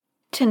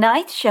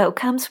Tonight's show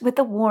comes with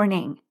a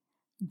warning.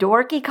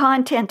 Dorky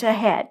content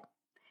ahead.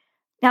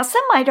 Now,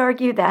 some might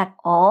argue that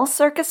all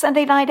Circa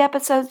Sunday Night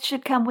episodes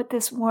should come with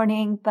this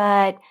warning,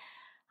 but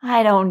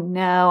I don't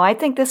know. I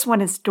think this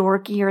one is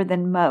dorkier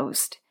than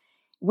most.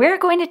 We're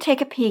going to take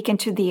a peek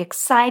into the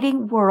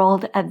exciting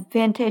world of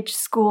vintage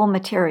school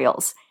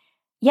materials.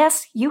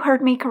 Yes, you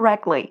heard me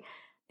correctly.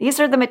 These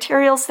are the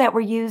materials that were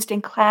used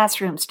in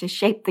classrooms to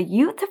shape the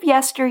youth of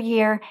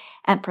yesteryear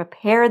and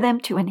prepare them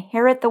to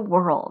inherit the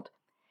world.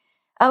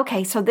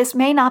 Okay, so this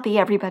may not be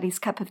everybody's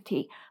cup of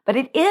tea, but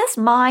it is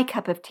my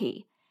cup of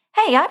tea.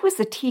 Hey, I was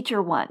a teacher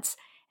once,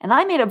 and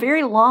I made a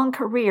very long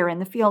career in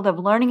the field of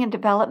learning and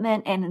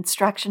development and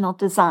instructional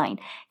design.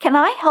 Can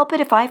I help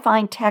it if I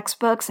find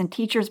textbooks and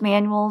teachers'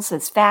 manuals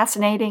as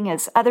fascinating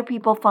as other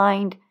people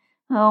find,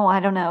 I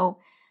don't know,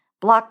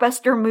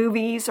 blockbuster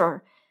movies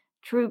or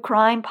true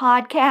crime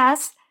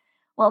podcasts?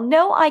 Well,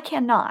 no, I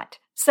cannot.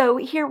 So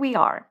here we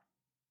are.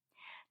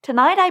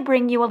 Tonight I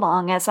bring you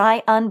along as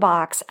I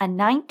unbox a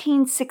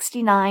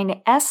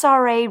 1969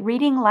 SRA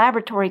Reading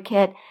Laboratory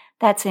kit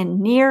that's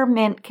in near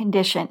mint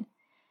condition.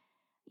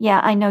 Yeah,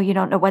 I know you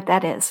don't know what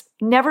that is.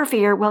 Never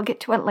fear, we'll get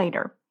to it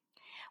later.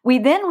 We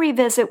then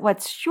revisit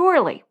what's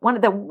surely one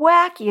of the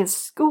wackiest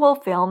school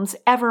films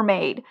ever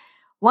made,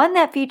 one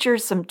that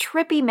features some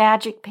trippy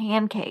magic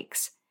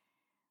pancakes.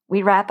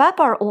 We wrap up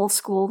our old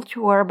school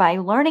tour by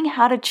learning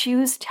how to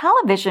choose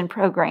television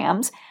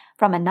programs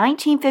from a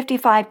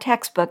 1955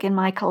 textbook in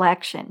my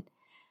collection.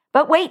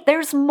 But wait,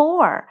 there's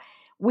more.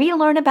 We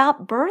learn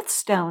about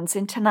birthstones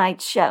in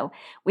tonight's show.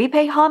 We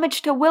pay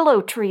homage to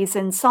willow trees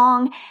in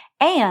song,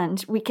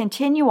 and we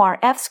continue our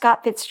F.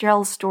 Scott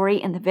Fitzgerald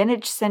story in the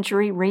Vintage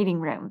Century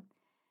Reading Room.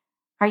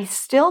 Are you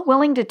still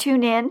willing to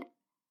tune in?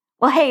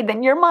 Well, hey,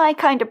 then you're my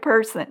kind of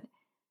person.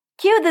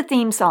 Cue the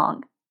theme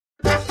song.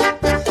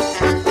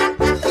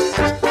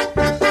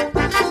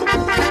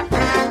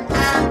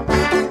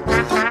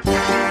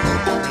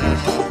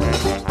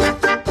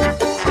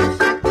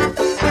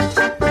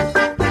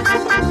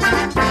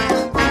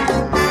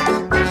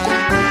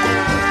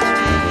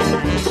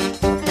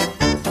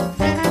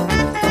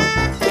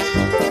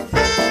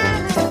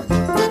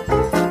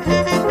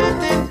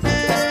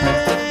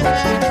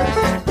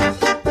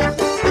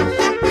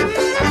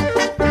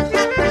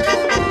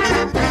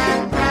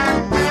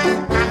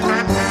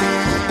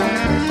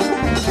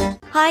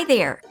 Hi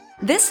there,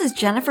 this is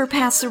Jennifer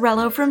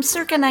Passarello from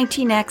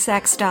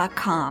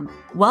Circa19XX.com.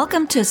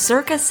 Welcome to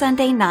Circa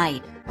Sunday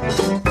Night.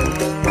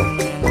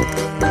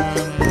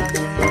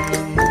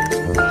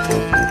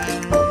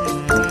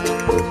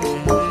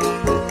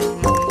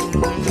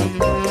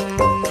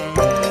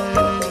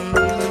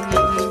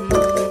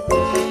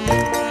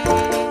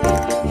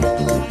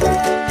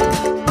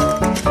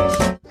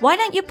 Why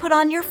don't you put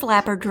on your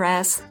flapper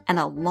dress and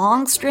a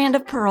long strand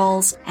of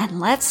pearls and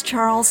let's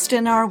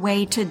Charleston our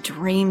way to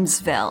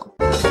Dreamsville.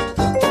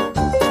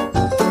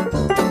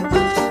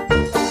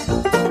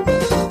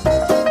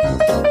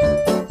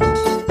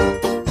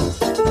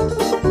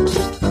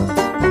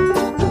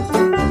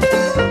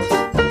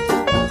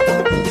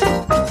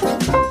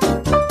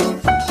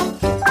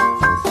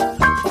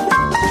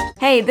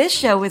 Hey, this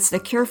show is the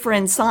cure for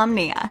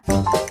insomnia.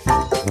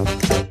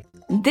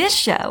 This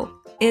show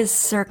is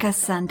Circa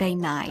Sunday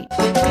Night.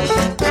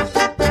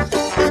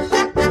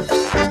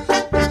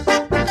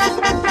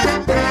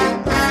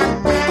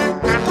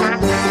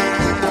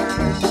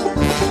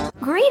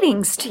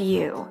 Greetings to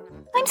you.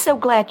 I'm so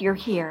glad you're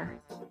here.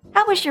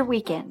 How was your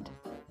weekend?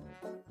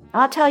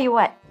 I'll tell you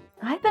what,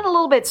 I've been a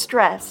little bit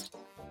stressed.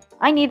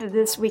 I needed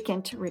this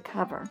weekend to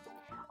recover.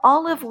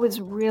 Olive was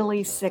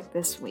really sick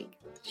this week.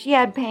 She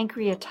had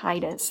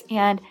pancreatitis,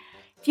 and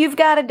if you've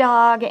got a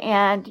dog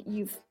and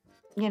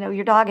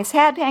your dog has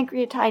had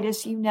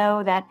pancreatitis, you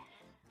know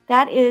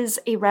that is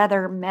a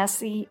rather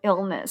messy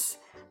illness.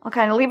 I'll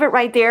kind of leave it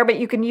right there, but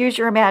you can use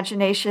your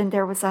imagination.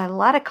 There was a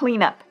lot of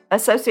cleanup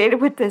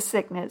associated with this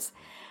sickness.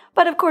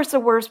 But of course, the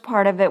worst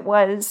part of it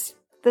was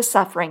the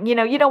suffering. You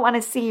don't want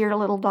to see your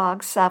little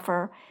dog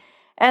suffer.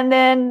 And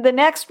then the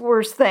next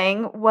worst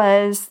thing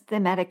was the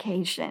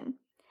medication.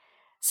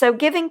 So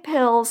giving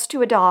pills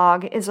to a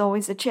dog is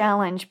always a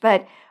challenge,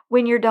 but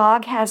when your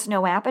dog has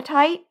no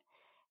appetite,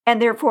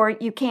 and therefore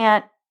you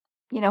can't,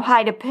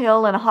 hide a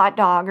pill in a hot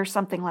dog or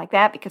something like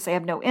that because they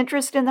have no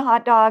interest in the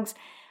hot dogs,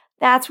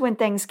 that's when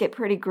things get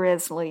pretty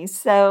grisly.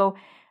 So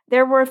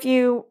there were a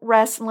few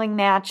wrestling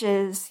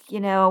matches,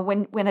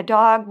 when a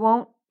dog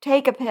won't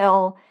take a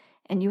pill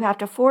and you have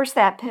to force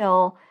that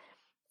pill.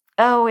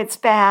 Oh, it's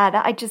bad.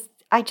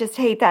 I just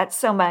hate that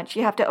so much.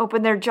 You have to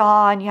open their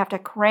jaw and you have to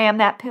cram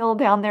that pill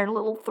down their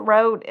little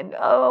throat. And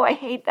oh, I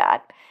hate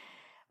that.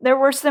 There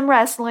were some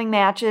wrestling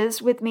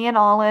matches with me and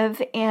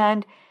Olive,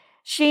 and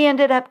she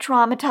ended up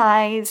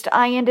traumatized.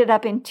 I ended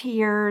up in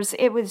tears.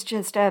 It was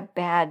just a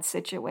bad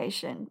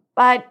situation.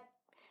 But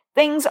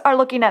things are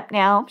looking up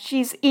now.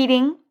 She's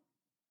eating.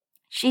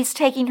 She's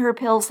taking her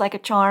pills like a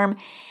charm.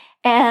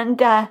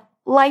 And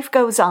life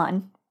goes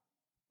on.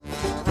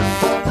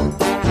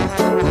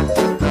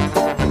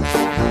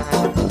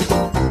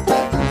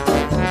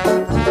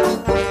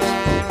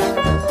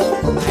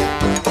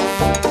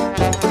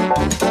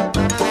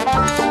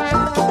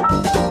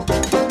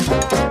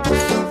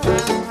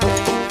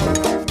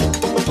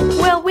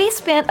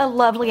 spent a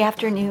lovely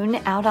afternoon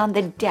out on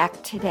the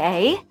deck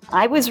today.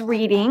 I was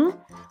reading.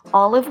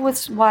 Olive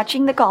was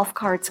watching the golf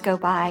carts go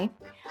by.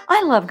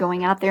 I love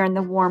going out there in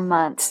the warm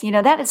months.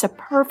 That is a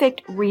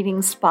perfect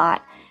reading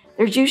spot.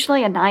 There's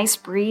usually a nice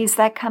breeze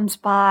that comes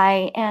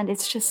by, and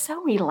it's just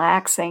so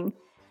relaxing.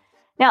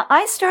 Now,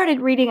 I started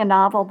reading a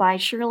novel by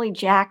Shirley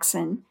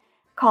Jackson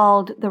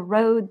called The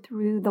Road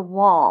Through the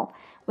Wall,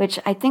 which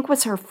I think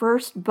was her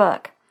first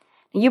book.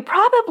 You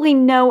probably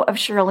know of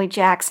Shirley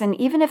Jackson,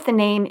 even if the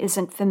name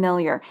isn't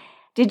familiar.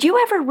 Did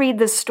you ever read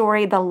the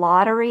story The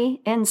Lottery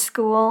in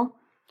school?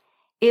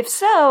 If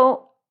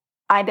so,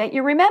 I bet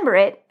you remember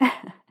it.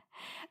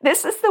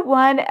 This is the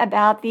one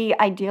about the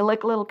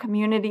idyllic little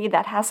community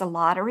that has a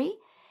lottery,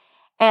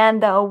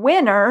 and the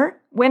winner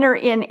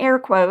in air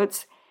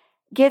quotes,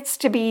 gets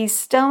to be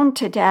stoned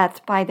to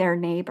death by their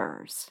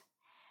neighbors.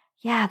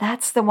 Yeah,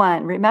 that's the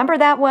one. Remember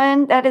that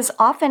one? That is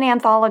often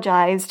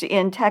anthologized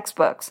in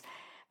textbooks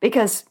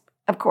because,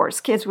 of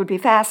course, kids would be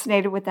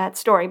fascinated with that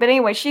story. But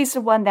anyway, she's the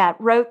one that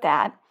wrote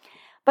that.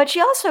 But she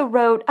also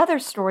wrote other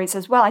stories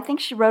as well. I think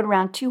she wrote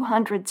around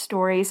 200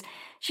 stories.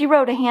 She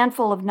wrote a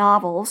handful of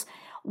novels.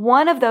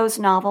 One of those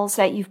novels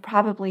that you've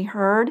probably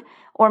heard,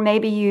 or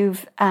maybe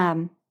you've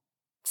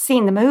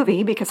seen the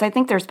movie, because I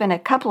think there's been a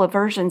couple of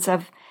versions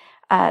of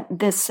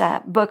this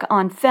book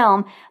on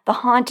film, The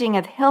Haunting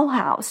of Hill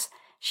House.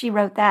 She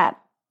wrote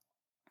that.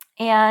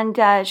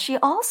 And she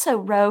also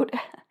wrote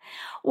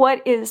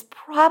what is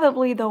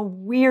probably the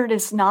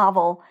weirdest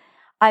novel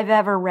I've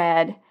ever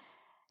read.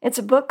 It's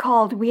a book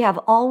called We Have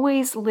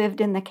Always Lived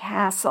in the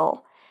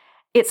Castle.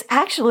 It's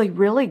actually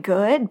really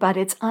good, but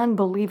it's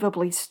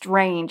unbelievably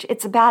strange.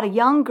 It's about a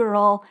young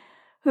girl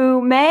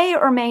who may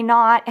or may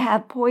not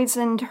have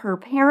poisoned her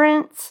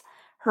parents,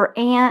 her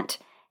aunt,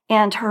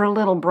 and her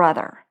little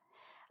brother.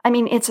 I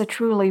mean, it's a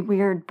truly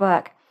weird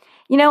book.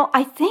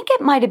 I think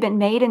it might have been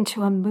made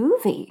into a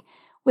movie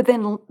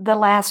within the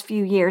last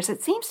few years.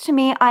 It seems to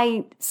me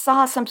I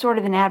saw some sort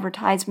of an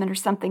advertisement or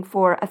something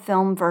for a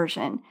film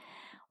version.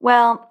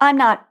 Well, I'm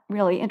not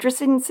really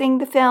interested in seeing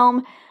the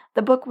film.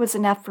 The book was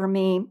enough for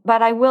me,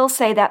 but I will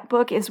say that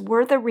book is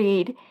worth a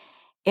read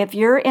if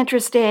you're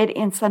interested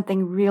in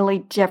something really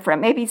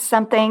different, maybe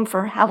something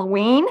for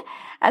Halloween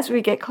as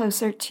we get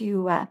closer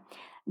to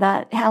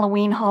the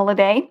Halloween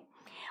holiday.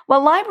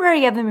 Well,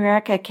 Library of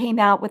America came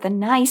out with a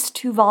nice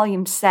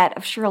 2-volume set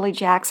of Shirley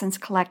Jackson's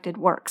collected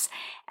works,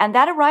 and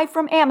that arrived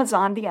from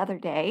Amazon the other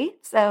day,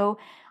 so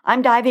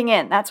I'm diving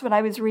in. That's what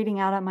I was reading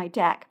out on my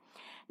deck.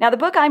 Now, the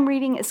book I'm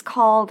reading is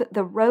called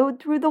The Road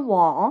Through the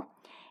Wall,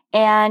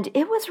 and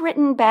it was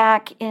written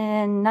back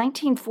in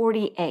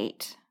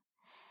 1948.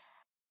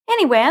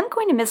 Anyway, I'm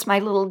going to miss my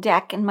little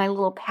deck and my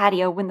little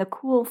patio when the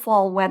cool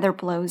fall weather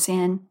blows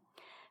in.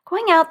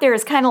 Going out there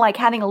is kind of like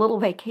having a little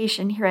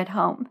vacation here at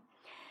home.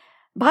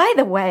 By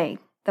the way,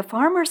 the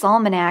Farmer's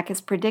Almanac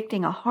is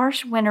predicting a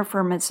harsh winter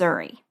for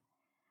Missouri.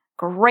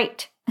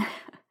 Great.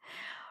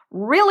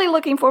 Really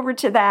looking forward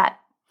to that.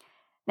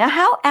 Now,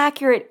 how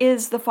accurate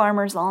is the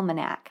Farmer's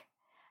Almanac?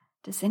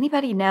 Does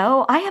anybody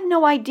know? I have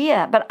no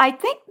idea, but I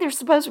think they're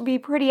supposed to be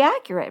pretty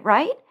accurate,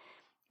 right?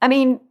 I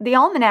mean, the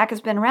almanac has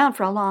been around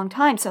for a long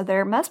time, so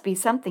there must be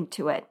something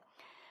to it.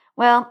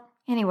 Well,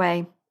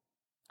 anyway,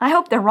 I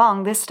hope they're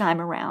wrong this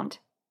time around.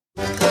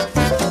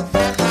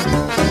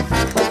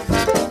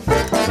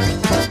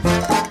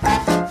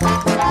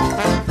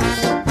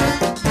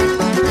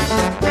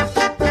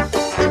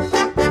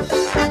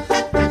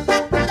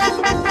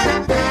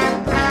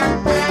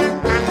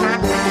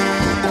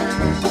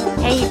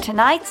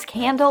 Tonight's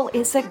candle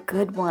is a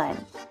good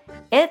one.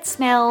 It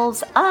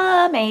smells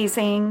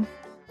amazing.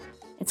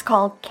 It's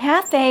called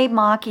Cafe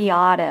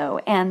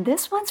Macchiato, and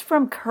this one's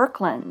from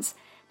Kirkland's.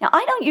 Now,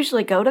 I don't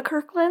usually go to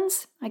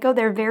Kirkland's. I go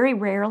there very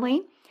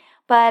rarely,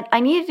 but I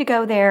needed to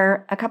go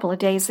there a couple of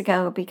days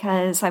ago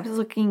because I was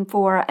looking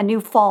for a new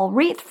fall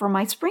wreath for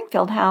my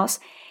Springfield house,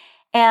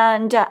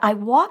 and I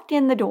walked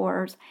in the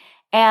doors,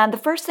 and the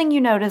first thing you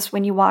notice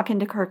when you walk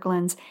into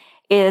Kirkland's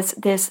is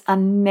this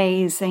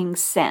amazing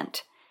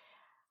scent.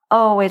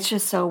 Oh, it's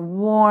just so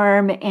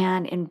warm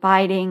and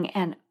inviting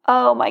and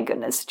oh my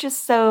goodness,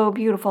 just so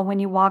beautiful when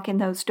you walk in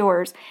those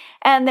doors.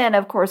 And then,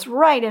 of course,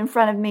 right in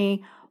front of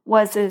me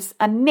was this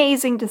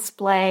amazing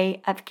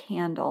display of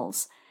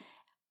candles.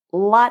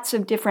 Lots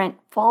of different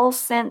fall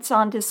scents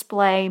on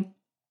display.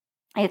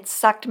 It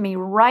sucked me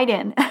right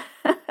in.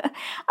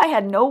 I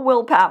had no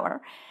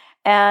willpower.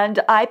 And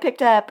I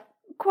picked up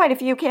quite a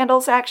few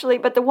candles actually,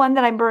 but the one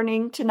that I'm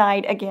burning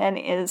tonight again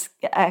is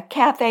a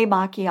Cafe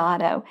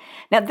Macchiato.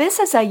 Now this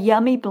is a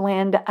yummy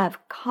blend of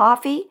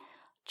coffee,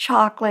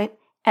 chocolate,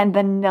 and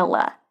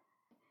vanilla.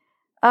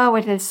 Oh,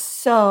 it is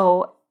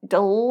so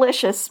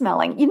delicious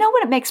smelling. You know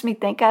what it makes me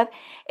think of?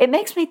 It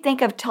makes me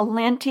think of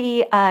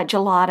Talenti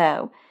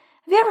gelato. Have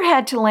you ever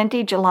had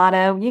Talenti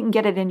gelato? You can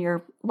get it in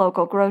your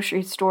local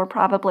grocery store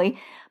probably.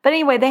 But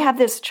anyway, they have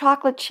this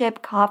chocolate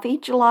chip coffee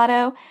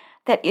gelato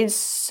that is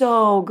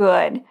so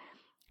good.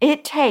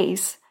 It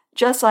tastes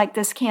just like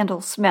this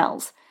candle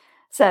smells.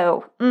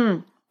 So,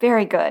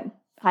 very good.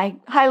 I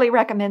highly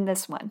recommend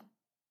this one.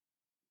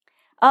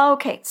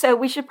 Okay, so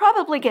we should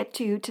probably get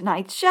to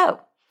tonight's show.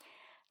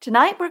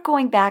 Tonight we're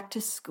going back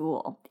to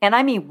school, and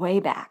I mean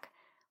way back.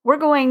 We're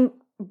going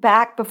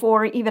back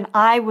before even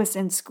I was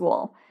in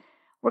school.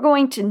 We're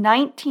going to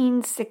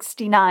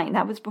 1969.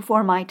 That was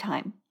before my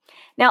time.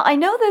 Now, I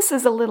know this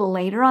is a little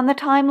later on the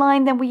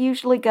timeline than we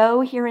usually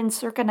go here in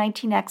circa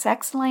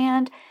 19XX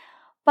land,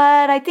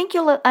 but I think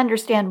you'll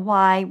understand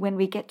why when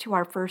we get to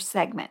our first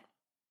segment.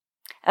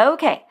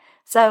 Okay,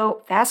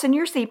 so fasten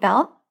your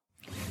seatbelt.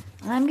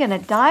 I'm going to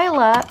dial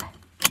up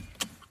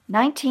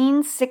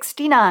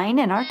 1969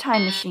 in our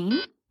time machine,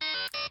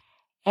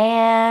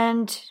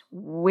 and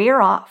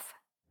we're off.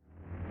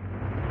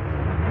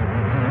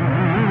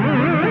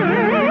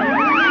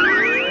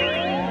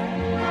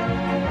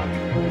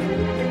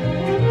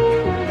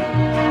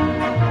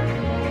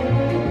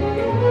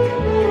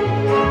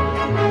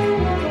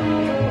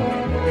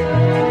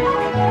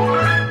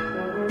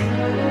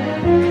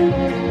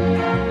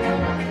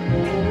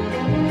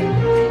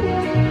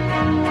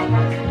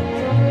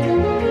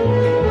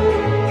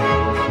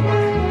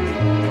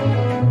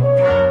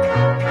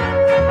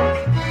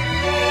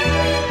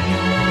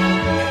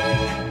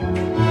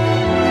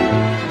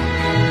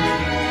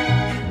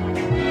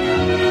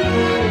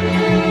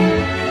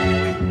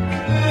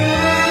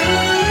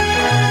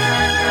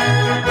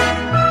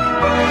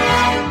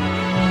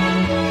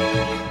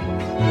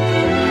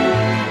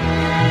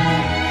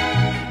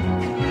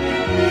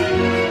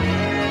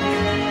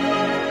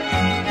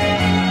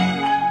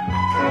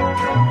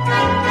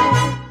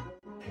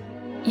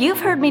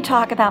 You've heard me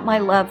talk about my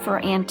love for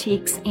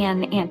antiques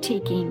and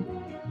antiquing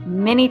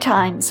many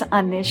times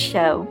on this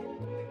show,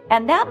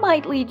 and that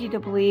might lead you to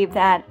believe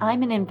that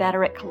I'm an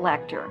inveterate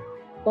collector,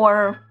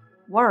 or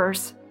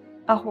worse,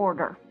 a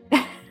hoarder.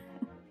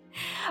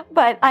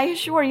 But I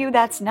assure you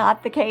that's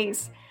not the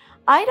case.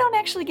 I don't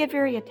actually get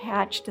very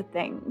attached to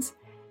things,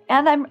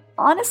 and I'm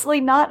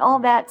honestly not all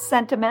that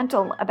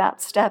sentimental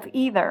about stuff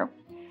either.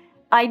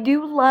 I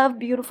do love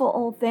beautiful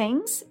old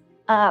things,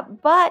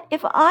 but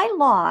if I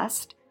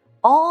lost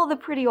all the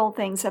pretty old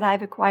things that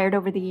I've acquired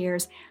over the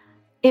years,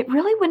 it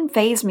really wouldn't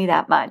faze me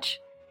that much.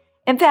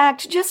 In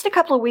fact, just a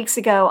couple of weeks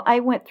ago,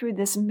 I went through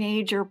this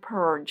major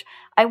purge.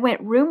 I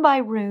went room by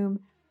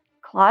room,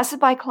 closet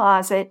by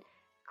closet,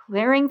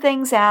 clearing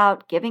things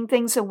out, giving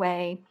things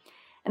away.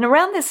 And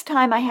around this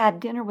time, I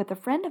had dinner with a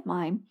friend of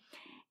mine,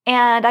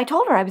 and I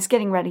told her I was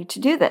getting ready to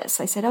do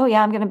this. I said, oh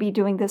yeah, I'm going to be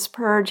doing this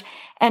purge,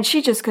 and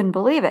she just couldn't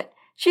believe it.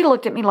 She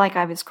looked at me like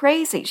I was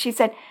crazy. She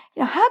said,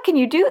 how can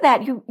you do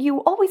that?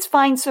 You always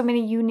find so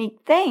many unique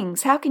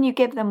things. How can you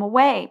give them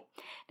away?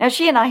 Now,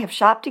 she and I have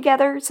shopped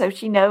together, so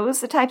she knows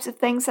the types of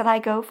things that I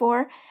go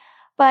for.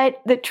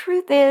 But the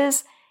truth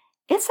is,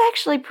 it's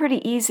actually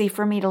pretty easy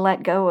for me to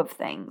let go of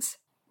things.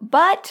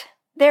 But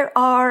there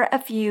are a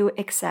few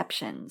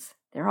exceptions.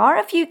 There are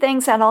a few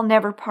things that I'll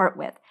never part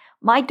with.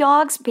 My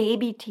dog's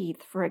baby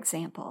teeth, for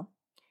example.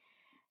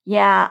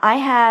 Yeah, I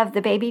have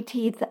the baby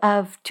teeth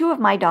of two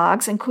of my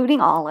dogs, including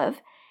Olive.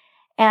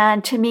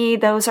 And to me,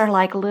 those are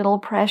like little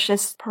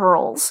precious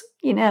pearls.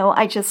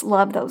 I just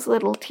love those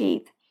little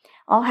teeth.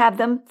 I'll have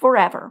them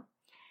forever.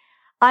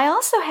 I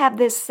also have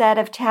this set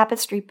of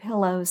tapestry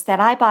pillows that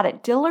I bought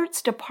at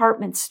Dillard's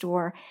department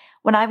store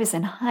when I was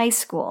in high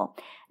school.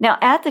 Now,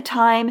 at the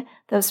time,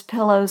 those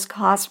pillows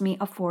cost me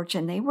a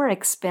fortune. They were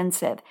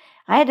expensive.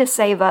 I had to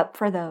save up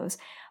for those,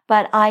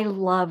 but I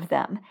love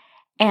them.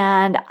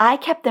 And I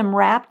kept them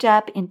wrapped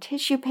up in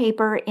tissue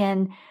paper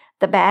in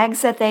the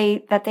bags that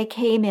they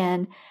came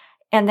in,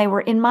 and they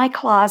were in my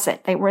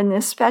closet. They were in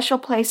this special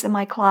place in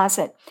my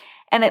closet.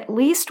 And at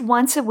least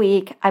once a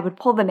week, I would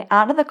pull them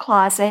out of the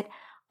closet,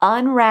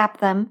 unwrap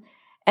them,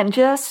 and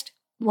just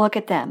look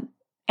at them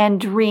and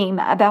dream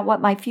about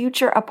what my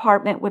future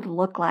apartment would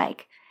look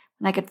like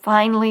when I could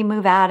finally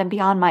move out and be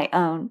on my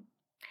own.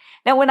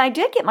 Now, when I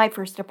did get my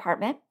first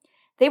apartment,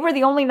 they were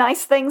the only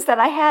nice things that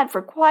I had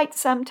for quite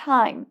some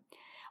time.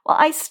 Well,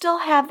 I still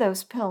have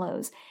those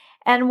pillows,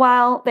 and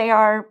while they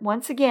are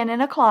once again in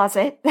a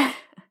closet,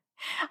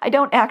 I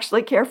don't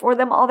actually care for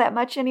them all that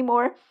much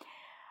anymore.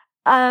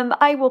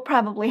 I will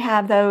probably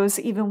have those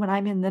even when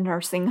I'm in the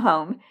nursing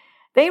home.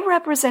 They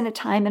represent a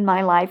time in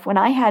my life when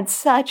I had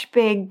such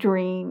big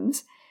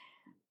dreams.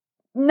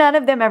 None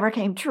of them ever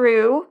came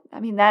true. I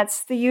mean,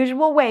 that's the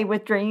usual way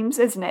with dreams,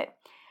 isn't it?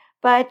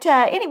 But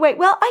anyway,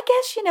 well, I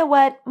guess you know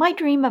what? My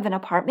dream of an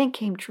apartment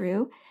came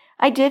true.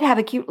 I did have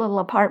a cute little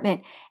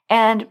apartment,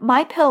 and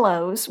my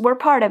pillows were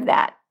part of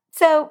that.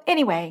 So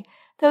anyway,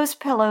 those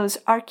pillows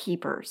are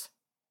keepers.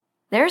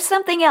 There's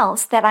something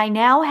else that I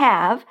now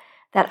have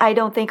that I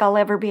don't think I'll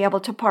ever be able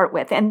to part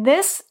with. And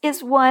this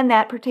is one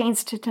that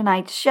pertains to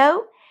tonight's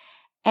show.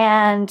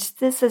 And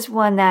this is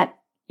one that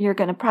you're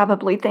going to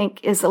probably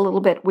think is a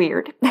little bit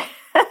weird.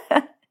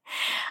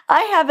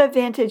 I have a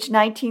vintage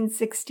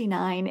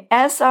 1969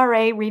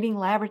 SRA reading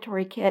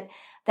laboratory kit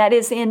that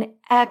is in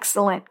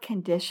excellent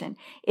condition.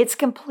 It's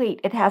complete.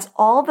 It has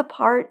all the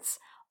parts,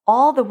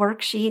 all the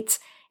worksheets.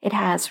 It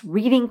has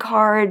reading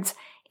cards,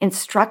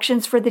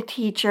 instructions for the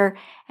teacher,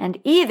 and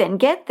even,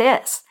 get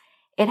this,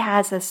 it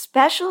has a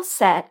special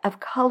set of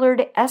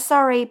colored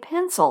SRA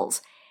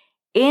pencils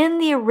in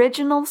the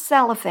original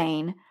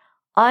cellophane,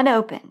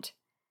 unopened.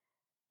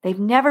 They've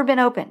never been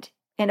opened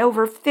in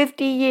over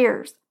 50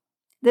 years.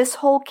 This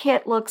whole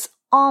kit looks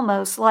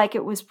almost like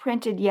it was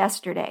printed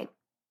yesterday.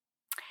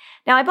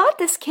 Now, I bought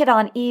this kit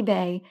on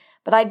eBay,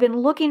 but I'd been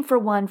looking for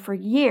one for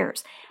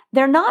years.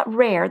 They're not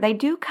rare. They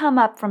do come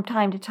up from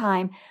time to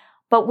time,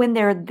 but when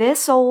they're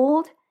this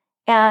old,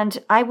 and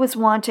I was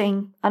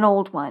wanting an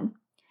old one,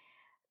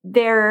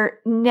 they're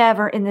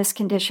never in this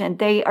condition.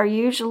 They are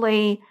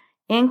usually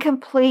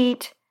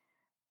incomplete.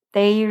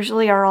 They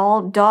usually are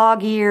all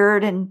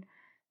dog-eared and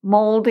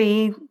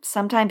moldy.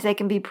 Sometimes they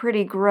can be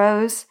pretty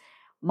gross.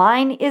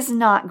 Mine is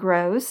not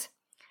gross.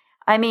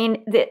 I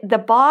mean, the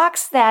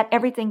box that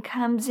everything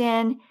comes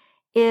in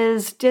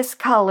is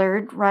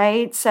discolored,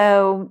 right?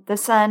 So the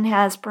sun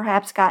has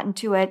perhaps gotten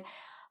to it.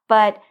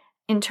 But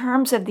in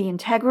terms of the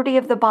integrity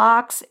of the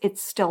box,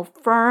 it's still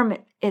firm,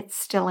 it's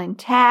still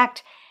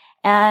intact,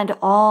 and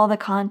all the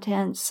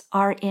contents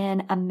are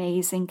in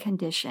amazing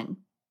condition.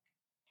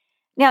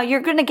 Now,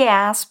 you're going to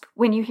gasp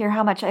when you hear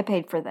how much I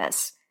paid for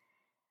this.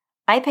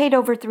 I paid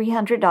over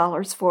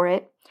 $300 for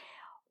it,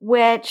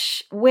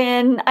 which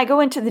when I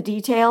go into the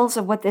details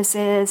of what this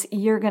is,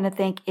 you're going to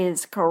think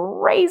is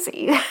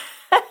crazy.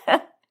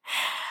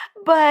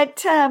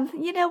 But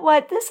you know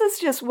what? This is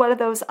just one of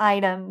those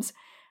items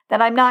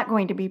that I'm not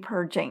going to be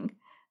purging.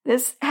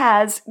 This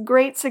has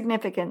great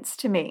significance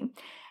to me.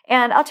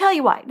 And I'll tell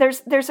you why.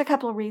 There's a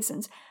couple of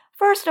reasons.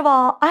 First of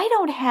all, I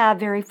don't have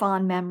very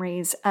fond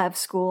memories of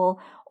school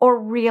or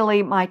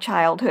really my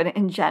childhood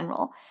in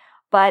general.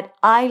 But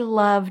I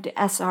loved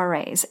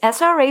SRAs.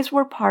 SRAs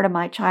were part of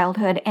my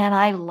childhood, and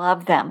I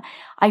loved them.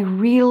 I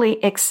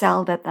really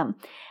excelled at them.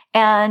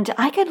 And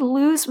I could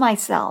lose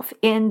myself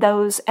in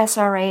those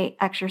SRA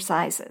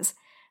exercises.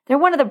 They're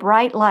one of the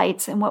bright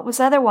lights in what was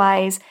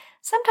otherwise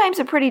sometimes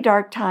a pretty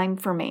dark time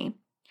for me.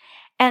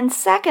 And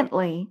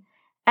secondly,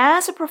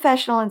 as a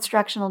professional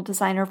instructional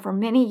designer for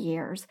many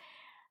years,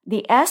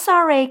 the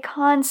SRA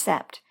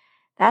concept,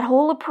 that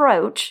whole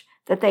approach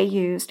that they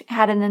used,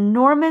 had an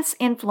enormous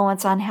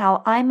influence on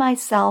how I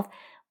myself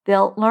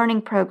built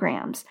learning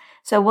programs.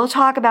 So we'll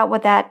talk about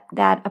what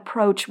that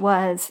approach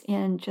was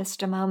in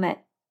just a moment.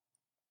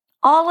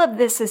 All of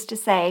this is to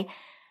say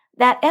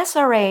that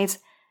SRAs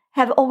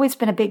have always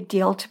been a big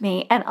deal to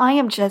me, and I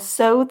am just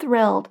so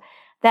thrilled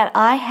that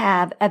I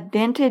have a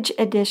vintage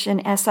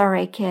edition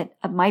SRA kit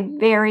of my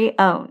very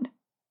own.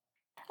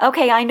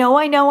 Okay, I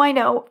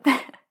know.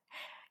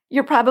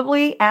 You're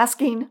probably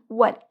asking,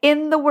 what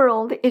in the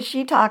world is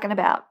she talking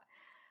about?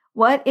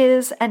 What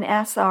is an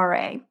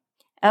SRA?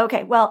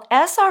 Okay, well,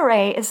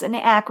 SRA is an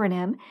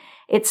acronym.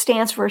 It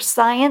stands for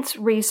Science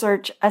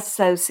Research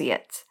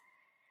Associates.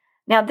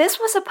 Now, this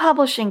was a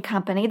publishing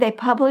company. They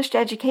published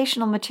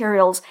educational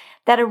materials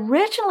that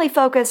originally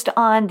focused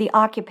on the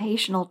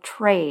occupational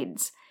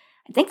trades.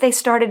 I think they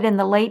started in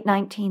the late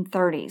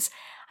 1930s.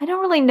 I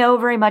don't really know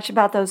very much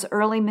about those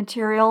early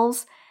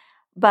materials,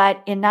 but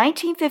in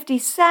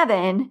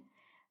 1957,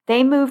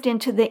 they moved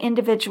into the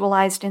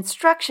individualized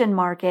instruction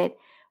market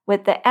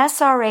with the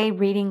SRA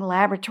Reading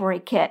Laboratory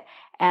Kit,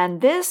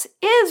 and this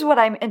is what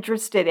I'm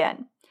interested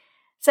in.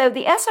 So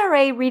the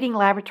SRA Reading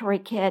Laboratory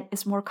Kit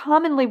is more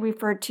commonly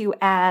referred to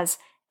as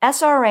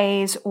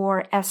SRAs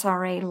or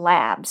SRA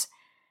Labs.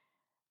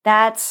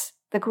 That's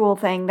the cool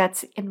thing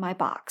that's in my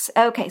box.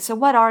 Okay, so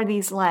what are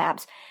these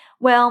labs?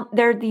 Well,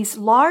 they're these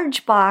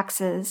large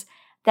boxes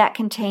that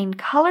contain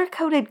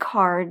color-coded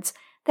cards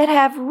that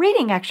have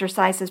reading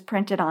exercises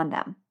printed on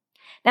them.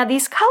 Now,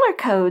 these color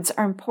codes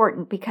are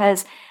important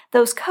because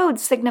those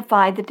codes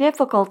signify the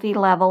difficulty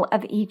level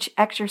of each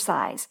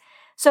exercise.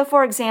 So,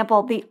 for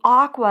example, the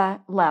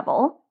aqua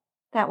level,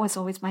 that was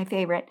always my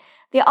favorite,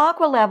 the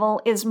aqua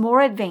level is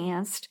more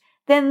advanced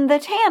than the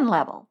tan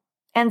level,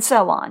 and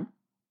so on.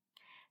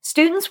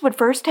 Students would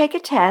first take a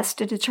test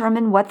to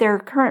determine what their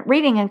current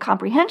reading and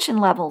comprehension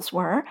levels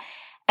were,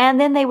 and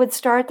then they would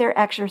start their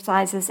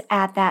exercises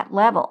at that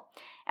level.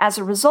 As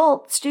a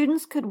result,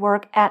 students could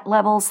work at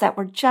levels that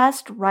were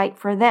just right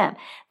for them.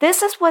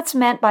 This is what's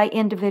meant by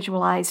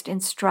individualized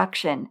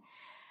instruction.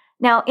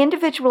 Now,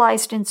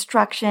 individualized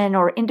instruction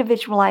or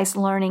individualized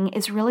learning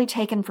is really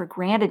taken for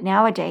granted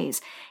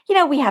nowadays. You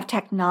know, we have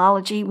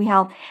technology, we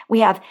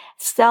have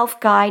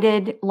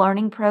self-guided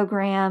learning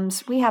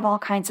programs, we have all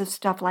kinds of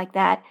stuff like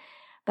that.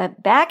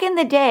 But back in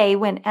the day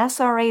when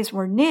SRAs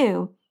were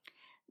new,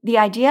 the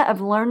idea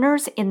of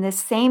learners in the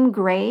same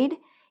grade,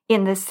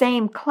 in the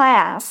same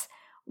class,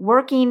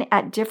 working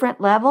at different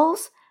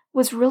levels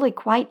was really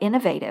quite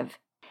innovative.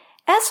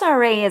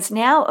 SRA is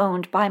now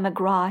owned by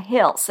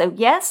McGraw-Hill, so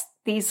yes,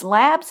 these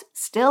labs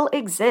still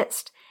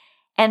exist.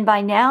 And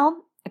by now,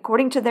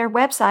 according to their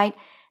website,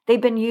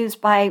 they've been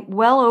used by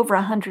well over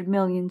 100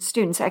 million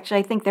students. Actually,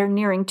 I think they're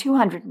nearing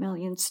 200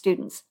 million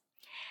students.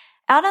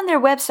 Out on their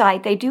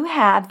website, they do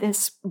have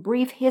this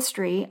brief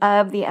history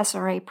of the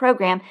SRA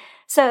program.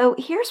 So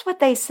here's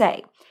what they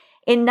say.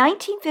 In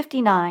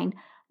 1959,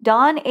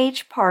 Don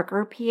H.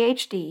 Parker,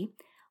 Ph.D.,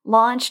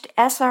 launched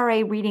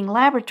SRA Reading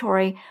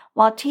Laboratory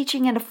while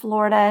teaching in a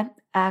Florida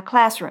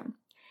classroom.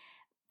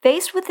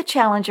 Faced with the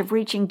challenge of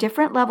reaching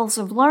different levels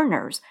of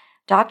learners,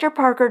 Dr.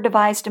 Parker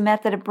devised a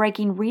method of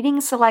breaking reading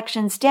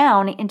selections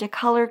down into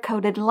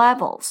color-coded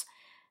levels.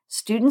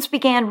 Students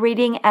began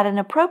reading at an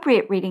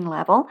appropriate reading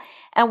level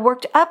and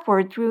worked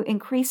upward through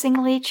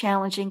increasingly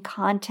challenging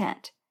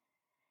content.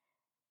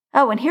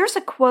 Oh, and here's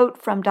a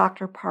quote from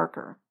Dr.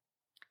 Parker.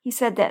 He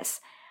said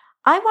this,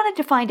 "I wanted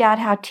to find out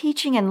how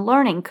teaching and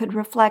learning could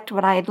reflect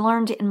what I had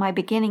learned in my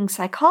beginning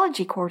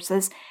psychology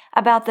courses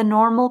about the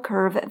normal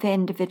curve of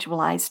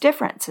individualized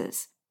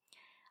differences.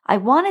 I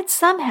wanted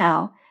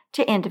somehow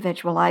to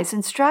individualize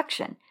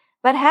instruction.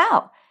 But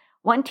how?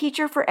 One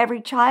teacher for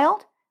every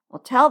child? Well,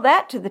 tell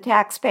that to the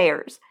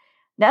taxpayers.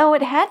 No,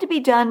 it had to be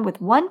done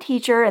with one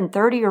teacher and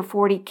 30 or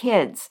 40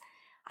 kids.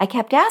 I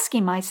kept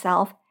asking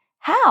myself,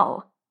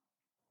 how?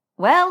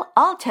 Well,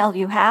 I'll tell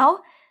you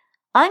how.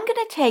 I'm going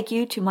to take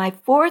you to my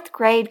 4th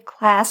grade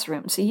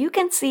classroom so you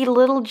can see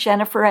little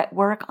Jennifer at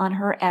work on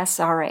her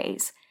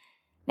SRAs.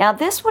 Now,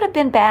 this would have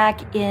been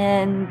back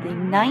in the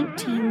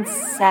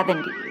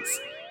 1970s.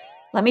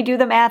 Let me do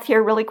the math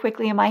here really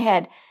quickly in my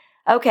head.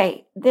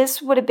 Okay, this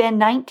would have been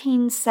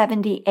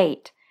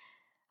 1978.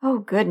 Oh,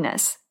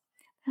 goodness.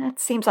 That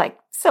seems like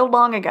so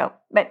long ago.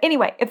 But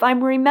anyway, if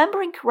I'm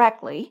remembering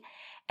correctly,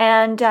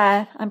 and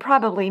I'm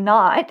probably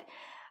not,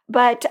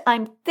 but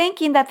I'm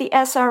thinking that the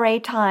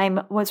SRA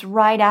time was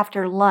right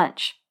after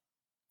lunch.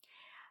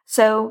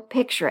 So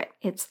picture it.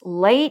 It's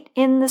late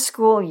in the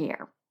school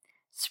year.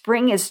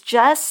 Spring is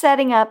just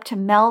setting up to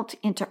melt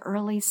into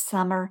early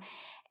summer.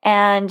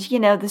 And,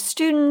 the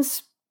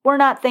students, we're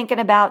not thinking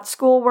about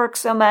schoolwork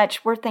so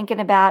much. We're thinking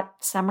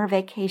about summer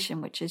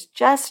vacation, which is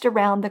just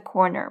around the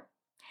corner.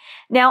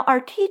 Now, our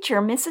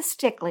teacher, Mrs.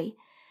 Stickley,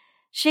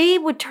 she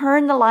would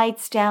turn the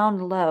lights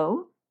down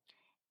low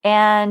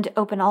and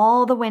open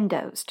all the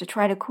windows to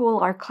try to cool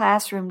our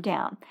classroom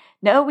down.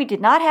 No, we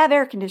did not have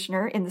air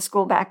conditioner in the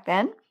school back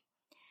then.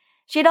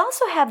 She'd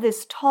also have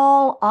this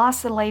tall,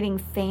 oscillating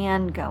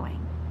fan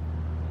going.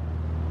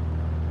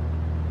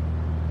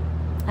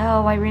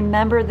 Oh, I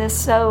remember this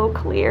so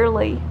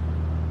clearly.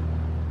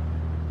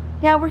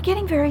 Now, we're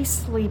getting very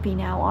sleepy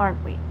now,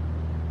 aren't we?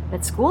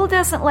 But school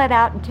doesn't let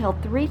out until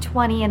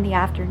 3:20 in the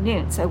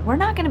afternoon, so we're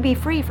not going to be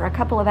free for a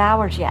couple of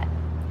hours yet.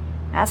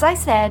 As I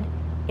said,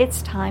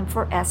 it's time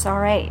for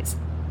SRAs.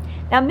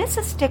 Now,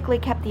 Mrs. Stickley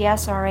kept the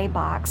SRA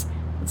box.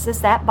 This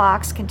is that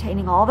box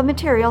containing all the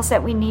materials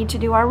that we need to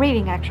do our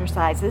reading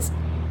exercises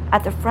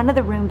at the front of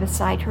the room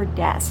beside her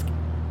desk.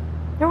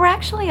 There were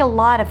actually a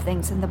lot of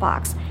things in the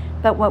box,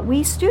 but what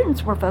we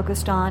students were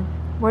focused on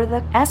were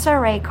the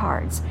SRA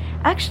cards.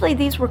 Actually,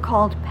 these were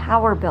called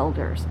power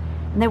builders,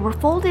 and they were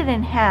folded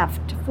in half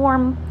to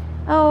form,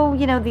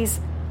 these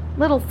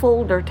little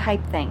folder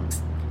type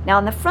things. Now,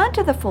 on the front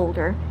of the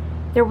folder,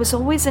 there was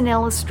always an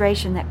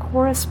illustration that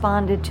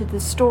corresponded to the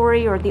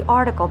story or the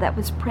article that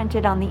was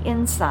printed on the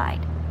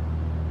inside.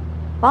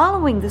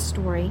 Following the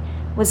story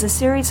was a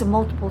series of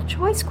multiple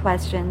choice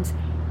questions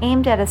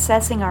aimed at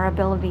assessing our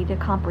ability to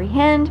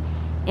comprehend,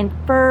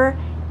 infer,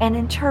 and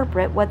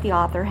interpret what the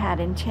author had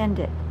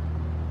intended.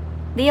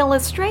 The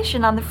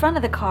illustration on the front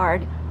of the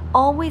card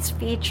always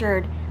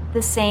featured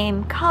the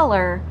same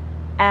color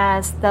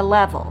as the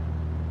level.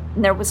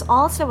 And there was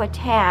also a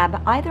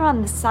tab either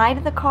on the side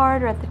of the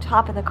card or at the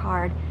top of the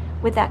card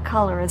with that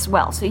color as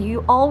well. So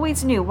you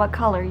always knew what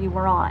color you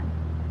were on.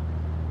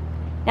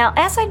 Now,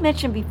 as I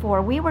mentioned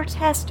before, we were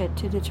tested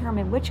to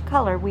determine which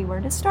color we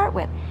were to start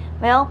with.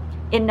 Well,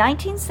 in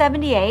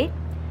 1978,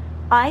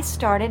 I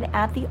started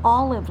at the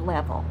olive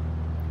level.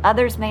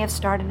 Others may have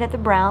started at the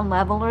brown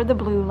level or the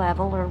blue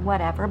level or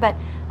whatever, but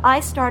I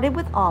started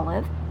with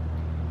olive.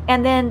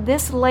 And then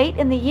this late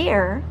in the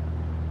year,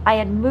 I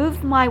had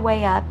moved my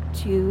way up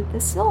to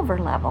the silver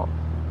level.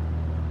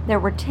 There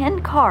were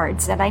 10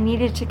 cards that I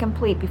needed to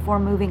complete before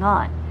moving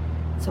on.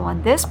 So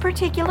on this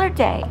particular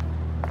day,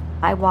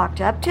 I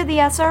walked up to the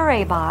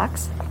SRA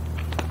box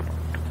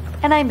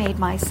and I made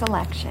my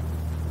selection.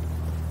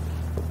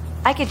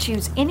 I could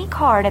choose any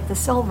card at the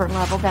silver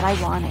level that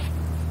I wanted.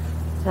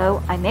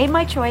 So I made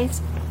my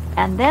choice,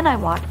 and then I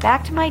walked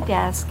back to my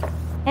desk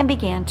and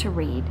began to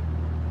read.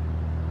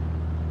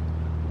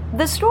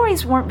 The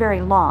stories weren't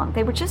very long.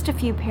 They were just a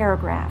few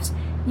paragraphs,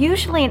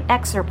 usually an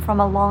excerpt from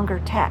a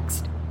longer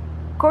text.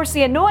 Of course,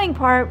 the annoying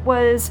part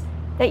was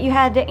that you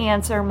had to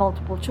answer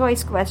multiple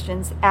choice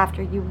questions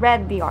after you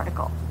read the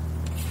article.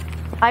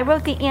 I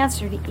wrote the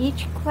answer to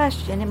each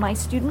question in my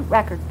student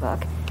record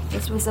book.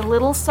 This was a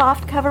little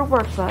softcover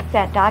workbook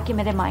that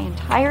documented my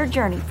entire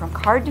journey from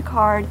card to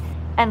card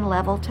and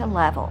level to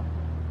level.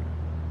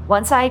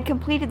 Once I had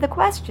completed the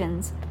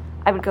questions,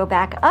 I would go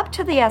back up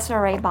to the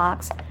SRA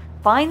box,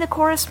 find the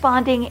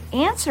corresponding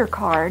answer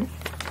card,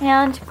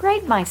 and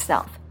grade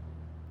myself.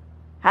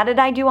 How did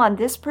I do on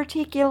this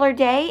particular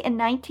day in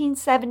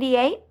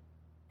 1978?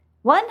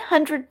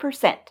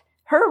 100%.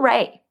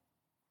 Hooray!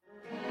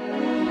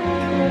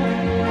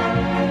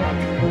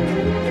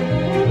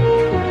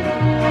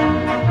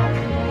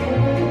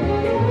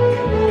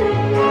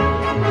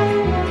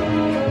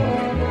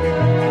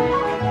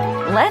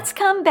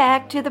 come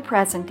back to the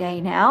present day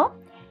now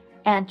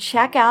and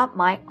check out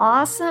my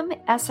awesome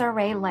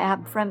SRA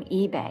lab from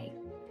eBay.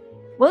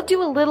 We'll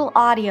do a little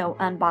audio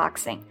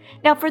unboxing.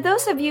 Now, for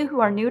those of you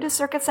who are new to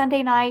Circus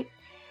Sunday Night,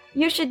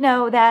 you should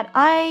know that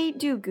I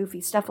do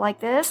goofy stuff like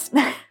this.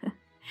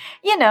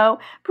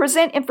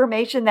 Present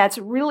information that's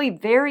really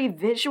very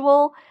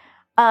visual,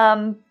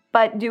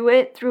 but do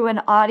it through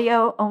an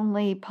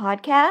audio-only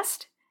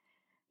podcast.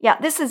 Yeah,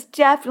 this is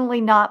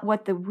definitely not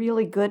what the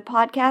really good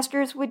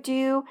podcasters would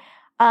do,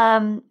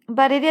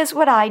 but it is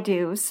what I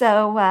do.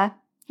 So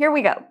here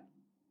we go.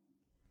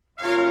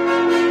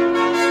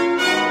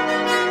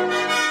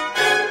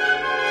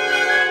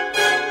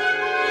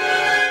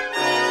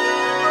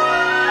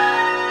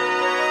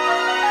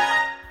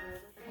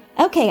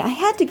 Okay, I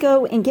had to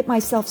go and get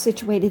myself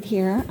situated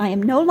here. I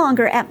am no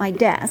longer at my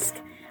desk.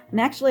 I'm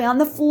actually on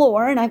the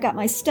floor, and I've got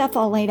my stuff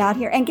all laid out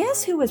here. And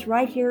guess who is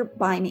right here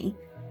by me?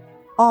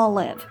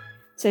 Olive.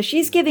 So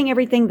she's giving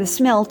everything the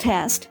smell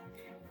test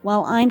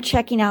while I'm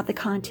checking out the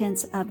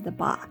contents of the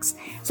box.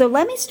 So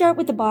let me start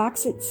with the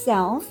box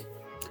itself.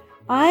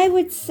 I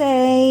would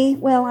say,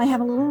 well, I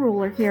have a little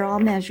ruler here. I'll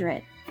measure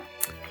it.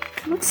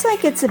 Looks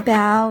like it's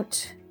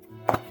about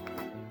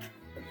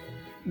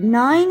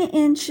 9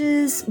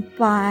 inches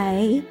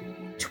by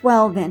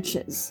 12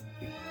 inches.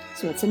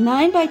 So it's a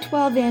 9 by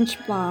 12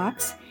 inch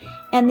box.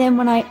 And then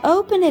when I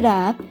open it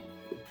up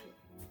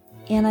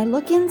and I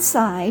look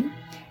inside,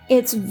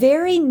 it's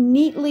very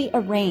neatly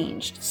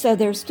arranged. So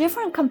there's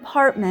different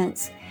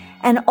compartments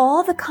and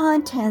all the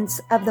contents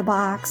of the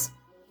box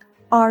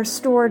are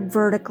stored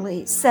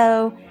vertically.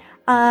 So,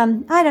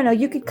 I don't know,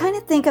 you could kind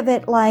of think of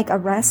it like a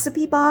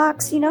recipe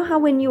box. You know how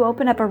when you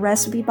open up a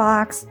recipe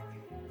box,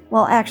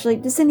 well, actually,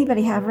 does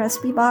anybody have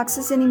recipe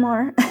boxes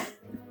anymore?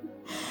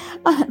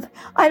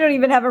 I don't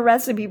even have a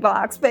recipe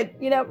box, but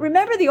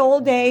remember the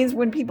old days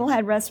when people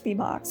had recipe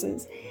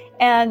boxes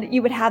and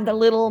you would have the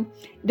little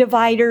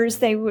dividers.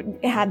 They would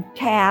have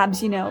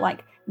tabs,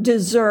 like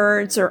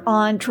desserts or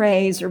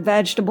entrees or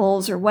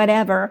vegetables or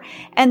whatever.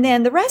 And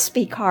then the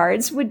recipe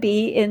cards would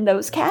be in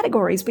those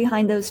categories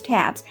behind those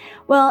tabs.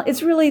 Well,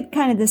 it's really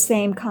kind of the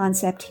same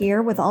concept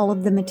here with all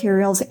of the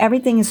materials.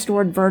 Everything is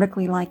stored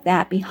vertically like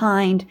that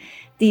behind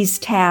these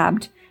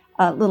tabbed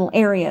little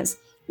areas.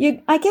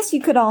 I guess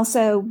you could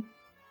also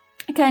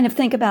kind of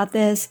think about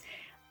this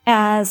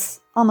as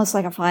almost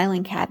like a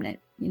filing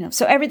cabinet,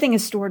 so everything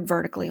is stored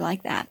vertically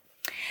like that.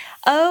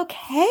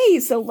 Okay,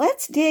 so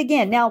let's dig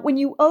in. Now, when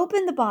you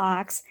open the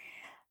box,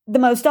 the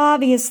most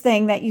obvious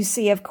thing that you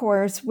see, of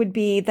course, would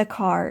be the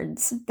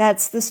cards.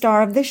 That's the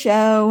star of the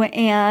show.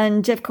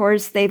 And of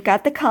course, they've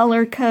got the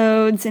color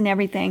codes and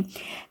everything.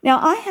 Now,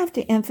 I have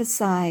to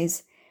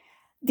emphasize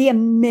the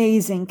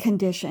amazing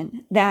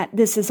condition that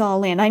this is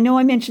all in. I know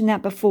I mentioned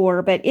that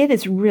before, but it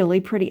is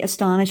really pretty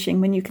astonishing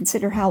when you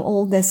consider how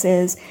old this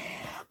is.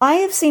 I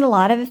have seen a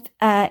lot of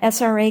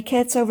SRA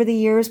kits over the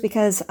years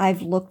because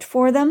I've looked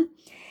for them,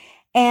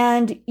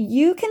 and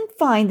you can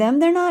find them.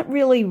 They're not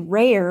really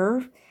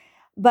rare,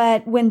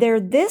 but when they're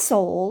this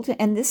old,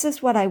 and this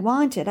is what I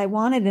wanted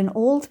an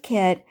old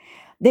kit,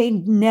 they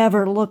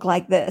never look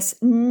like this.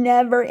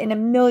 Never in a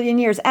million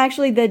years.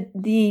 Actually,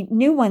 the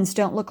new ones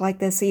don't look like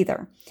this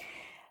either.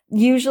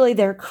 Usually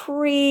they're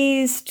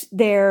creased,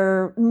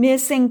 they're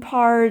missing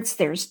parts,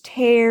 there's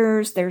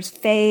tears, there's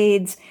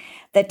fades.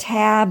 The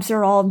tabs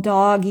are all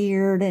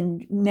dog-eared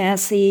and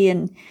messy.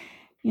 And,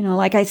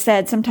 like I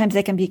said, sometimes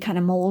they can be kind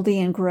of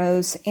moldy and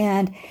gross.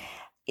 And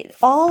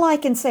all I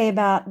can say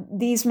about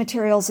these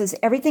materials is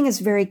everything is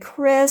very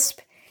crisp.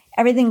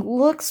 Everything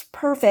looks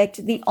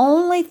perfect. The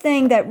only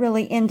thing that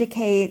really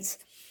indicates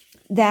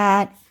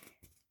that,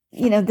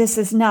 this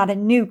is not a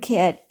new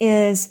kit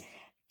is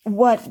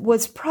what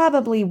was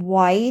probably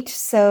white.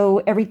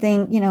 So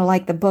everything,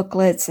 like the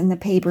booklets and the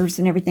papers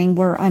and everything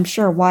were, I'm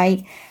sure,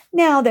 white.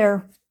 Now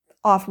they're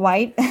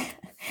off-white.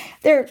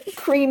 They're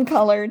cream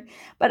colored.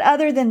 But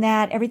other than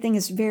that, everything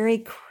is very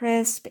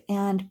crisp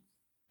and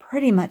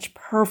pretty much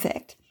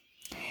perfect.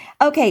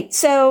 Okay,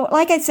 so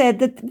like I said,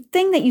 the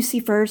thing that you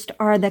see first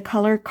are the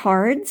color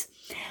cards.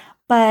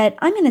 But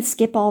I'm going to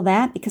skip all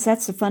that because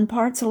that's the fun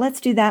part. So let's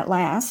do that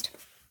last.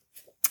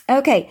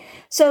 Okay,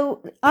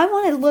 so I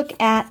want to look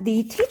at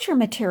the teacher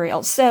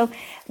materials. So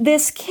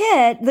this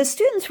kit, the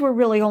students were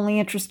really only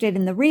interested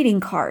in the reading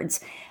cards.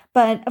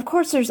 But of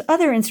course, there's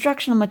other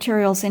instructional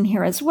materials in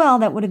here as well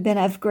that would have been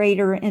of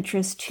greater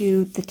interest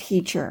to the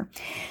teacher.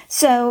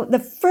 So the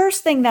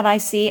first thing that I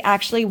see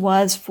actually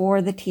was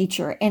for the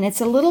teacher, and it's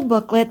a little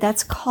booklet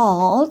that's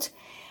called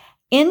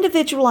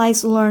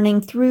Individualized Learning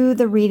Through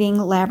the Reading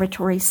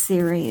Laboratory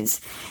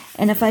Series.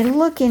 And if I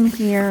look in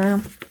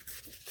here,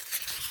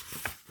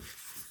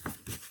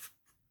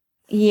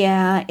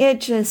 yeah,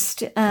 it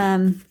just,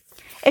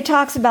 it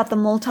talks about the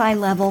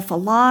multi-level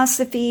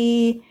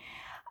philosophy,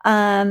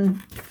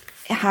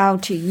 how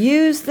to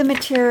use the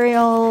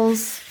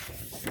materials,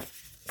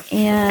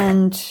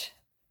 and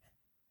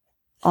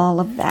all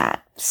of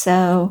that.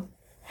 So,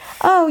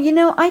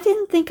 I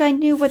didn't think I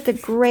knew what the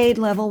grade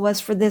level was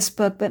for this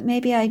book, but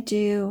maybe I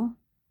do.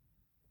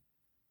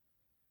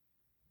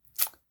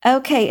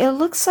 Okay, it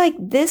looks like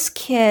this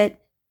kit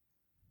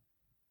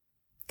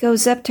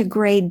goes up to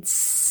grade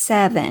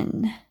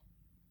 7.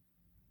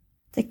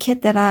 The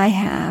kit that I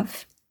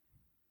have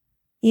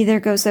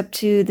either goes up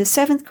to the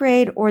 7th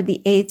grade or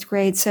the 8th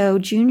grade. So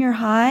junior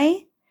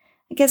high,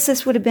 I guess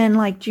this would have been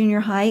like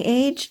junior high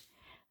age,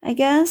 I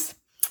guess.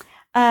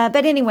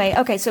 But anyway,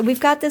 okay, so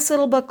we've got this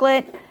little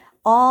booklet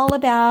all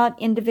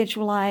about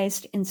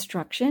individualized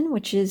instruction,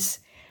 which is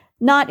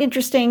not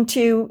interesting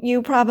to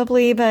you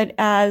probably, but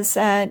as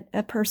a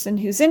person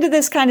who's into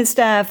this kind of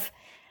stuff,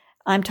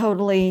 I'm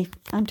totally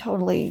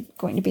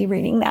going to be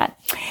reading that.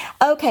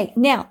 Okay,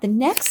 now the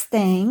next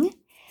thing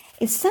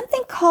is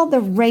something called the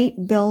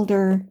Rate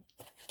Builder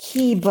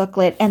Key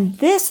Booklet, and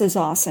this is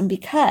awesome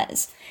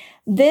because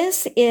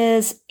this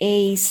is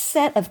a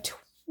set of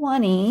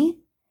 20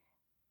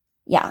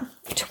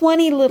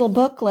 little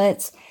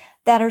booklets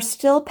that are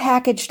still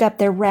packaged up.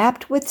 They're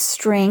wrapped with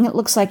string. It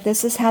looks like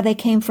this is how they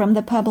came from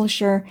the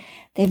publisher.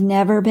 They've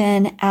never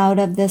been out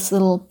of this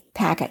little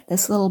packet,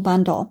 this little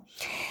bundle.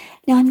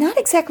 Now, I'm not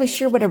exactly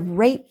sure what a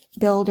rate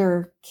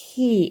builder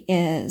key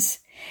is.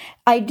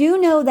 I do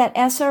know that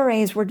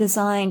SRAs were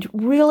designed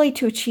really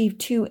to achieve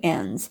two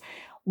ends.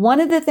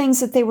 One of the things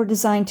that they were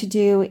designed to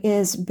do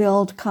is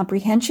build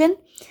comprehension.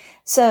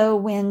 So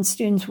when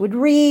students would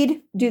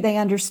read, do they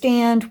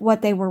understand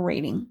what they were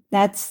reading?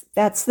 That's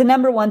the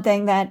number one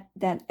thing that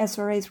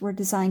SRAs were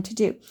designed to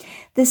do.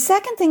 The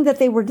second thing that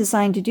they were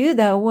designed to do,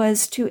 though,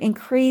 was to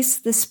increase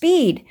the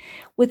speed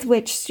with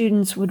which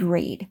students would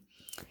read.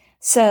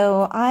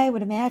 So I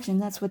would imagine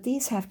that's what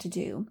these have to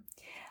do.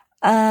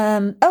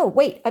 Oh,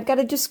 wait, I've got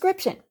a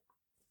description.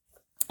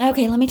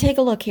 Okay, let me take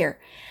a look here.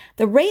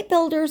 The rate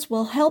builders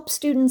will help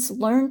students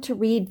learn to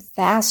read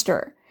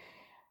faster.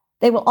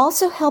 They will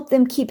also help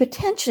them keep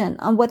attention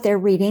on what they're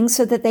reading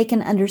so that they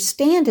can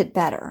understand it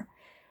better.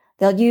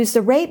 They'll use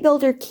the Rate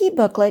Builder Key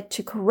Booklet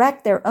to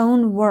correct their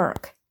own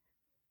work.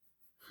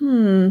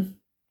 Still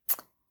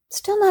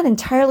not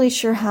entirely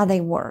sure how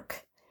they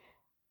work.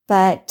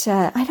 But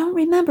I don't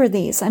remember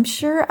these. I'm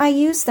sure I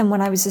used them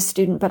when I was a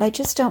student, but I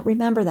just don't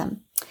remember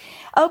them.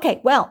 Okay,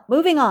 well,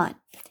 moving on.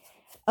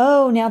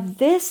 Oh, now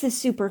this is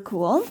super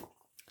cool.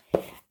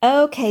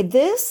 Okay,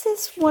 this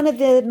is one of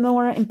the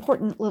more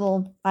important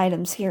little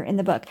items here in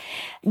the book.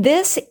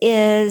 This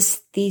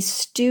is the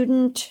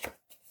student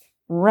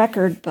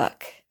record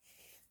book.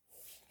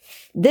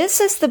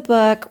 This is the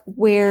book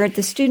where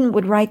the student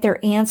would write their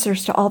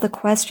answers to all the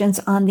questions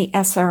on the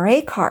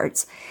SRA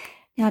cards.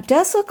 Now, it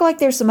does look like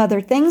there's some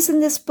other things in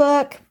this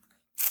book.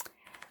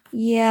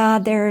 Yeah,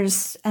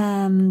 there's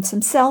some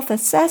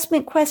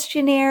self-assessment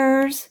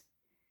questionnaires,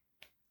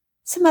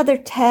 some other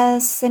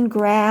tests and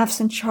graphs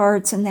and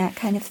charts and that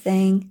kind of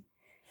thing.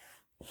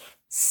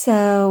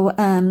 So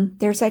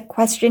there's a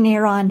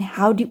questionnaire on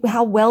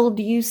how well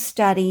do you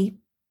study.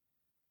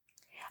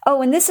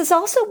 Oh, and this is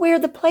also where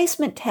the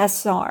placement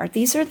tests are.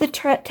 These are the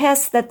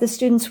tests that the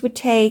students would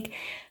take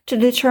to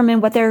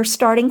determine what their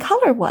starting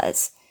color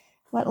was,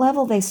 what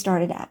level they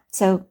started at.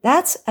 So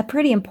that's a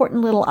pretty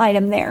important little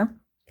item there.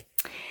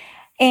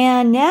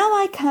 And now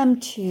I come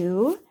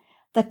to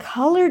the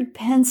colored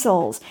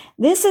pencils.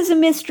 This is a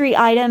mystery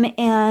item,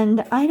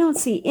 and I don't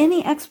see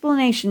any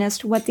explanation as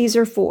to what these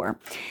are for.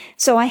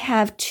 So I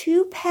have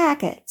 2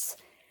 packets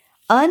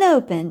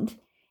unopened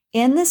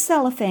in the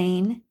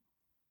cellophane.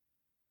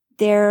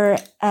 They're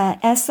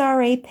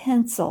SRA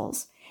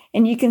pencils.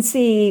 And you can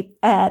see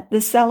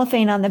the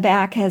cellophane on the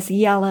back has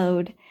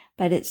yellowed,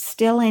 but it's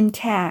still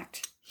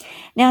intact.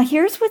 Now,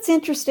 here's what's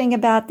interesting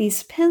about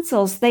these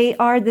pencils. They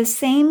are the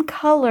same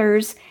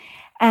colors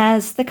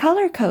as the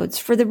color codes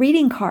for the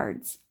reading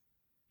cards.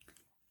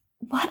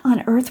 What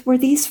on earth were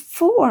these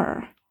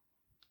for?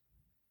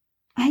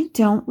 I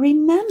don't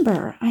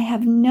remember. I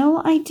have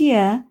no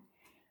idea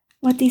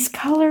what these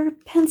color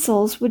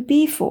pencils would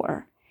be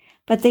for,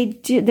 but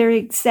they're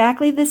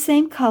exactly the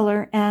same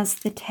color as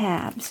the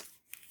tabs.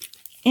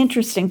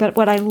 Interesting, but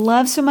what I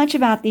love so much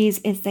about these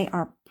is they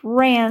are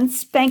brand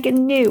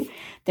spanking new.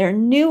 They're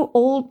new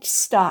old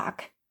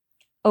stock,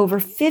 over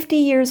 50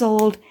 years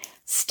old,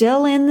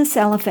 still in the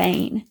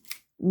cellophane,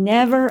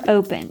 never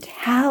opened.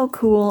 How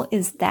cool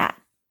is that?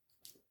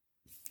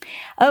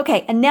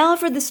 Okay, and now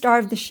for the star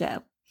of the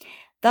show,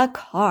 the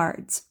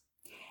cards.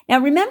 Now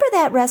remember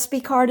that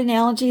recipe card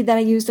analogy that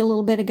I used a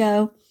little bit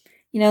ago?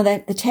 You know,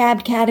 that the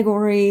tabbed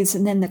categories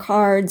and then the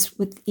cards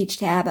with each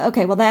tab.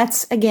 Okay, well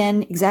that's,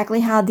 again,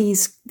 exactly how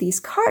these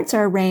cards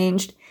are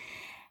arranged.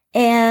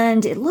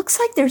 And it looks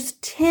like there's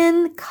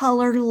 10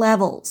 color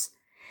levels.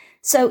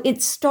 So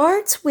it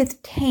starts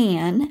with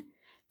tan.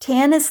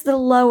 Tan is the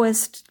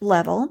lowest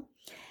level.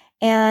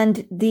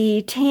 And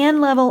the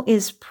tan level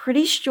is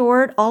pretty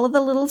short. All of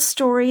the little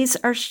stories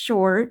are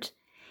short.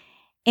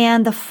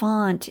 And the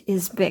font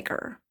is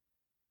bigger.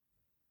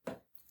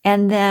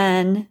 And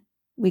then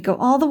we go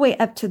all the way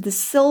up to the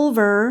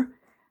silver.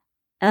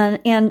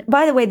 And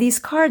by the way, these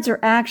cards are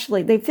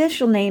actually, the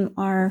official name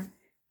are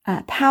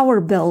Power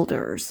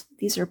Builders.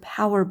 These are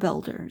Power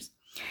Builders.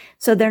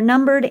 So they're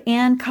numbered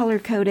and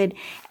color-coded.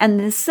 And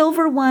the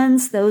silver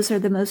ones, those are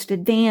the most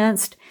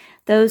advanced.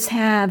 Those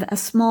have a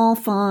small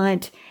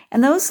font,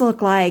 and those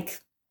look like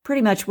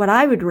pretty much what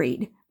I would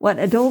read, what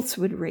adults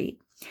would read.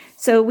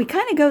 So we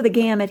kind of go the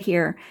gamut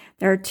here.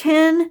 There are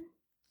 10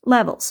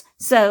 levels.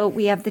 So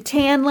we have the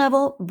tan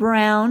level: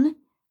 brown,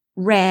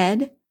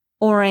 red,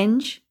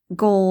 orange,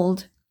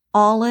 gold,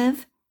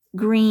 olive,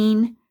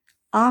 green,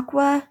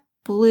 aqua,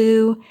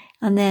 blue,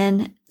 and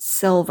then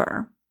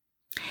silver.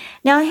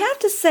 Now I have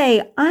to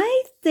say,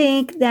 I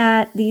think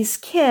that these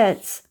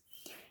kits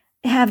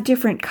have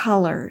different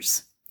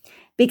colors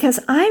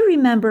because I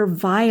remember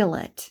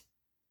violet.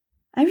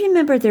 I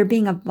remember there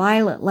being a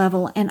violet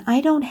level, and I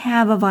don't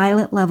have a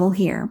violet level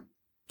here.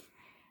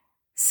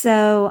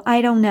 So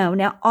I don't know.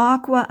 Now,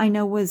 aqua, I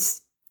know,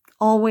 was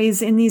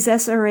always in these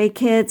SRA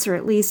kits, or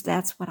at least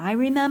that's what I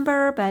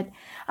remember, but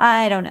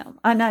I don't know.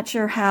 I'm not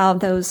sure how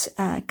those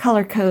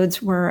color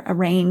codes were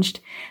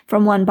arranged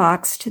from one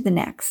box to the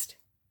next.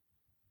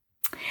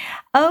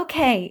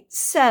 Okay,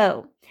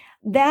 so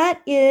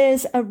that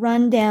is a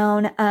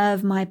rundown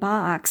of my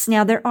box.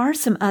 Now, there are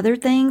some other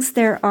things.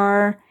 There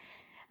are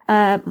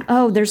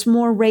there's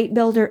more rate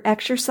builder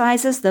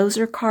exercises. Those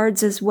are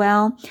cards as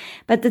well.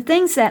 But the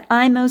things that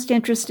I'm most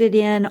interested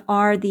in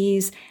are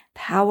these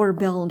power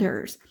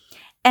builders.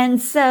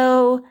 And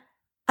so,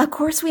 of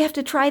course, we have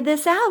to try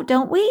this out,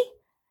 don't we?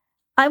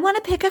 I want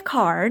to pick a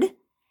card.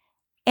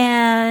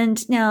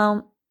 And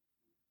now,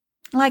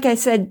 like I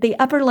said, the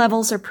upper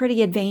levels are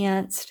pretty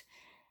advanced.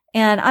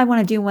 And I want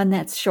to do one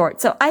that's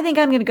short. So I think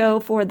I'm going to go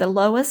for the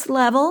lowest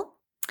level.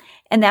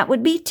 And that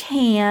would be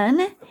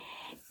tan.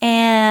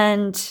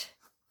 And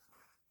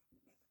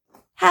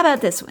how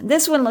about this one?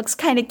 This one looks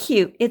kind of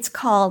cute. It's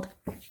called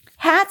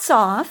Hats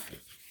Off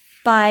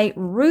by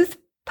Ruth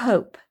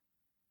Pope.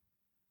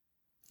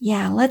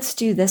 Yeah, let's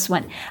do this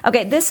one.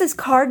 Okay, this is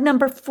card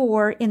number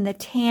 4 in the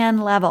tan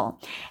level.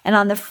 And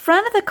on the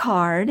front of the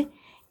card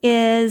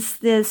is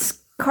this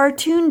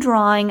cartoon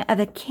drawing of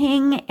a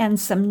king and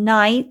some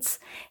knights.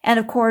 And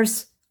of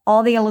course,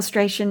 all the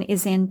illustration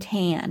is in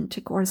tan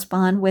to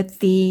correspond with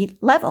the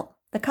level,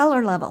 the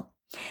color level.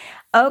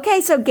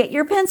 Okay, so get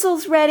your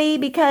pencils ready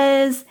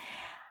because,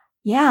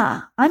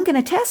 yeah, I'm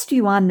going to test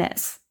you on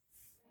this.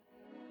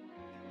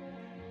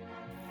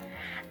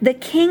 The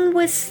king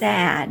was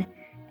sad,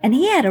 and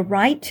he had a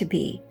right to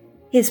be.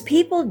 His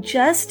people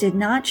just did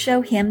not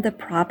show him the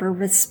proper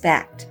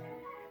respect.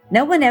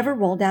 No one ever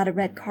rolled out a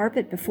red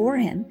carpet before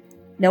him.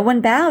 No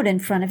one bowed in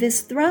front of his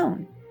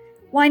throne.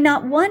 Why,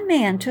 not one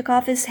man took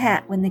off his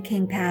hat when the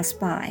king passed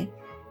by.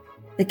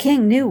 The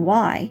king knew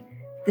why.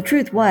 The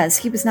truth was,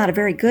 he was not a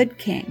very good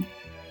king.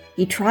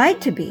 He tried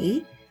to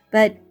be,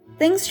 but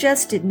things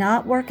just did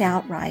not work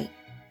out right.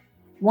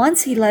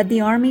 Once he led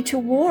the army to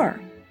war.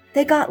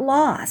 They got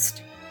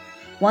lost.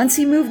 Once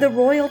he moved the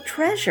royal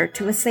treasure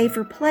to a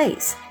safer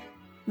place.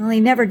 Well, he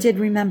never did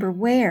remember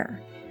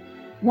where.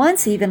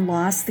 Once he even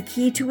lost the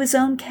key to his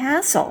own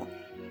castle.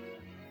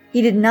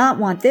 He did not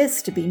want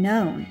this to be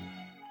known.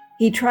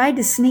 He tried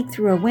to sneak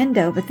through a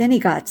window, but then he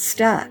got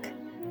stuck.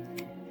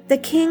 The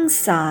king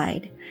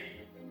sighed.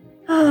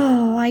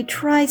 "Oh, I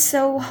try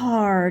so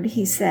hard,"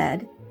 he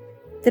said.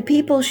 "The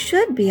people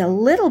should be a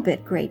little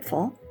bit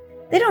grateful.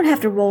 They don't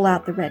have to roll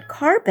out the red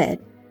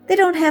carpet. They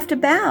don't have to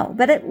bow,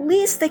 but at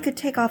least they could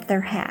take off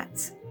their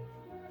hats."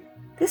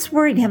 This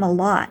worried him a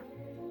lot.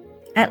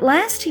 At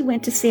last he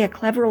went to see a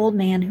clever old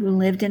man who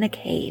lived in a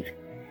cave.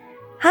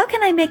 "How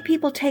can I make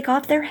people take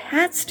off their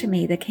hats to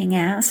me?" the king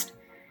asked.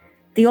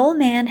 The old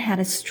man had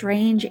a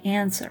strange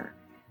answer.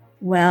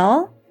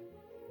 "Well,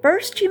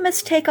 first you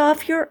must take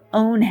off your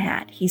own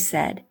hat," he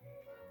said.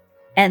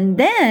 And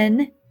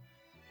then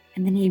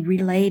he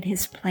relayed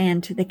his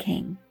plan to the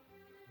king.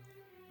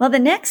 Well,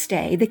 the next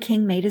day, the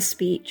king made a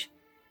speech.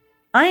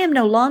 "I am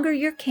no longer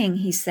your king,"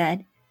 he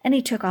said, and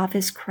he took off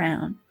his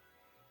crown.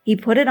 He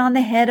put it on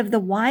the head of the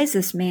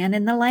wisest man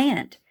in the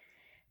land.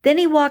 Then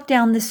he walked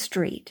down the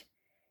street.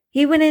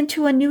 He went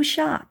into a new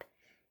shop.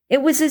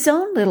 It was his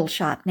own little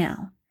shop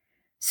now.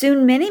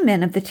 Soon many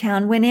men of the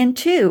town went in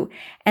too,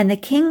 and the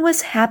king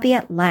was happy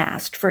at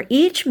last, for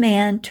each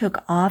man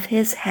took off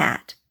his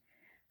hat.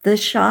 The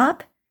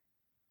shop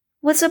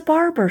was a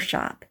barber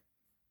shop.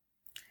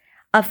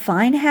 A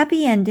fine,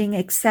 happy ending,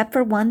 except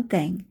for one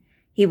thing.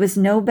 He was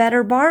no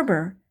better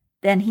barber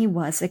than he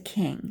was a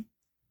king.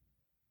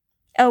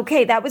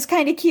 Okay, that was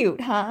kind of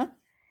cute, huh?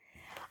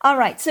 All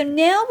right, so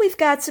now we've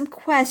got some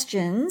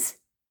questions.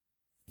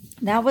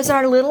 That was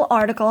our little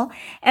article,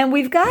 and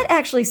we've got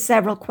actually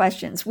several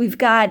questions. We've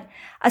got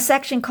a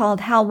section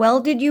called How Well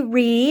Did You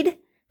Read?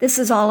 This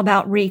is all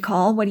about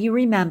recall. What do you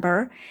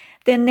remember?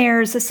 Then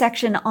there's a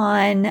section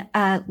on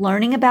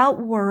learning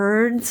about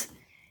words.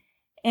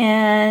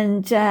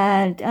 And,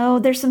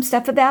 there's some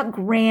stuff about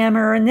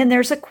grammar. And then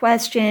there's a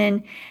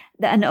question,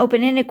 an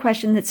open-ended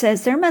question that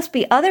says, there must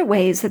be other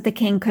ways that the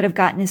king could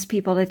have gotten his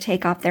people to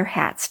take off their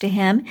hats to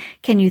him.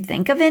 Can you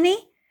think of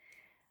any?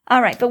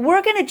 All right, but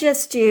we're going to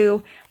just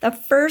do the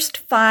first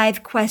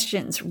 5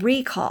 questions,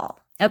 recall.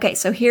 Okay,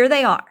 so here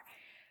they are.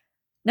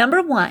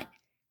 Number 1,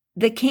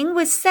 the king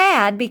was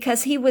sad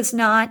because he was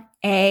not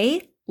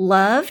A,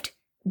 loved,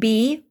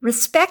 B,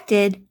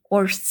 respected,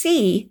 or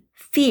C,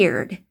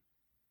 feared.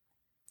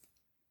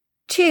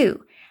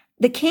 2.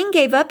 The king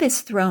gave up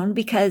his throne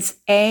because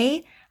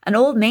A, an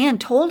old man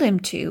told him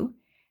to,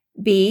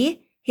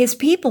 B, his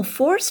people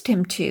forced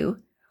him to,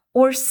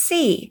 or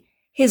C,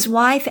 his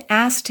wife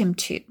asked him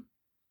to.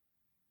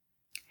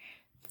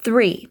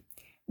 3.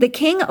 The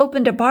king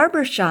opened a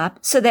barber shop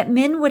so that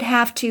men would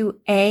have to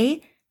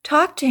A,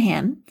 talk to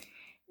him,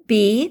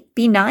 B,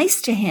 be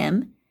nice to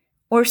him,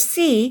 or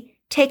C,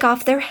 take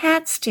off their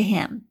hats to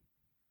him.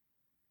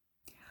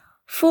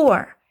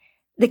 4.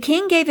 The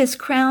king gave his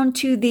crown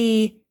to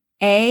the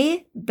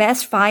A,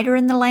 best fighter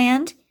in the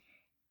land,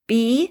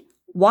 B,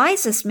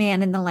 wisest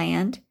man in the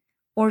land,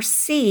 or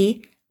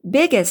C,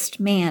 biggest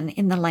man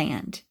in the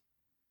land.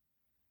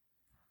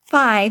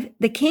 5.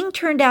 The king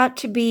turned out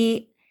to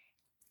be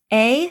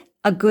A,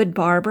 a good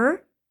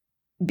barber,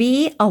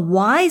 B, a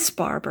wise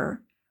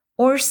barber,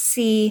 or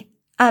C,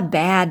 a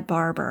bad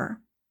barber.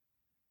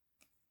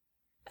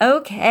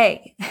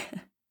 Okay,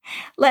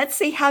 let's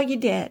see how you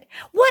did.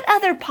 What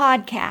other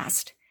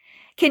podcast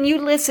can you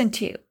listen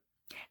to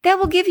that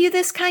will give you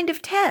this kind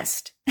of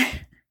test?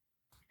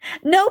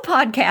 No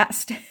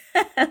podcast.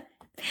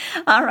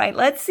 All right,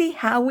 let's see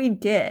how we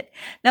did.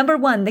 Number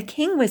 1, the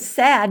king was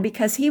sad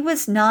because he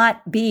was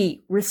not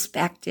B,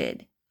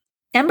 respected.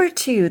 Number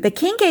 2, the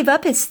king gave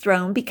up his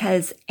throne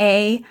because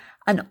A,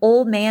 an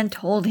old man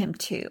told him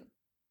to.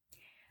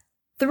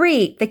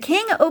 3, the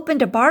king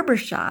opened a barber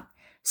shop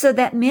so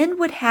that men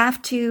would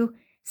have to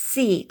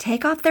C,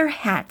 take off their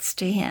hats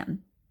to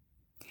him.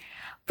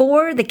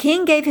 4, the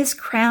king gave his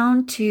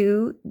crown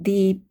to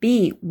the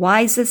B,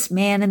 wisest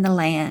man in the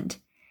land.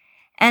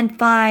 And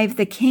 5,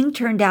 the king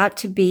turned out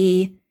to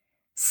be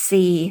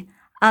C,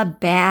 a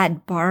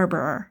bad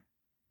barber.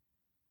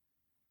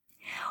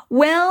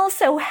 Well,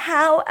 so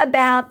how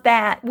about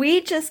that?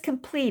 We just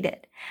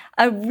completed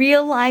a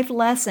real-life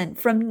lesson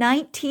from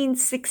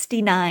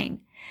 1969.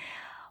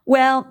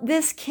 Well,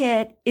 this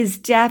kit is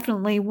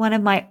definitely one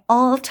of my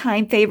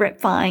all-time favorite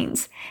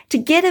finds. To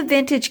get a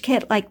vintage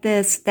kit like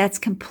this that's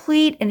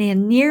complete and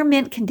in near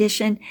mint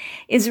condition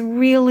is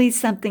really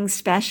something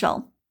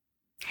special.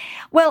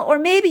 Well, or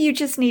maybe you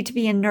just need to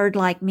be a nerd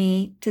like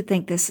me to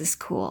think this is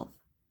cool.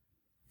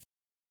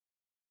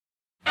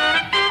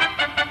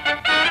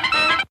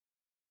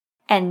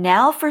 And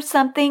now for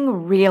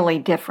something really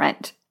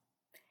different.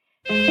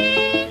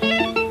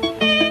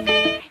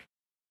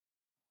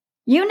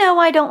 You know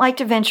I don't like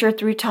to venture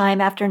through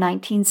time after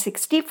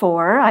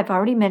 1964. I've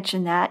already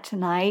mentioned that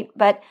tonight,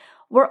 but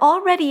we're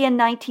already in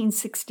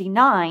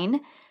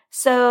 1969.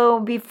 So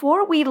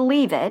before we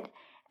leave it,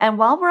 and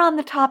while we're on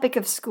the topic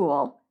of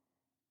school,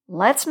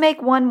 let's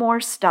make one more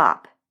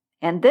stop.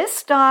 And this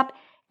stop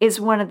is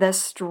one of the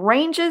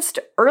strangest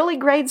early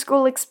grade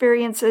school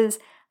experiences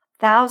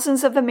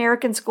thousands of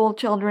American school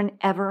children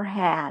ever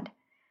had.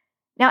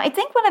 Now, I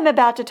think what I'm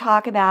about to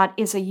talk about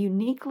is a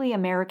uniquely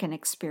American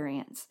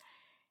experience.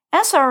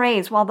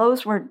 SRAs, while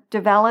those were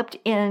developed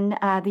in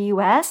the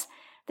U.S.,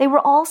 they were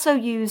also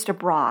used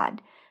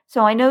abroad.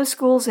 So I know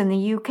schools in the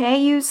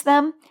U.K. use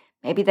them.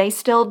 Maybe they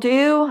still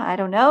do. I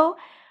don't know.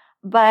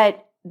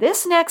 But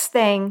this next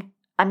thing,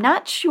 I'm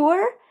not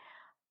sure,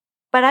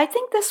 but I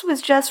think this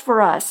was just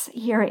for us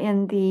here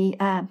in the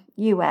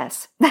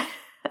U.S.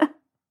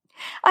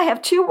 I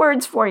have 2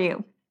 words for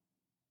you.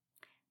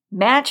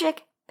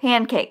 Magic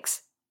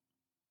pancakes.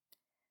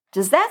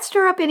 Does that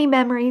stir up any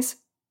memories?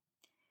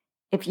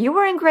 If you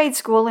were in grade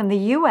school in the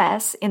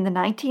U.S. in the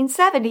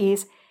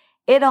 1970s,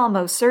 it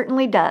almost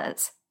certainly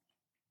does.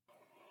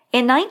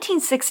 In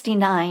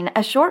 1969,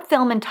 a short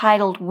film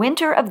entitled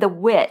Winter of the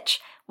Witch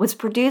was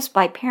produced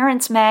by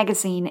Parents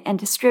Magazine and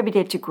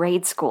distributed to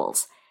grade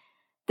schools.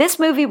 This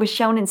movie was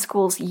shown in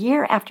schools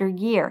year after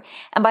year,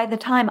 and by the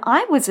time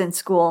I was in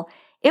school,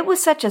 it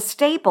was such a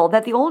staple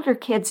that the older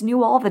kids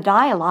knew all the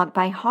dialogue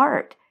by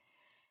heart.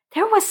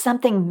 There was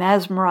something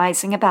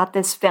mesmerizing about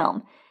this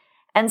film,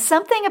 and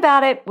something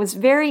about it was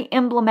very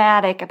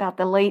emblematic about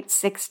the late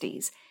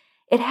 60s.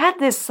 It had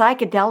this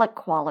psychedelic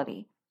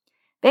quality.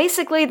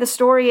 Basically, the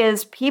story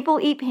is people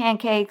eat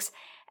pancakes,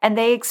 and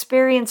they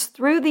experience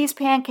through these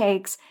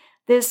pancakes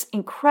this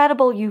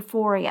incredible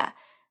euphoria.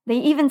 They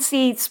even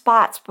see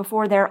spots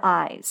before their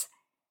eyes.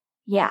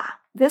 Yeah,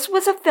 this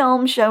was a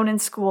film shown in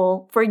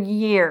school for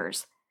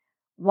years.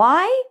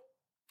 Why?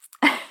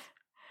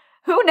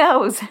 Who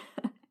knows?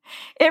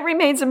 It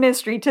remains a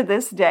mystery to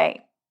this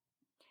day.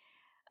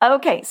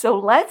 Okay, so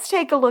let's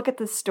take a look at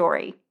the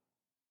story.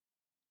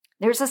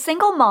 There's a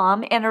single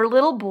mom and her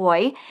little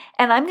boy,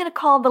 and I'm going to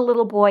call the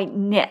little boy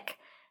Nick,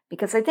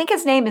 because I think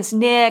his name is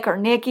Nick or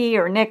Nicky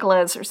or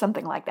Nicholas or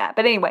something like that.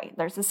 But anyway,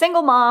 there's a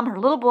single mom, her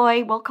little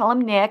boy, we'll call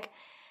him Nick.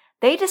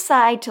 They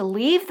decide to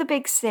leave the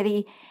big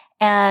city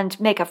and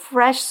make a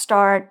fresh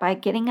start by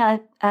getting a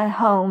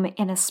home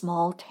in a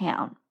small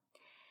town.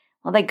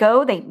 Well,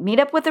 they meet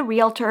up with a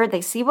realtor,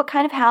 they see what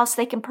kind of house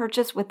they can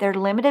purchase with their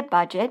limited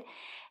budget,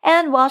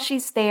 and while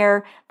she's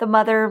there, the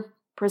mother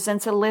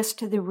presents a list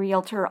to the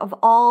realtor of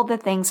all the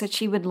things that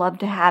she would love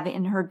to have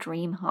in her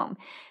dream home.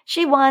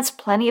 She wants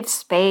plenty of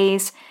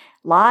space,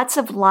 Lots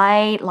of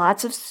light,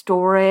 lots of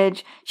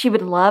storage. She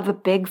would love a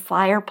big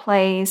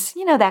fireplace,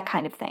 that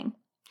kind of thing.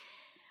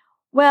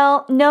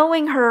 Well,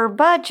 knowing her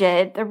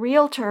budget, the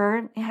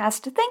realtor has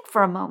to think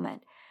for a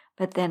moment.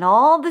 But then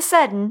all of a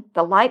sudden,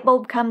 the light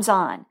bulb comes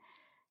on.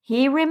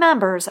 He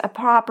remembers a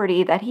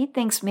property that he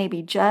thinks may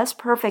be just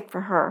perfect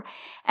for her,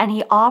 and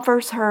he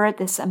offers her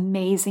this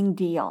amazing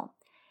deal.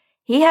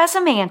 He has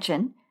a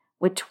mansion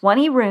with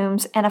 20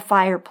 rooms and a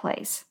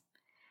fireplace.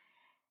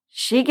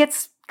 She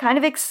gets kind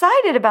of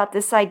excited about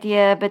this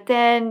idea, but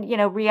then,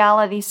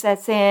 reality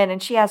sets in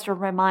and she has to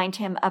remind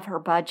him of her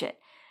budget.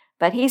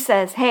 But he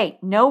says, hey,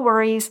 no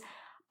worries,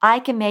 I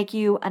can make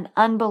you an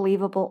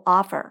unbelievable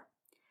offer.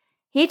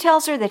 He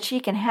tells her that she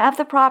can have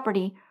the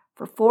property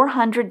for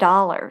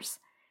 $400.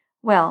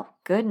 Well,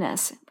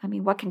 goodness,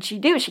 what can she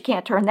do? She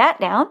can't turn that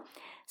down.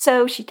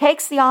 So she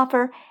takes the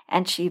offer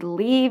and she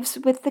leaves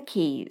with the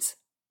keys.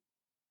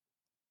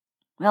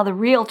 Well, the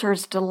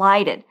realtor's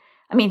delighted.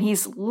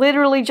 He's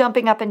literally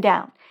jumping up and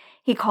down.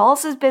 He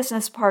calls his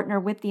business partner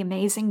with the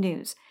amazing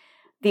news.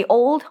 The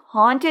old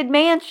haunted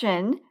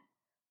mansion,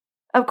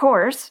 of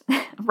course,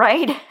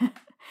 right?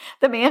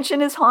 The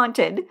mansion is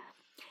haunted,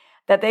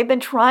 that they've been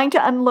trying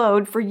to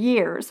unload for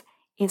years,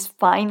 is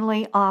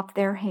finally off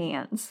their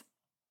hands.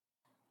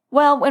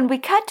 Well, when we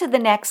cut to the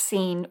next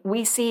scene,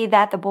 we see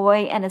that the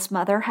boy and his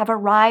mother have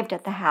arrived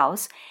at the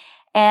house,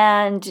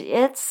 and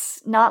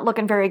it's not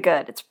looking very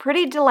good. It's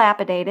pretty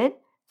dilapidated.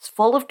 It's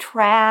full of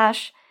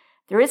trash.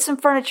 There is some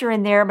furniture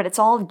in there, but it's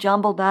all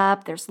jumbled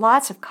up. There's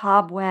lots of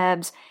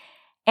cobwebs,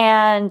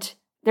 and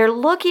they're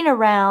looking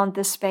around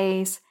the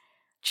space,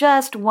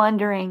 just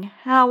wondering,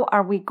 how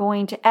are we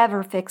going to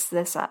ever fix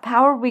this up?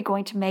 How are we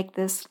going to make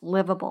this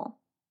livable?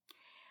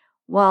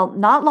 Well,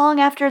 not long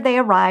after they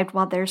arrived,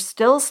 while they're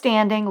still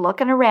standing,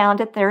 looking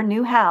around at their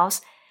new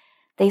house,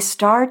 they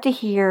start to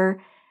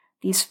hear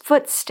these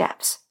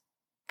footsteps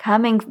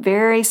coming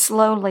very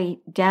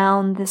slowly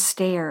down the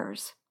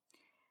stairs.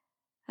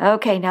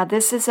 Okay, now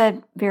this is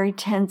a very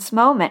tense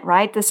moment,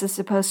 right? This is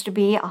supposed to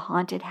be a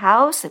haunted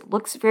house. It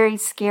looks very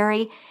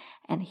scary.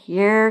 And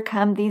here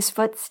come these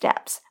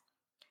footsteps.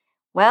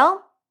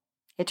 Well,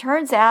 it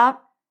turns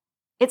out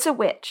it's a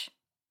witch.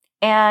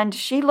 And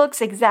she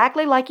looks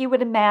exactly like you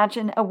would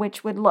imagine a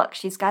witch would look.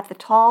 She's got the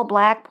tall,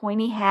 black,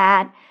 pointy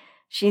hat.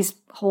 She's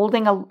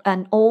holding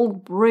an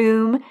old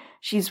broom.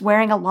 She's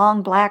wearing a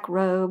long black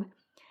robe.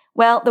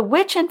 Well, the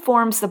witch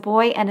informs the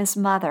boy and his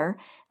mother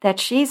that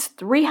she's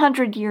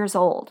 300 years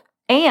old.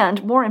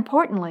 And, more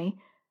importantly,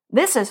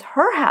 this is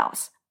her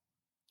house.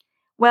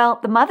 Well,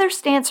 the mother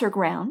stands her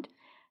ground.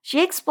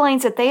 She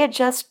explains that they had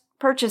just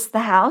purchased the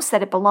house,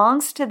 that it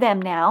belongs to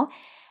them now,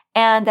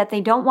 and that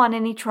they don't want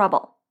any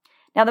trouble.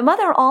 Now, the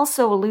mother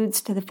also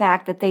alludes to the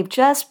fact that they've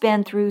just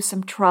been through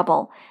some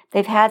trouble.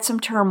 They've had some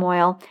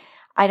turmoil.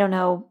 I don't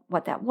know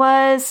what that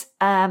was.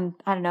 I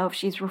don't know if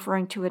she's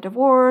referring to a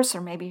divorce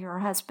or maybe her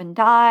husband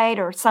died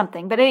or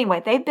something. But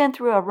anyway, they've been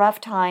through a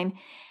rough time.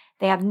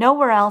 They have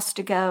nowhere else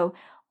to go.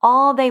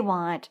 All they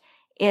want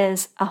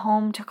is a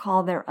home to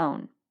call their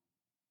own.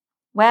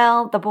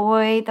 Well, the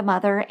boy, the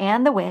mother,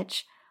 and the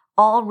witch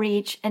all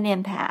reach an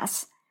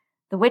impasse.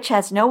 The witch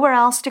has nowhere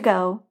else to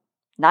go.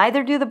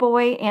 Neither do the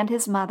boy and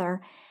his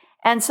mother.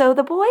 And so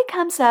the boy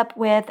comes up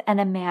with an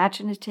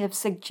imaginative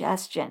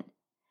suggestion.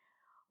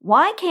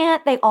 Why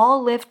can't they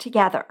all live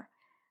together?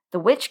 The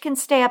witch can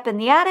stay up in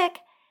the attic,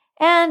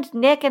 and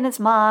Nick and his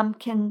mom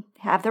can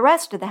have the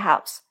rest of the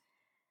house.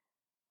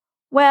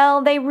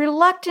 Well, they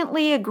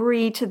reluctantly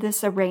agree to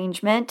this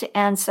arrangement,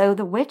 and so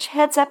the witch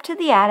heads up to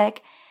the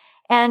attic,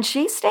 and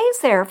she stays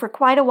there for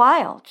quite a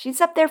while.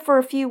 She's up there for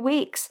a few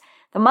weeks.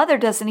 The mother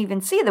doesn't even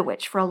see the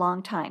witch for a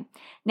long time.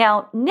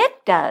 Now,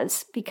 Nick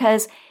does,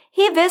 because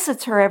he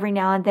visits her every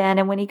now and then,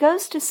 and when he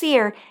goes to see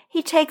her,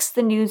 he takes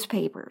the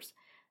newspapers.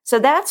 So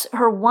that's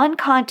her one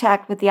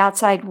contact with the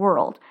outside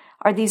world,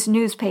 are these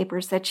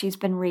newspapers that she's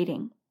been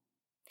reading.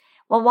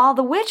 Well, while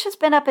the witch has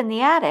been up in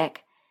the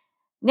attic,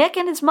 Nick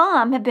and his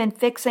mom have been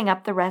fixing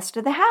up the rest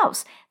of the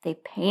house.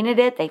 They've painted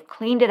it, they've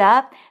cleaned it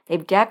up,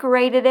 they've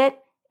decorated it.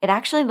 It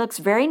actually looks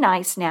very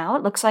nice now.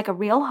 It looks like a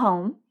real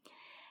home.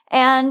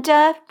 And,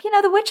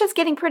 the witch is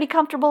getting pretty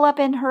comfortable up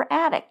in her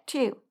attic,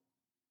 too.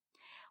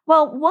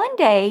 Well, one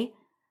day,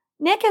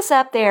 Nick is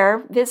up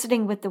there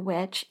visiting with the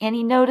witch, and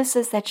he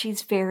notices that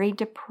she's very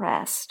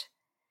depressed.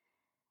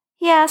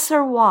 He asks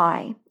her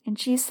why, and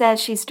she says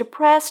she's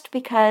depressed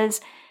because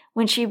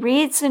when she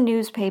reads the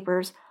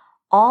newspapers,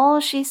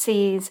 all she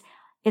sees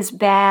is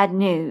bad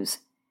news.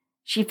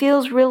 She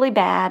feels really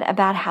bad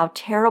about how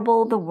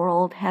terrible the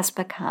world has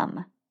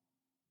become.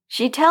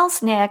 She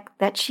tells Nick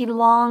that she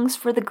longs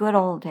for the good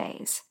old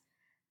days.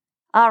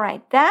 All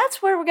right,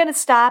 that's where we're going to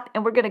stop,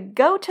 and we're going to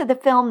go to the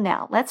film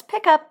now. Let's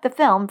pick up the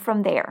film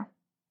from there.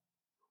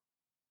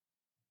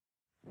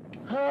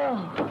 Oh,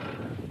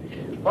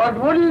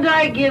 what wouldn't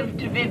I give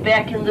to be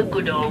back in the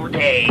good old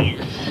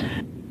days?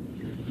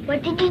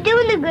 What did you do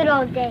in the good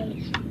old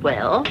days?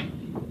 Well,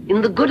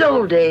 in the good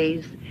old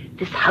days,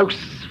 this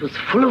house was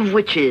full of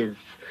witches,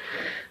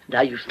 and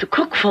I used to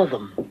cook for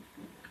them.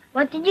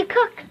 What did you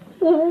cook?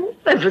 Oh,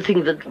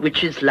 everything that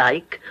witches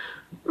like.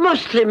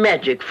 Mostly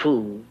magic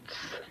foods.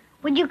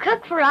 Would you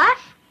cook for us?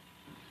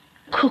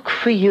 Cook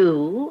for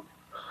you?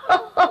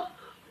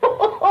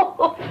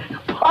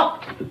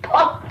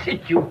 Pop,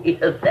 did you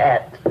hear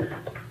that?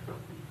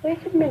 Wait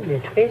a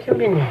minute.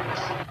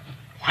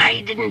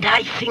 Why didn't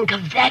I think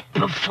of that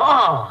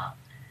before?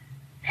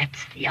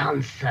 That's the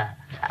answer.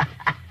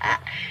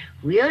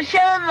 We'll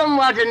show them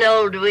what an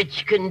old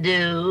witch can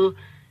do.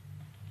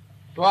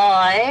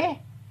 Boy,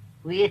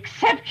 we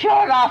accept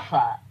your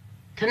offer.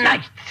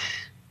 Tonight,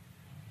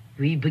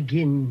 we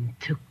begin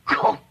to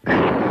cook.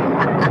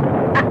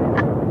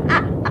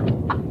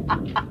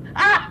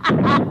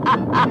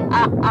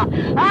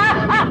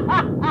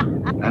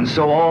 And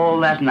so all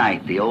that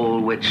night, the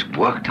old witch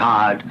worked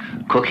hard,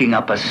 cooking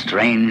up a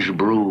strange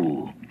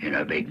brew in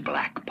a big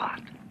black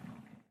pot.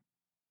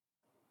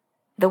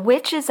 The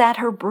witch is at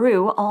her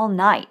brew all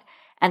night,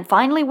 and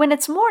finally when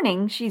it's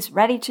morning, she's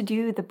ready to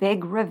do the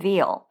big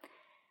reveal.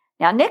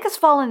 Now, Nick has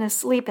fallen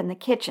asleep in the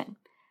kitchen,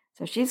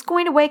 so she's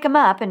going to wake him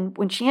up, and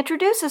when she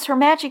introduces her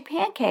magic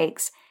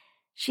pancakes,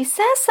 she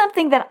says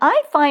something that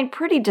I find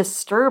pretty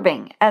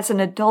disturbing as an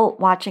adult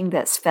watching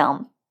this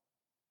film.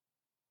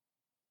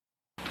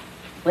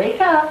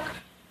 Wake up.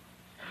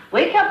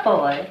 Wake up,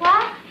 boy.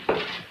 What?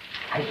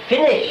 I've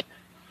finished.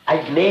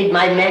 I've made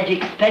my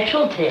magic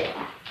specialty.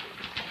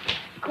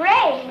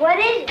 Great, what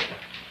is it?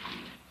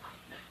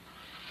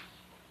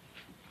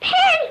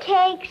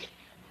 Pancakes!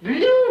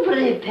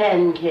 Blueberry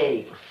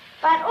pancakes.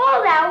 But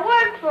all that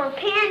work for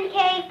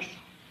pancakes.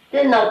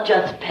 They're not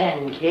just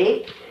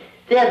pancakes.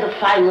 They're the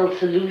final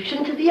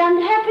solution to the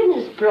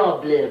unhappiness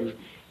problem.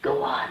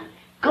 Go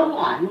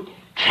on,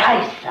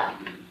 try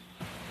some.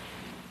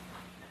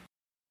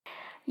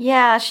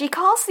 Yeah, she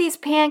calls these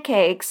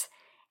pancakes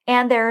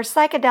and their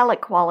psychedelic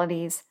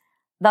qualities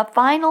the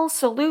final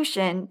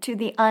solution to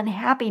the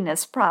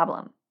unhappiness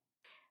problem.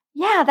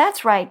 Yeah,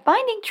 that's right.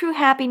 Finding true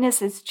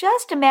happiness is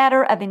just a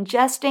matter of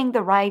ingesting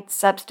the right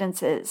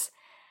substances.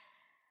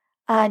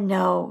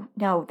 No,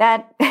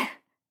 that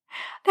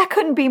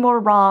couldn't be more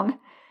wrong.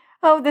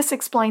 Oh, this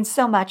explains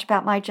so much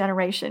about my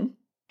generation.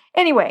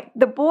 Anyway,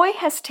 the boy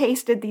has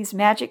tasted these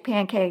magic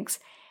pancakes,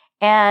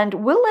 and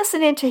we'll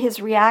listen into his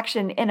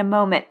reaction in a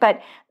moment,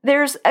 but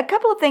there's a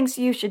couple of things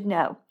you should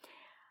know.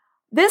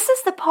 This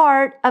is the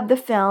part of the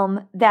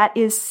film that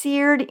is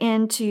seared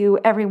into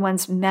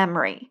everyone's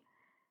memory.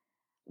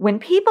 When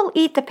people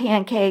eat the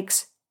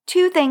pancakes,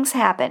 two things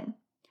happen.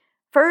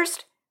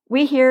 First,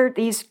 we hear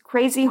these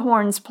crazy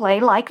horns play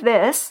like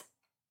this,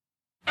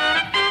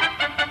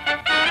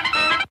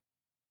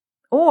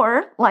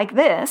 or like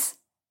this.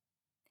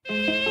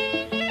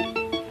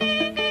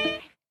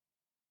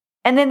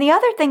 And then the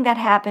other thing that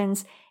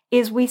happens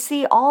is we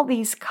see all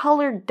these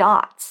colored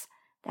dots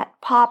that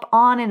pop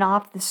on and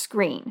off the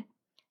screen.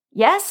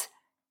 Yes,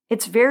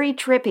 it's very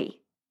trippy.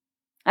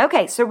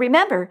 Okay, so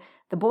remember,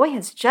 the boy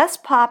has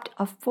just popped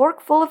a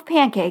fork full of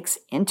pancakes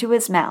into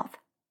his mouth.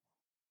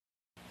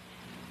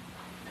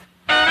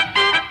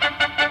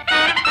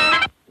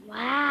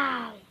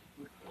 Wow.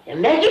 They're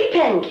magic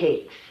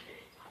pancakes.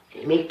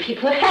 They make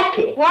people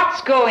happy.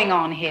 What's going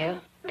on here?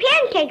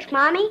 Pancakes,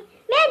 Mommy.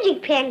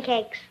 Magic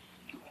pancakes.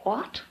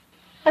 What?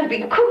 I've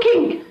been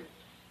cooking.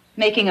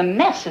 Making a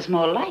mess is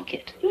more like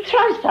it. You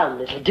try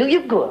some, it'll do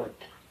you good.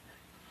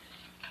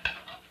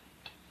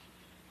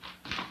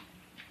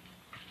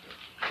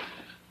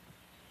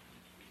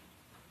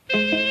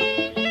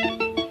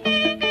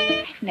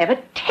 I've never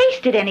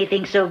tasted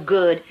anything so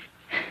good.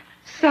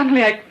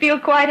 Suddenly I feel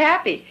quite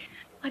happy.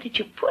 What did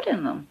you put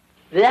in them?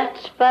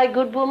 That, my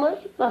good woman,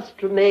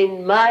 must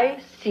remain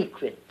my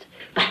secret.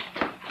 But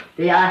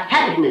they are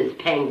happiness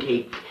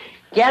pancakes,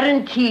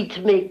 guaranteed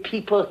to make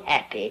people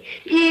happy.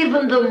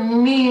 Even the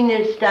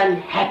meanest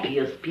and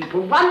happiest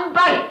people. One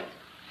bite,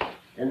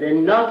 and they're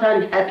not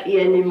unhappy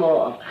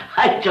anymore.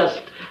 I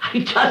just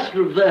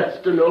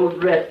reversed an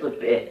old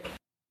recipe.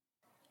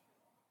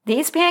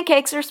 These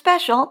pancakes are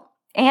special,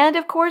 and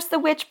of course the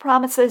witch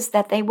promises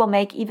that they will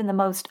make even the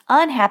most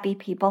unhappy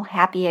people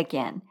happy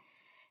again.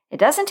 It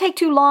doesn't take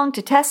too long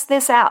to test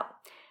this out,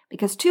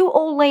 because two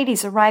old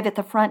ladies arrive at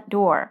the front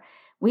door.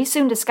 We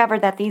soon discover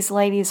that these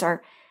ladies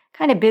are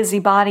kind of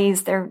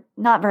busybodies. They're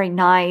not very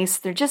nice.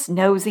 They're just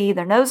nosy.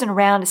 They're nosing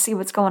around to see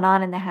what's going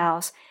on in the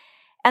house.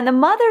 And the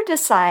mother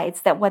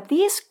decides that what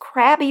these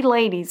crabby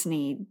ladies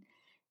need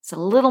is a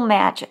little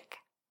magic.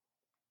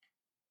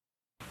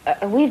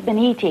 We've been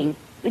eating.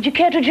 Would you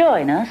care to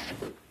join us?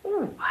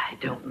 Oh, I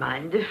don't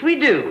mind if we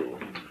do.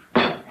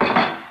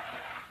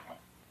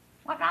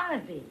 What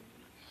are these?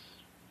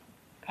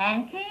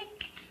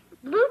 Pancakes?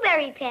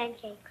 Blueberry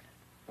pancakes.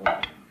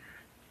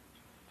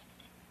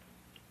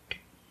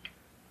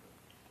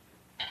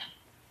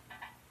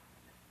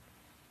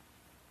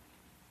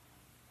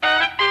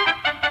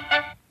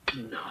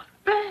 Not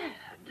bad.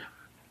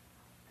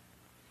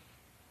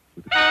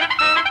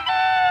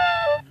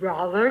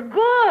 Rather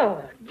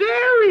good.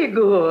 Very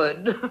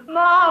good.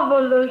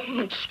 Marvelous.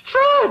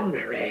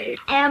 Extraordinary.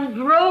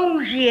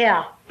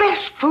 Ambrosia.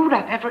 Best food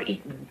I've ever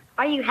eaten.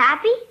 Are you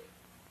happy?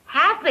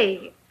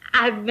 Happy.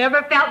 I've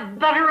never felt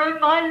better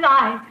in my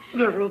life.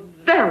 You're a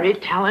very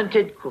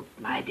talented cook,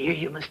 my dear.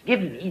 You must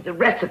give me the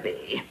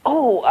recipe.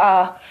 Oh,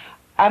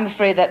 I'm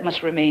afraid that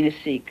must remain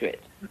a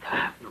secret.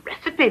 The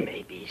recipe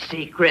may be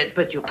secret,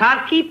 but you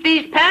can't keep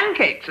these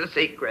pancakes a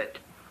secret.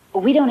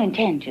 We don't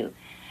intend to.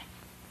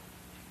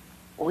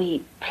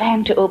 We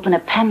plan to open a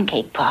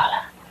pancake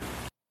parlor.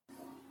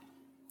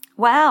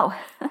 Wow.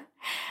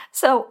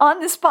 So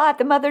on the spot,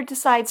 the mother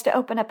decides to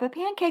open up a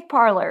pancake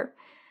parlor.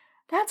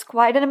 That's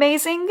quite an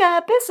amazing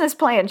business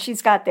plan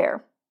she's got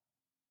there.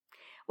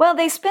 Well,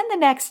 they spend the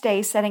next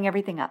day setting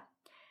everything up.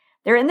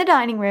 They're in the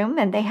dining room,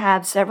 and they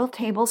have several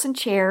tables and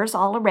chairs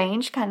all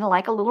arranged, kind of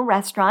like a little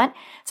restaurant.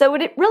 So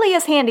it really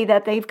is handy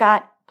that they've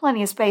got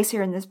plenty of space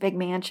here in this big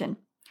mansion.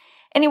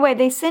 Anyway,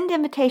 they send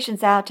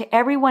invitations out to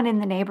everyone in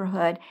the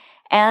neighborhood,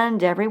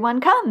 and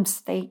everyone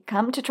comes. They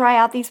come to try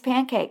out these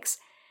pancakes.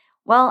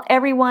 Well,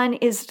 everyone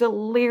is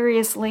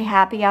deliriously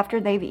happy after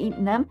they've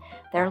eaten them.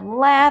 They're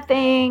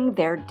laughing,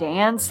 they're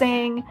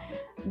dancing.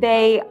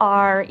 They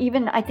are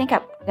even, I think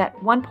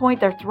at one point,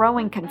 they're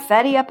throwing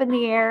confetti up in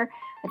the air.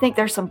 I think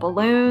there's some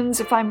balloons,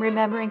 if I'm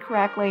remembering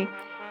correctly.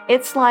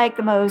 It's like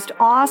the most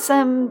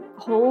awesome,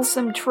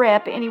 wholesome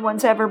trip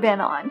anyone's ever been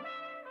on.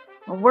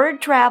 The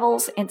word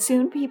travels, and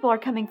soon people are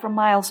coming from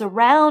miles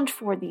around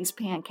for these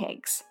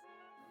pancakes.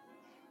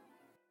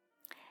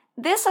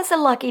 This is a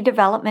lucky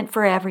development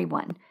for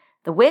everyone.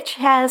 The witch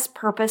has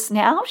purpose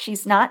now.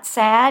 She's not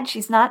sad.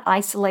 She's not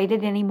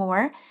isolated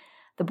anymore.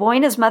 The boy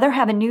and his mother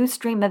have a new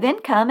stream of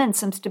income and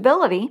some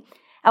stability.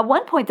 At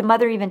one point, the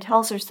mother even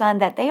tells her son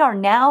that they are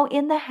now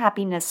in the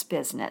happiness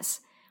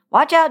business.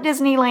 Watch out,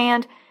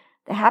 Disneyland.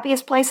 The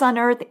happiest place on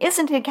earth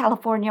isn't in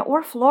California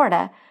or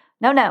Florida.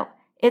 No,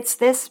 it's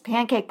this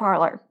pancake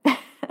parlor.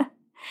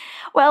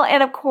 Well,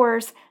 and of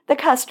course, the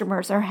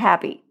customers are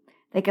happy.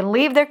 They can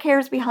leave their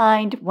cares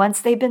behind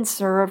once they've been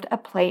served a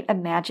plate of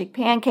magic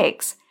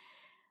pancakes.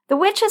 The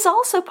witch is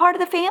also part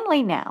of the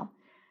family now.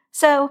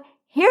 So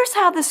here's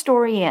how the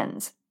story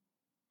ends.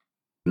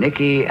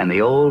 Nicky and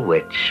the old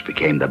witch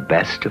became the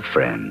best of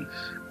friends.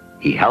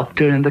 He helped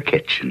her in the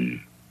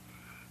kitchen,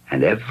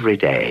 and every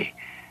day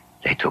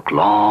they took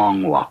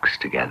long walks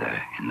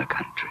together in the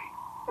country.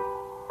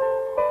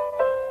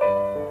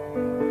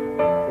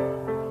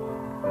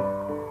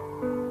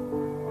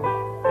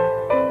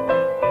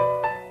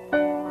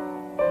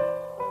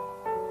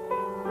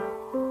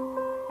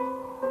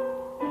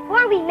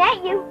 Before we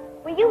met you,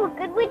 were you a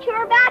good witch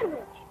or a bad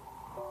witch?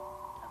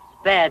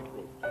 Bad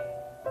witch.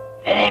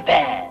 Very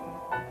bad.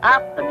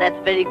 But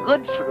that's very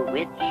good for a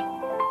witch.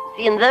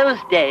 See, in those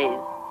days,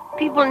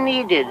 people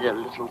needed a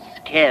little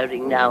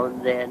scaring now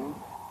and then.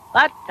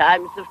 But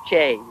times have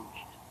changed.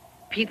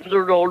 People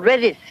are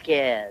already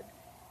scared.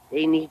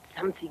 They need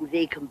something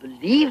they can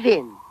believe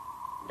in.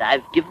 And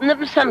I've given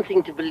them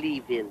something to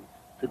believe in.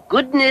 The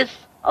goodness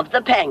of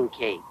the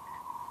pancake.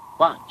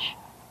 Watch.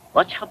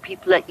 Watch how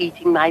people are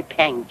eating my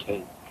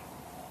pancake.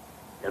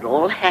 They're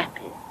all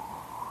happy.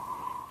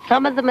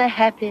 Some of them are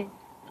happy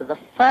for the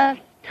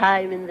first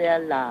time in their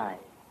lives.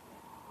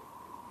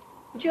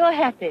 And you're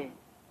happy.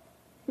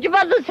 Your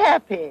mother's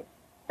happy.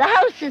 The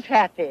house is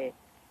happy.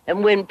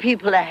 And when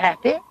people are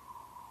happy,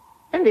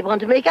 then they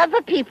want to make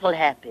other people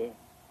happy.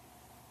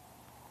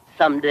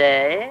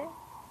 Someday,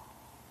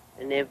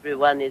 when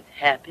everyone is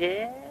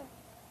happy,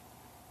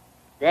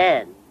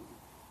 then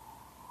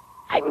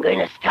I'm going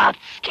to start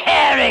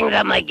scaring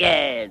them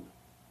again.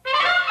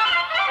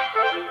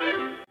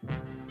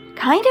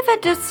 Kind of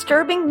a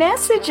disturbing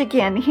message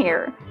again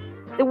here.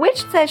 The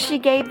witch says she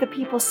gave the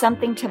people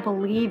something to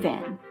believe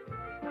in.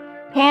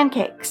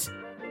 Pancakes.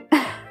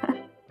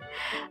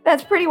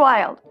 That's pretty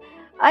wild.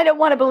 I don't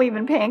want to believe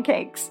in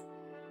pancakes.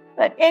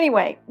 But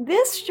anyway,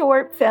 this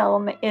short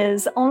film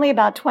is only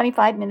about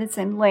 25 minutes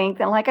in length.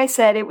 And like I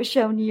said, it was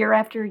shown year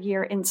after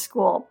year in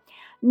school.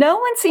 No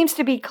one seems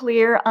to be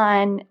clear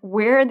on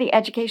where the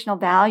educational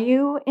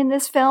value in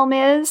this film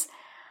is.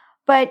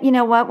 But you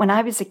know what? When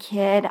I was a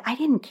kid, I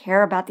didn't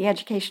care about the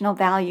educational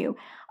value.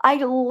 I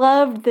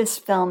loved this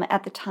film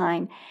at the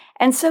time,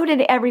 and so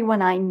did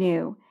everyone I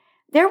knew.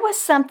 There was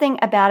something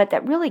about it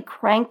that really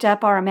cranked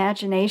up our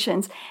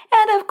imaginations.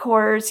 And of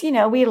course,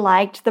 we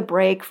liked the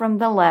break from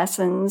the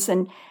lessons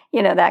and,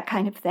 that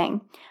kind of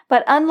thing.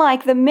 But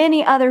unlike the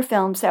many other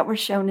films that were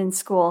shown in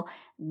school,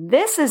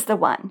 this is the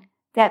one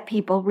that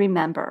people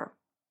remember.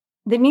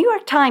 The New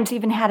York Times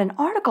even had an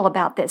article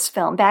about this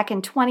film back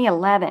in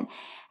 2011.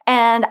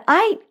 And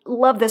I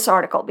love this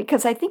article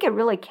because I think it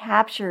really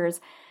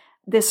captures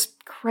this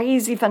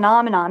crazy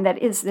phenomenon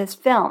that is this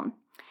film.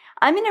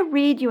 I'm going to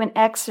read you an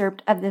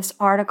excerpt of this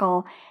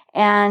article,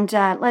 and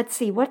let's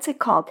see, what's it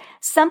called?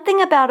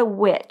 Something About a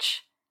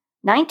Witch.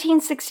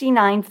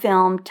 1969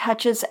 film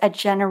touches a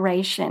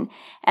generation,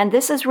 and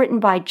this is written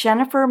by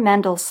Jennifer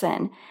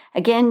Mendelsohn.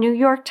 Again, New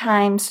York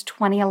Times,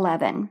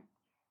 2011.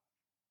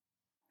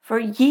 For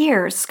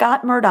years,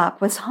 Scott Murdoch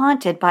was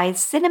haunted by a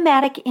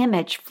cinematic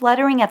image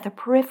fluttering at the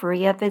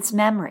periphery of his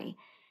memory.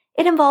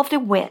 It involved a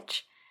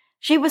witch.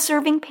 She was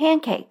serving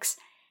pancakes,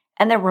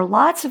 and there were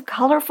lots of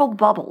colorful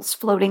bubbles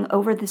floating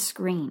over the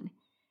screen.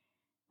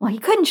 Well, he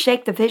couldn't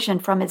shake the vision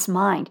from his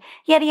mind,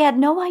 yet he had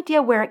no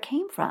idea where it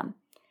came from.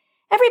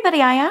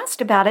 "Everybody I asked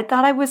about it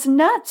thought I was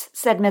nuts,"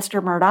 said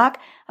Mr. Murdoch,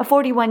 a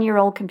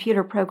 41-year-old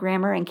computer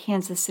programmer in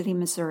Kansas City,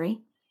 Missouri.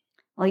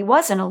 Well, he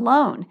wasn't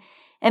alone.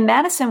 In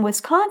Madison,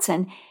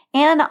 Wisconsin,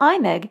 Ann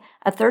Imig,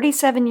 a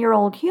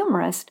 37-year-old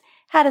humorist,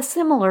 had a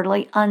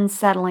similarly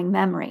unsettling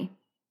memory.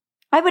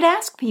 "I would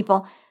ask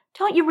people,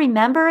 'Don't you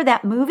remember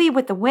that movie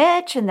with the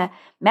witch and the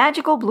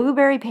magical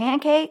blueberry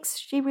pancakes?'"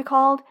 she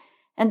recalled.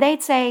 "And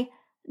they'd say,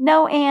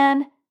 'No,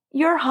 Ann,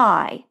 you're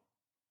high.'"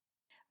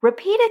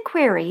 Repeated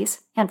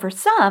queries, and for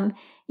some,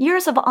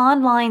 years of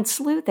online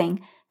sleuthing,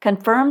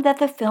 confirmed that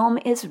the film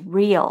is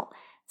real.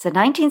 It's a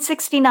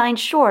 1969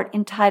 short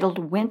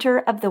entitled Winter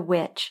of the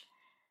Witch.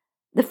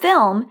 The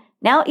film,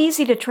 now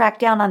easy to track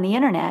down on the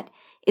internet,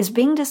 is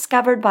being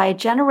discovered by a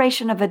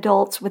generation of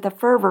adults with a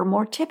fervor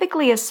more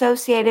typically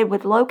associated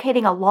with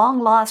locating a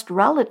long-lost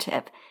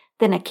relative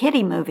than a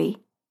kiddie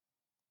movie.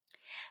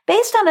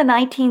 Based on a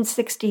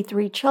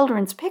 1963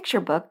 children's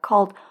picture book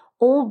called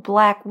Old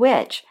Black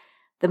Witch,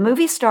 the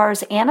movie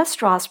stars Anna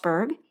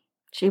Strasberg.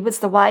 She was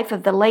the wife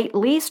of the late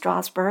Lee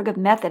Strasberg of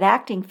method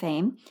acting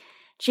fame.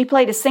 She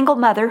played a single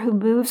mother who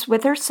moves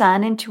with her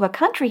son into a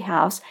country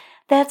house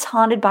that's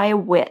haunted by a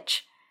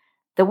witch.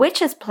 The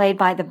witch is played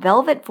by the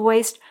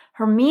velvet-voiced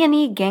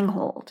Hermione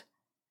Gingold.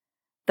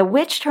 The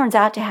witch turns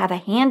out to have a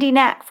handy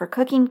knack for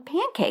cooking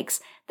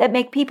pancakes that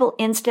make people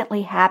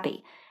instantly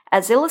happy,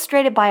 as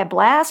illustrated by a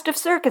blast of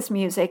circus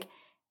music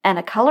and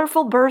a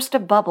colorful burst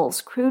of bubbles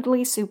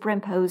crudely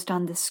superimposed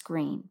on the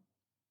screen.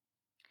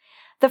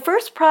 The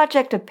first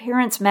project of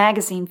Parents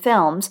Magazine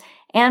Films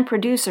and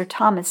producer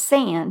Thomas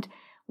Sand,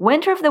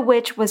 Winter of the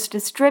Witch was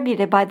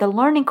distributed by the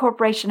Learning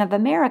Corporation of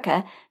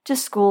America to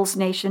schools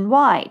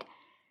nationwide,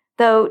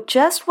 though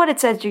just what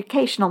its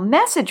educational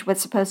message was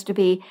supposed to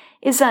be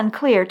is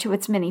unclear to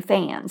its many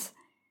fans.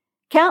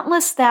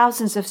 Countless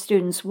thousands of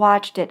students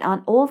watched it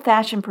on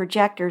old-fashioned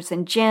projectors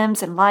in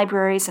gyms and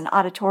libraries and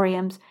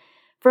auditoriums.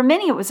 For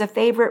many, it was a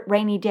favorite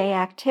rainy day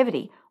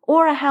activity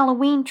or a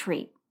Halloween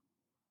treat.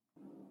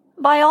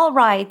 By all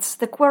rights,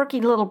 the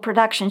quirky little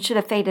production should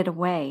have faded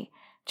away,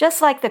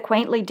 just like the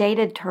quaintly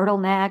dated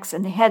turtlenecks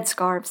and the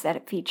headscarves that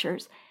it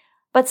features.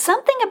 But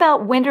something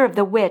about Winter of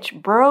the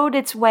Witch burrowed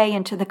its way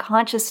into the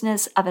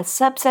consciousness of a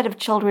subset of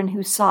children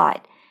who saw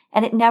it,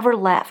 and it never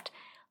left,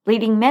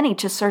 leading many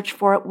to search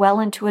for it well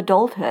into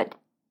adulthood.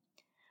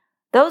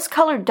 "Those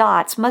colored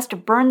dots must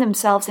have burned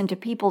themselves into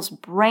people's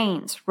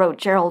brains," wrote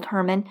Gerald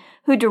Herman,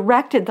 who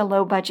directed the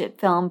low-budget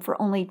film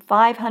for only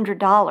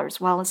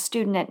 $500 while a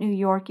student at New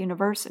York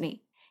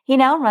University. He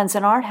now runs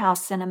an art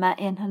house cinema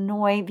in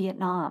Hanoi,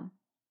 Vietnam.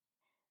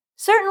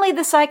 Certainly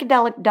the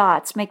psychedelic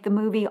dots make the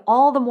movie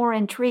all the more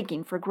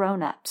intriguing for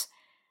grown-ups.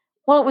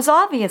 "Well, it was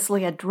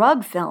obviously a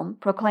drug film,"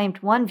 proclaimed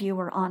one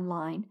viewer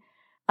online.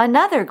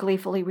 Another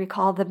gleefully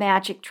recalled the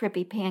magic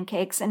trippy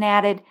pancakes and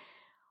added,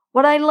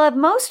 "What I love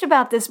most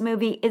about this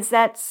movie is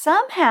that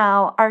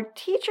somehow our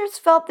teachers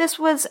felt this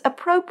was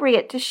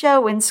appropriate to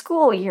show in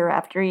school year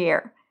after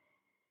year."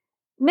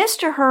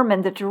 Mr.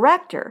 Herman, the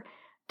director,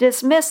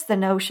 dismissed the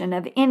notion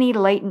of any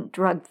latent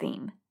drug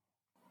theme.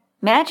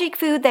 "Magic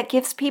food that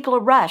gives people a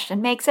rush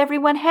and makes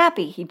everyone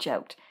happy," he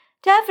joked.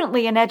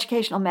 "Definitely an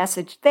educational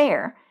message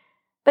there.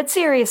 But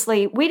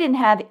seriously, we didn't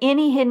have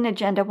any hidden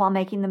agenda while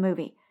making the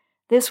movie.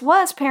 This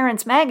was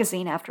Parents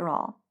Magazine, after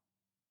all."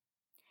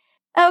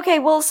 Okay,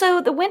 well,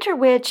 so The Winter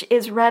Witch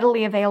is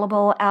readily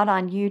available out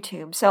on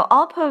YouTube, so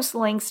I'll post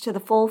links to the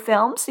full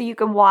film so you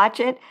can watch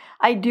it.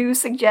 I do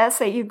suggest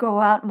that you go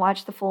out and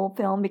watch the full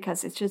film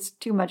because it's just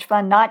too much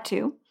fun not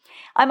to.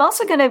 I'm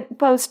also going to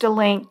post a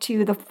link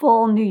to the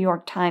full New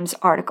York Times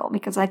article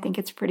because I think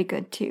it's pretty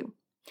good too.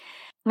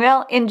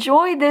 Well,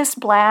 enjoy this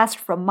blast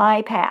from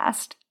my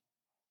past.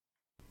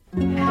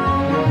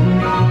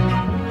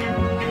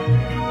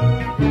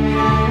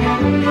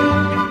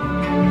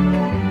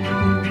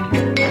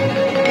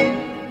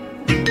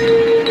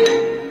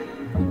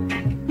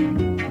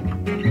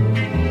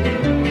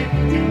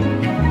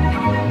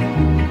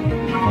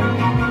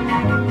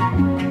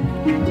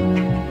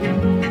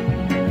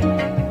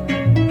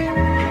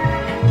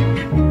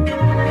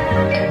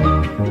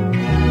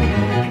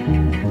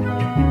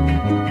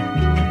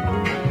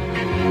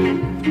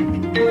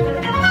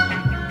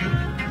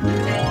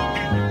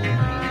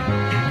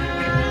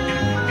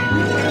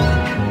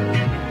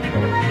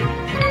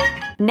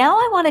 Now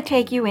I want to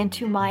take you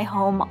into my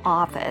home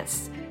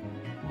office.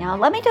 Now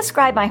let me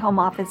describe my home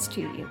office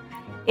to you.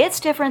 It's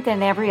different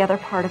than every other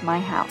part of my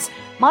house.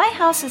 My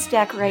house is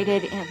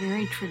decorated in a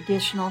very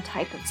traditional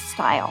type of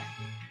style.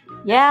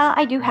 Yeah,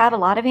 I do have a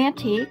lot of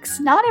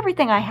antiques. Not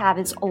everything I have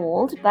is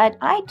old, but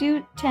I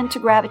do tend to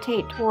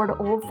gravitate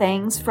toward old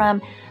things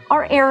from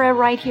our era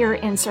right here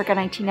in circa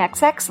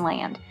 19XX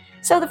land.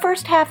 So the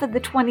first half of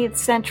the 20th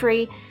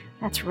century,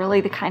 that's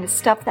really the kind of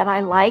stuff that I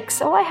like,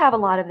 so I have a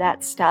lot of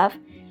that stuff.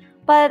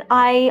 But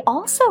I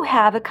also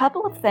have a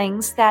couple of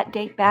things that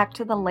date back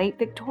to the late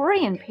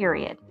Victorian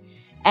period.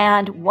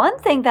 And one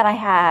thing that I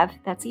have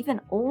that's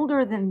even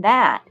older than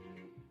that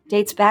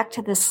dates back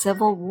to the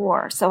Civil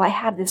War. So I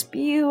have this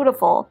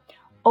beautiful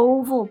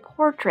oval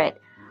portrait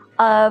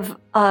of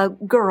a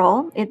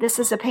girl. This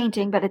is a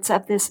painting, but it's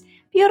of this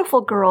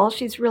beautiful girl.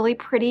 She's really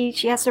pretty.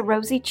 She has the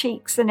rosy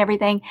cheeks and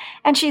everything,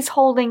 and she's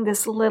holding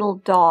this little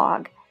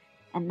dog.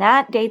 And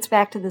that dates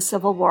back to the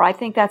Civil War. I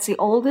think that's the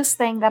oldest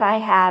thing that I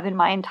have in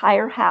my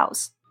entire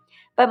house.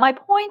 But my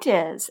point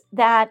is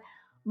that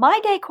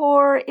my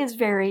decor is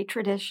very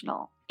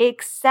traditional,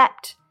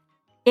 except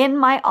in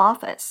my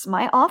office.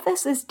 My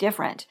office is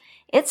different.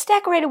 It's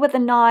decorated with a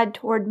nod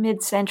toward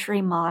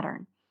mid-century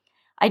modern.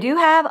 I do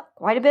have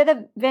quite a bit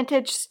of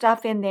vintage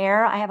stuff in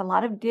there. I have a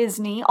lot of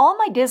Disney. All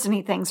my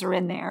Disney things are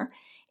in there,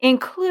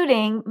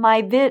 including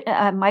my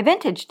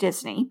vintage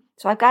Disney.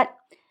 So I've got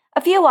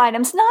a few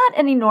items, not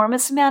an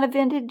enormous amount of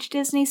vintage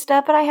Disney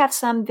stuff, but I have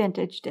some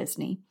vintage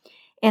Disney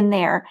in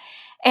there.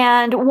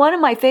 And one of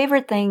my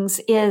favorite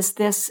things is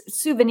this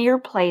souvenir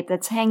plate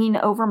that's hanging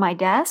over my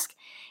desk.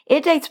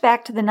 It dates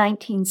back to the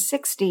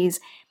 1960s,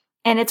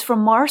 and it's from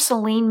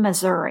Marceline,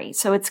 Missouri.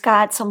 So it's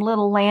got some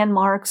little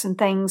landmarks and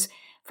things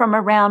from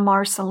around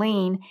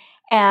Marceline.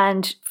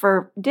 And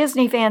for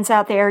Disney fans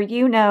out there,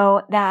 you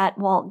know that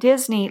Walt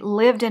Disney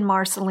lived in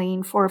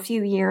Marceline for a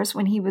few years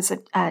when he was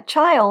a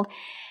child.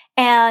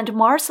 And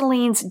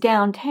Marceline's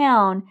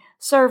downtown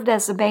served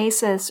as the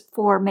basis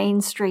for Main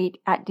Street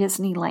at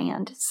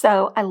Disneyland.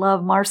 So I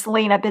love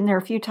Marceline. I've been there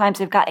a few times.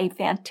 They've got a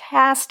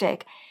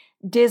fantastic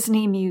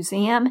Disney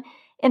museum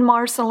in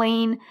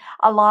Marceline.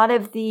 A lot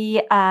of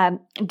the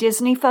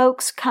Disney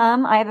folks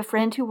come. I have a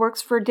friend who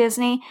works for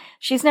Disney.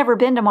 She's never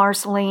been to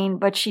Marceline,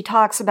 but she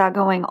talks about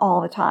going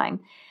all the time.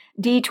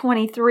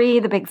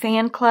 D23, the big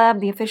fan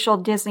club, the official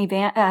Disney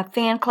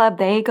fan club,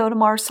 they go to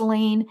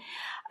Marceline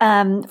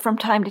from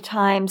time to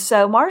time.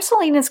 So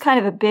Marceline is kind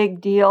of a big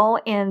deal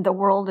in the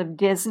world of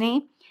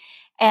Disney.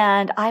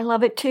 And I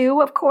love it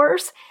too, of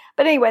course.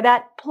 But anyway,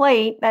 that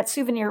plate, that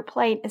souvenir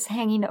plate, is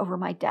hanging over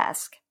my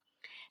desk.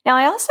 Now,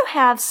 I also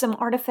have some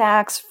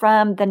artifacts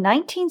from the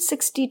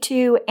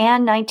 1962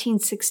 and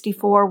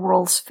 1964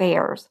 World's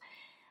Fairs.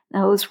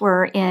 Those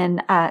were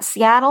in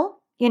Seattle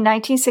in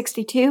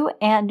 1962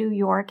 and New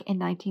York in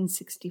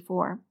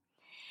 1964.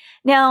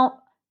 Now,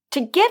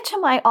 to get to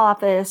my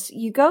office,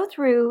 you go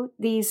through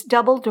these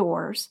double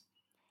doors,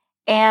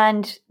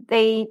 and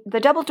the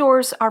double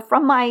doors are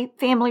from my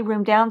family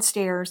room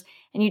downstairs,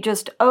 and you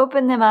just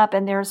open them up,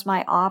 and there's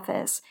my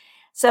office.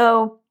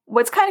 So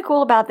what's kind of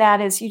cool about that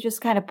is you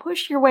just kind of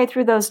push your way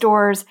through those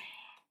doors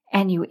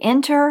and you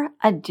enter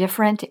a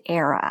different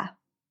era.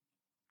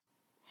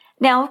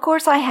 Now, of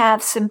course, I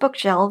have some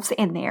bookshelves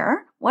in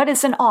there. What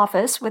is an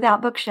office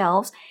without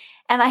bookshelves?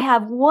 And I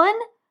have one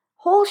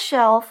whole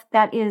shelf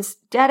that is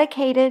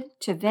dedicated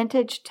to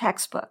vintage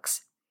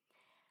textbooks.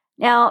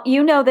 Now,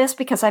 you know this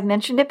because I've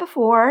mentioned it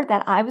before,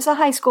 that I was a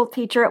high school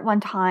teacher at one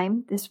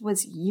time. This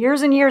was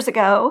years and years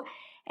ago.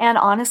 And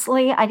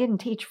honestly, I didn't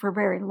teach for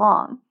very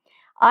long.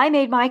 I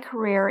made my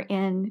career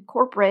in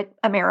corporate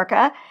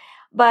America,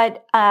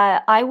 but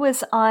I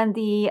was on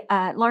the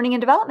learning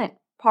and development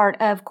part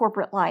of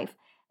corporate life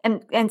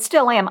and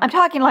still am. I'm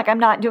talking like I'm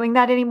not doing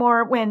that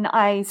anymore when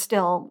I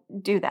still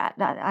do that.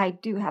 I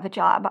do have a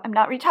job. I'm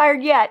not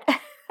retired yet.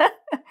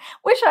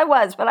 Wish I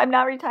was, but I'm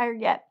not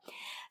retired yet.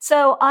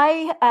 So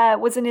I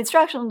was an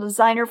instructional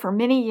designer for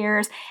many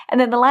years,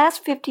 and then the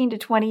last 15 to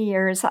 20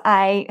 years,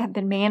 I have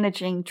been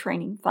managing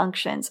training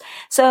functions.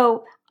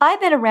 So I've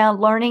been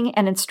around learning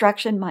and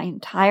instruction my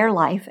entire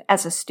life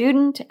as a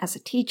student, as a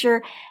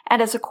teacher,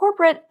 and as a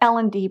corporate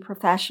L&D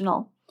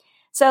professional.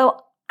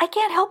 So I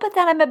can't help it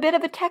that I'm a bit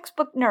of a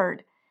textbook nerd.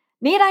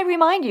 Need I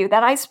remind you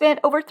that I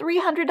spent over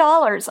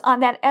 $300 on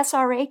that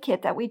SRA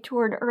kit that we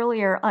toured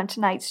earlier on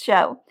tonight's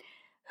show?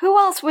 Who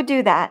else would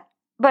do that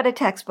but a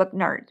textbook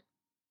nerd?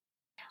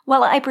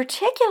 Well, I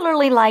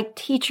particularly like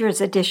teacher's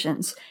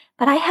editions,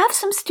 but I have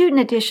some student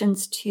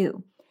editions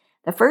too.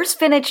 The first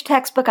vintage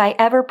textbook I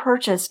ever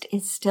purchased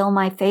is still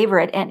my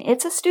favorite, and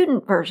it's a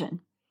student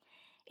version.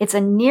 It's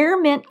a near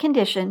mint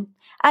condition.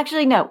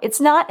 Actually, no, it's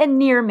not a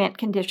near mint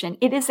condition.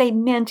 It is a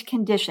mint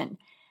condition.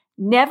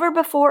 Never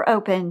before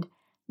opened,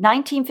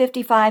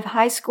 1955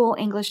 high school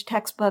English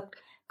textbook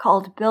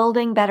called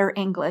Building Better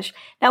English.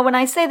 Now, when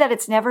I say that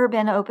it's never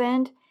been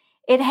opened,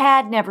 it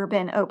had never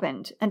been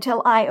opened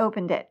until I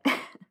opened it.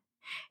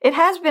 It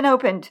has been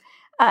opened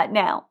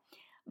now.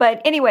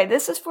 But anyway,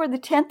 this is for the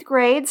 10th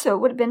grade, so it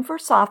would have been for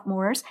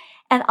sophomores.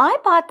 And I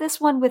bought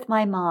this one with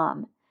my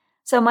mom.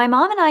 So my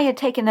mom and I had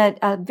taken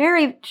a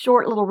very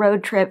short little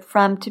road trip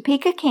from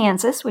Topeka,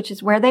 Kansas, which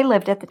is where they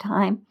lived at the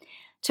time,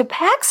 to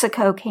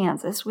Paxico,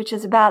 Kansas, which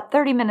is about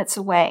 30 minutes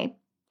away.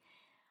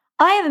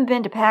 I haven't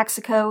been to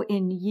Paxico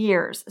in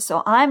years,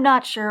 so I'm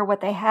not sure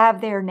what they have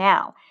there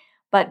now.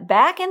 But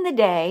back in the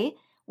day,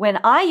 when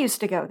I used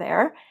to go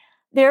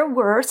there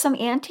were some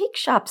antique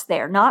shops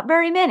there. Not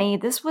very many.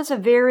 This was a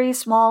very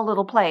small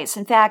little place.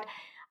 In fact,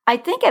 I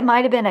think it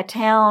might have been a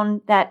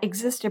town that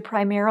existed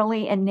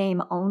primarily in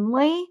name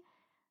only.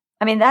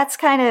 I mean, that's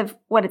kind of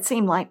what it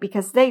seemed like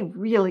because they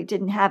really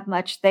didn't have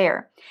much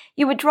there.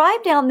 You would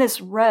drive down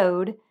this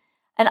road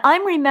And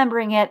I'm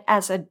remembering it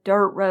as a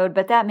dirt road,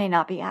 but that may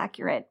not be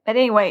accurate. But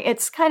anyway,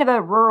 it's kind of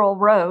a rural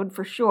road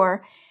for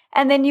sure.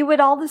 And then you would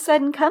all of a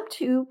sudden come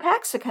to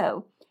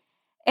Paxico.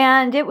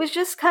 And it was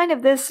just kind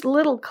of this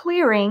little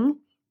clearing.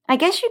 I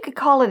guess you could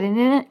call it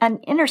an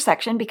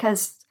intersection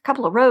because a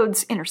couple of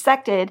roads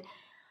intersected,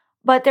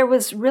 but there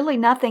was really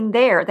nothing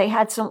there. They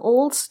had some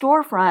old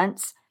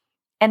storefronts,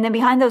 and then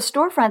behind those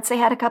storefronts, they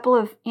had a couple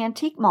of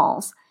antique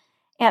malls.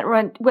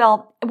 And,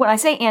 well, when I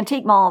say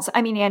antique malls,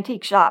 I mean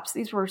antique shops.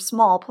 These were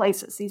small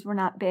places. These were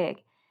not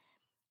big.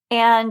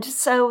 And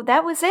so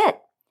that was it.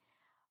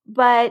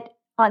 But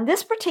on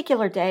this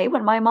particular day,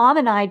 when my mom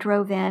and I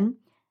drove in,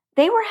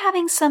 they were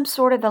having some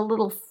sort of a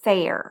little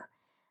fair.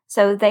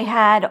 So they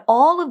had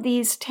all of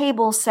these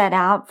tables set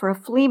out for a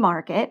flea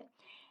market.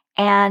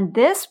 And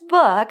this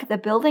book, the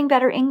Building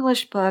Better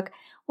English book,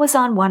 was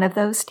on one of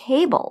those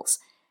tables.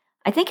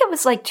 I think it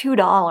was like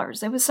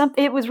 $2.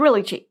 It was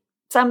really cheap.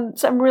 Some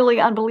really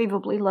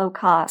unbelievably low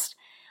cost.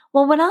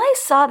 Well, when I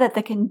saw that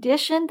the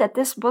condition that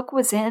this book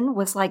was in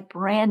was like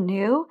brand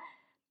new,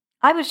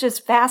 I was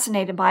just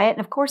fascinated by it. And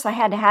of course, I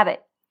had to have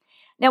it.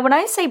 Now, when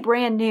I say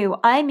brand new,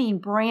 I mean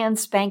brand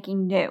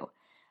spanking new.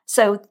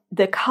 So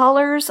the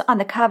colors on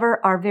the cover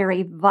are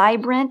very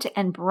vibrant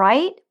and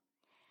bright.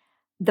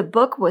 The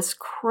book was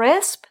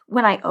crisp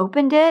when I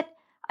opened it.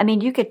 I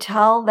mean, you could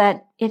tell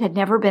that it had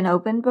never been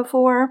opened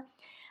before.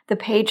 The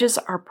pages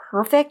are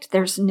perfect.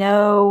 There's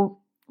no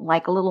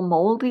like little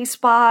moldy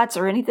spots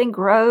or anything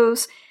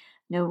gross.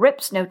 No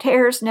rips, no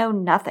tears, no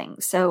nothing.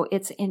 So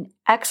it's in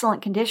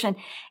excellent condition.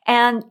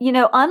 And,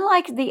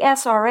 unlike the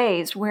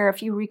SRAs, where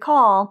if you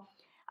recall,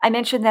 I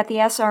mentioned that the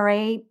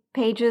SRA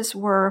pages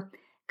were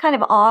kind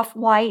of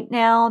off-white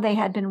now. They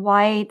had been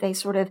white. They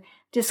sort of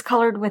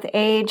discolored with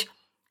age.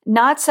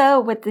 Not so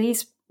with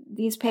these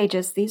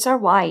pages. These are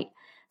white.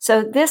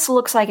 So this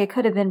looks like it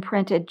could have been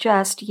printed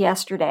just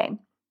yesterday.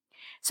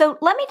 So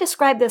let me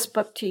describe this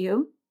book to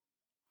you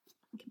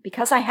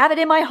because I have it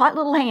in my hot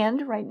little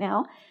hand right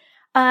now.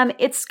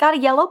 It's got a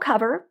yellow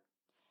cover,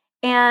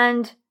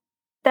 and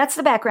that's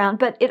the background,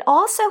 but it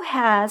also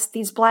has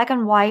these black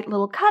and white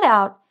little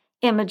cutout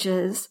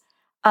images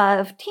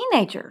of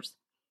teenagers,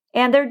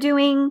 and they're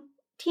doing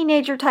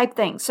teenager type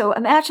things. So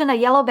imagine a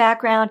yellow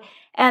background,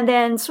 and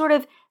then sort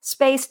of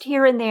spaced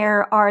here and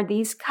there are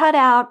these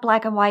cutout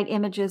black and white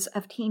images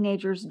of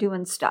teenagers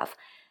doing stuff.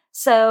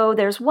 So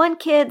there's one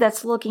kid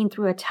that's looking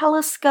through a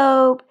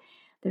telescope.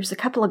 There's a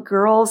couple of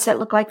girls that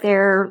look like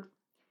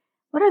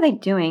what are they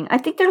doing? I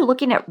think they're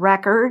looking at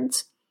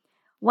records.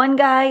 One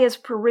guy is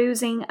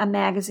perusing a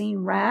magazine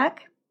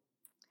rack.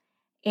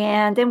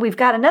 And then we've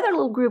got another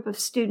little group of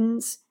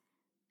students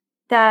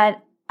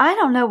that I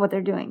don't know what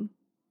they're doing.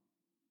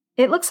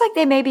 It looks like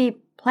they may be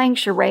playing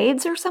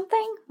charades or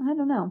something. I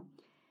don't know.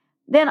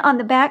 Then on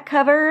the back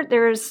cover,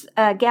 there's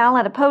a gal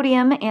at a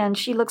podium, and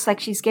she looks like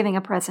she's giving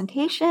a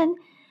presentation.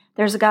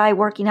 There's a guy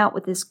working out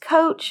with his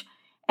coach.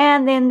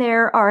 And then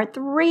there are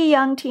 3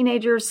 young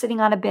teenagers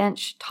sitting on a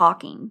bench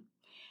talking.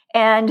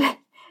 And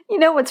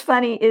what's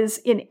funny is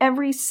in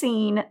every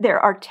scene, there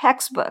are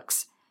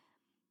textbooks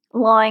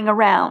lying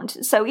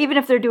around. So even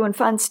if they're doing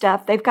fun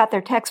stuff, they've got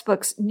their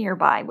textbooks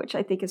nearby, which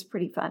I think is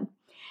pretty fun.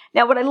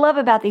 Now, what I love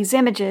about these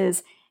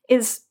images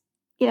is,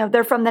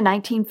 they're from the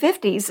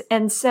 1950s.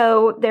 And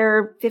so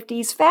they're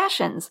 50s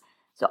fashions.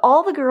 So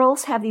all the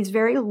girls have these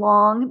very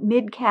long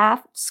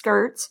mid-calf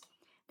skirts.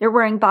 They're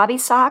wearing bobby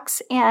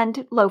socks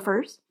and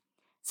loafers.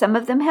 Some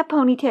of them have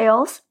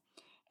ponytails.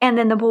 And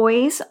then the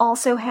boys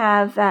also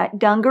have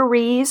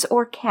dungarees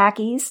or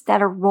khakis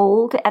that are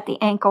rolled at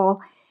the ankle.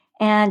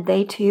 And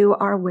they too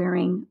are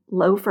wearing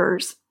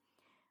loafers.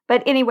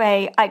 But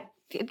anyway,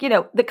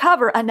 the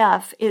cover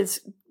enough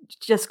is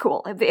just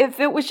cool. If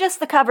it was just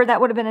the cover, that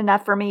would have been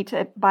enough for me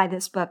to buy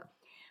this book.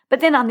 But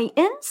then on the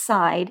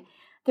inside,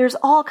 there's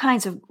all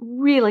kinds of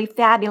really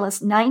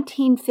fabulous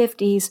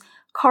 1950s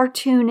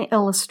cartoon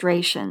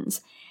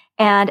illustrations.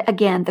 And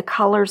again, the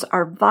colors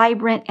are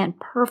vibrant and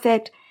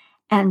perfect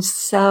and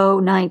so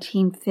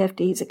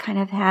 1950s. It kind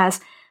of has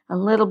a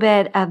little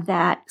bit of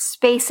that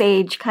space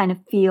age kind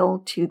of feel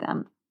to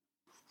them.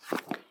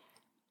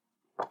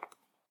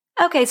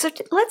 Okay, so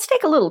let's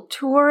take a little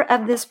tour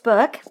of this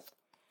book.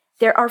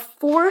 There are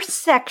 4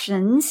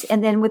 sections,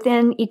 and then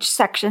within each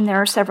section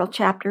there are several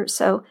chapters.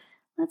 So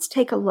let's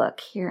take a look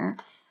here.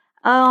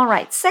 All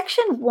right,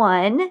 section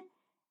 1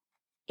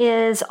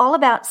 is all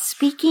about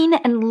speaking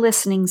and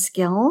listening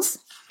skills.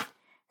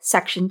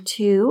 Section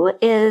 2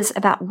 is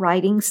about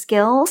writing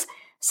skills.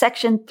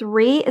 Section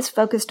 3 is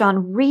focused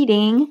on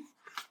reading.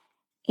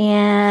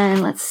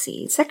 And let's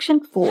see, section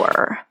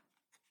 4.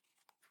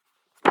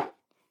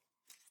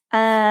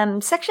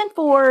 Section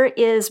 4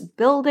 is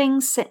building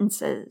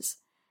sentences.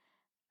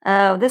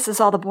 Oh, this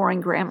is all the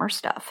boring grammar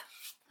stuff.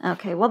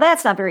 Okay, well,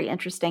 that's not very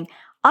interesting.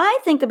 I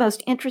think the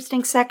most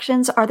interesting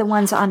sections are the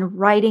ones on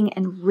writing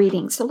and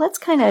reading. So let's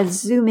kind of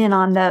zoom in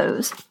on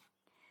those.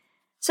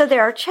 So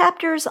there are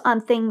chapters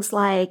on things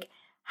like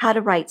how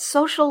to write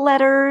social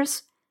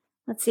letters.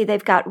 Let's see,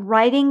 they've got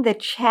writing the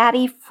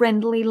chatty,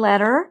 friendly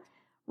letter,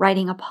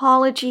 writing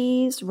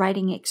apologies,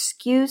 writing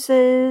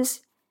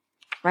excuses,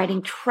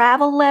 writing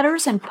travel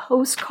letters and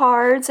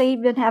postcards. They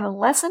even have a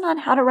lesson on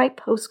how to write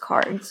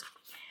postcards.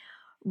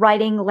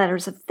 Writing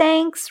letters of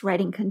thanks,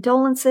 writing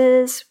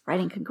condolences,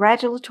 writing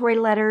congratulatory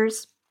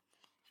letters.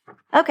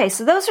 Okay,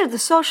 so those are the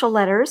social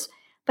letters,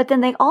 but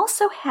then they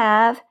also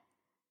have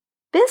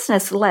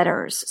business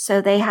letters. So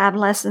they have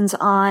lessons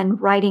on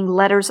writing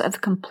letters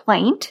of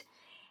complaint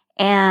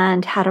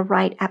and how to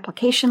write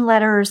application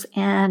letters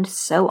and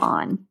so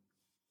on.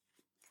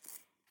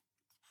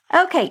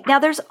 Okay, now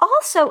there's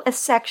also a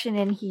section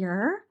in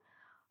here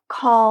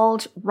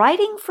called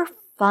Writing for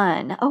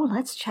Fun. Oh,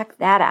 let's check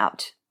that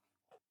out.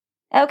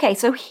 Okay,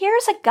 so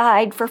here's a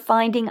guide for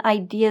finding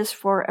ideas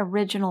for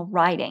original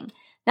writing.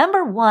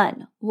 Number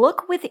 1,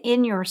 look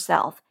within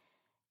yourself.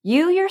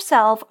 You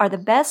yourself are the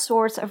best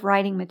source of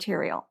writing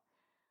material.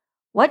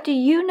 What do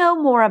you know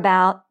more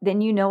about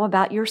than you know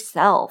about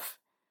yourself?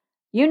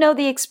 You know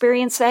the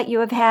experience that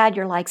you have had,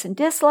 your likes and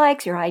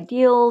dislikes, your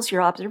ideals,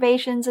 your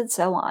observations, and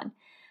so on.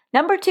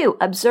 Number 2,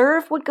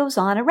 observe what goes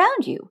on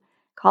around you.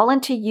 Call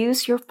into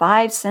use your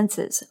 5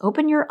 senses.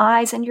 Open your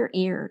eyes and your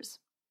ears.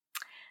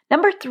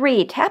 Number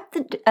 3, tap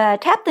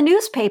the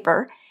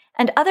newspaper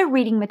and other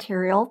reading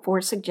material for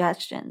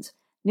suggestions.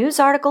 News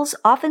articles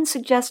often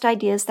suggest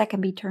ideas that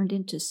can be turned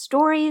into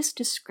stories,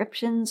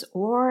 descriptions,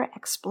 or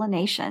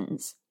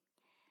explanations.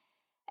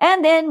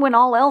 And then, when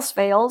all else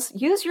fails,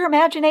 use your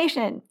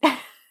imagination.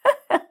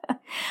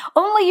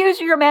 Only use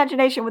your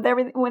imagination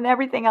when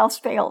everything else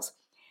fails.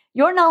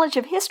 Your knowledge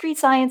of history,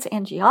 science,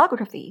 and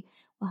geography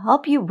will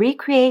help you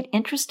recreate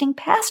interesting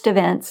past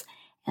events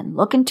and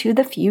look into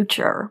the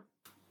future.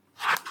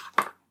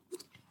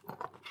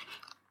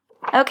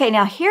 Okay,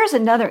 now here's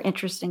another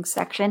interesting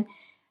section.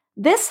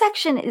 This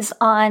section is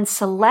on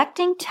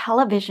selecting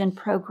television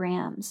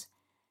programs.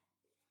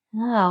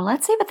 Oh,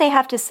 let's see what they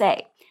have to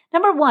say.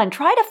 Number 1,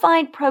 try to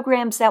find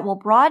programs that will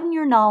broaden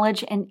your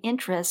knowledge and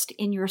interest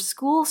in your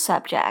school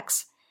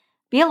subjects.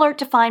 Be alert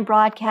to find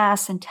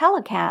broadcasts and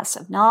telecasts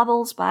of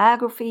novels,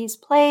 biographies,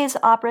 plays,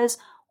 operas,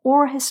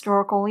 or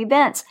historical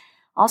events.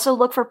 Also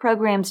look for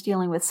programs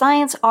dealing with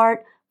science,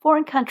 art,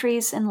 foreign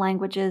countries and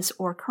languages,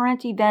 or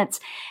current events.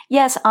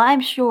 Yes,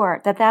 I'm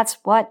sure that that's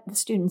what the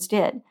students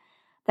did,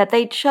 that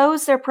they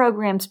chose their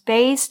programs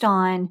based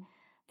on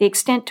the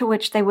extent to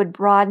which they would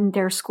broaden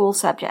their school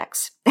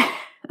subjects.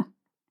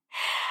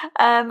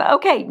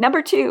 Okay,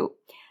 number 2,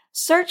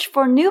 search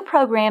for new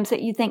programs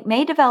that you think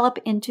may develop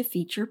into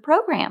feature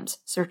programs.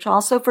 Search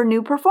also for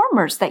new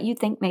performers that you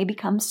think may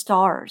become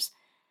stars.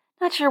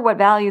 Not sure what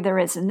value there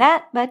is in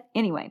that, but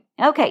anyway.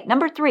 Okay,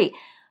 number 3,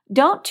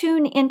 don't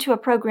tune into a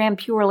program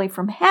purely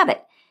from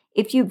habit.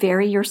 If you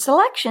vary your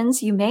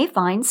selections, you may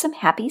find some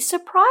happy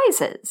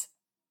surprises.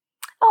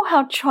 Oh,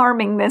 how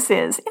charming this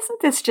is.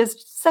 Isn't this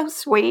just so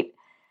sweet?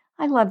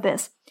 I love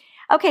this.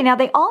 Okay, now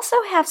they also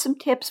have some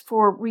tips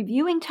for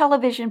reviewing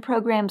television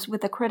programs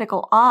with a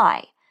critical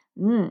eye.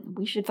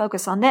 We should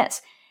focus on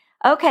this.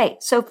 Okay,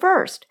 so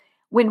first,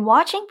 when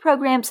watching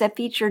programs that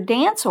feature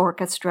dance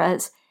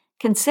orchestras,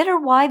 consider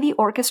why the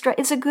orchestra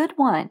is a good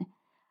one.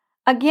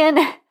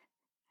 Again,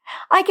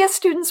 I guess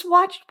students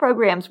watched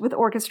programs with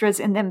orchestras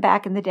in them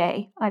back in the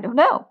day. I don't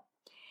know.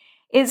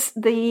 Is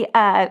the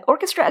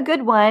orchestra a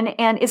good one,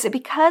 and is it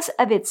because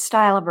of its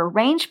style of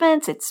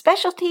arrangements, its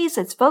specialties,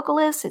 its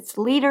vocalists, its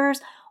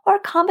leaders, or a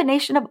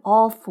combination of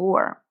all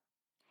 4?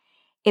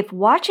 If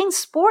watching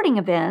sporting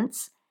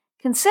events,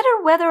 consider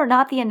whether or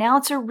not the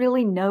announcer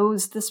really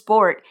knows the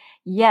sport.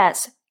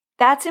 Yes,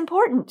 that's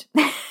important.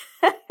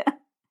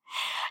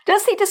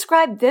 Does he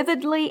describe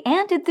vividly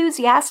and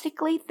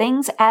enthusiastically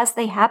things as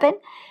they happen?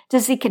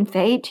 Does he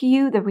convey to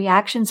you the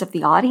reactions of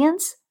the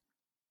audience?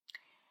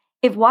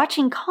 If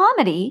watching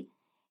comedy,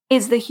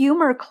 is the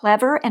humor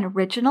clever and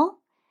original?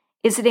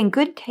 Is it in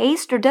good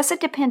taste, or does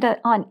it depend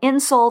on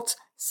insults,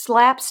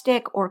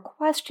 slapstick, or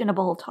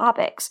questionable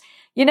topics?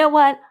 You know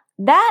what?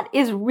 That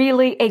is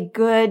really a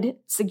good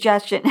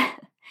suggestion,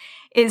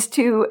 is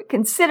to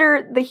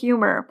consider the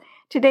humor.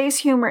 Today's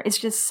humor is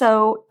just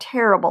so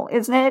terrible,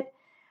 isn't it?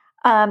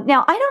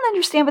 Now, I don't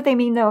understand what they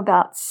mean, though,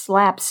 about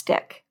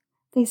slapstick.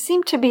 They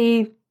seem to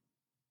be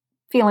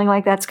feeling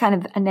like that's kind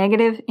of a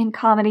negative in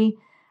comedy.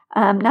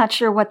 I'm not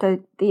sure what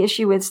the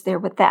issue is there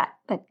with that.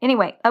 But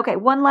anyway, okay,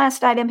 one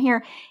last item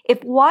here.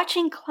 If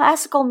watching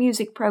classical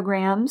music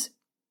programs,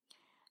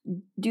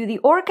 do the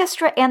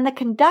orchestra and the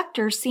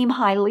conductor seem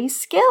highly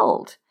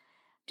skilled?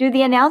 Do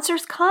the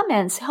announcer's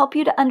comments help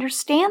you to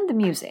understand the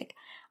music?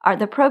 Are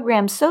the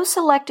programs so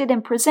selected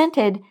and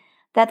presented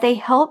that they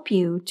help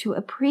you to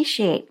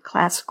appreciate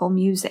classical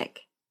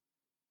music?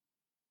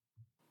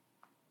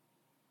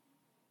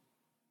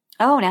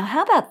 Oh, now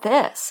how about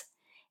this?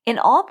 In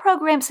all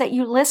programs that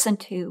you listen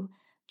to,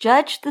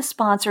 judge the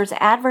sponsor's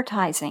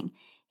advertising.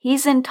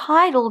 He's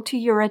entitled to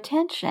your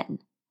attention.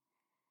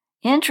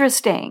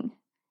 Interesting.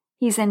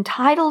 He's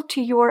entitled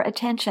to your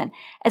attention,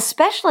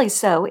 especially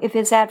so if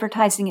his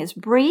advertising is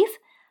brief,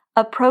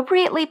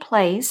 appropriately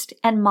placed,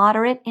 and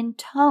moderate in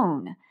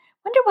tone.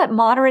 Wonder what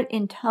moderate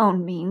in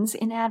tone means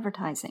in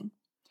advertising.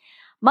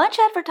 Much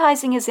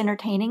advertising is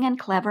entertaining and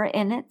clever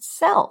in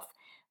itself.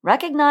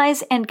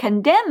 Recognize and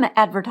condemn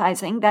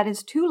advertising that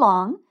is too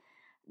long,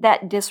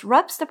 that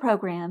disrupts the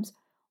programs,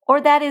 or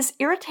that is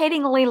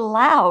irritatingly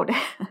loud.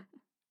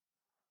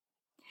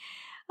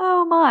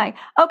 Oh my.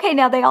 Okay,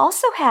 now they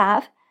also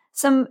have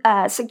some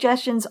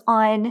suggestions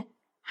on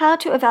how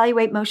to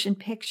evaluate motion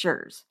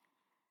pictures.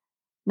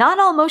 Not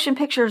all motion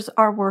pictures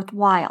are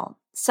worthwhile.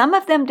 Some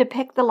of them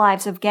depict the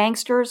lives of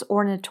gangsters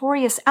or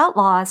notorious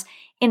outlaws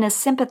in a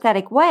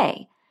sympathetic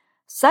way.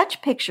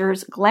 Such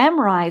pictures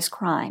glamorize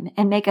crime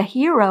and make a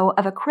hero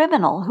of a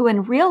criminal who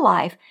in real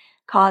life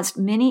caused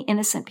many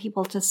innocent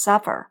people to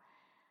suffer.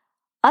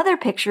 Other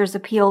pictures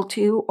appeal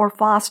to or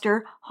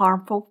foster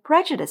harmful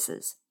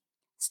prejudices.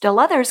 Still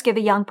others give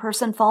a young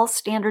person false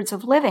standards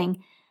of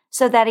living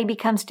so that he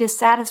becomes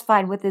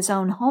dissatisfied with his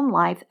own home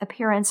life,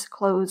 appearance,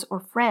 clothes, or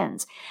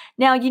friends.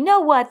 Now, you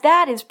know what?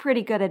 That is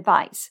pretty good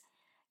advice.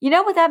 You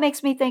know what that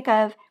makes me think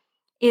of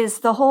is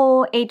the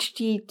whole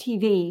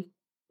HGTV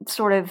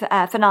sort of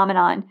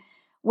phenomenon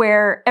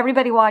where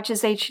everybody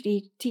watches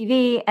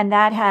HGTV and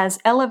that has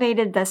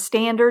elevated the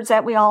standards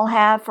that we all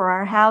have for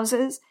our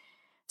houses.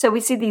 So we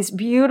see these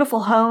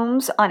beautiful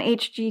homes on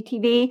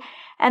HGTV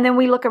and then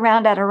we look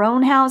around at our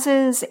own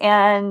houses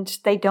and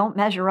they don't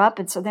measure up.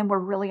 And so then we're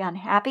really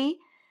unhappy.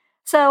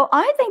 So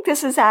I think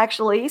this is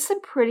actually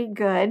some pretty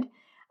good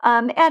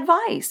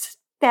advice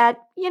that,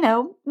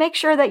 make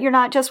sure that you're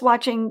not just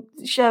watching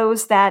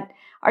shows that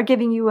are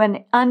giving you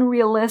an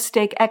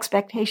unrealistic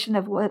expectation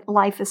of what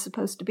life is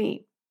supposed to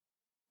be.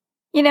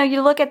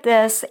 You look at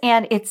this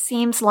and it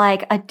seems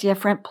like a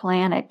different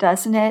planet,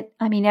 doesn't it?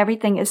 I mean,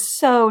 everything is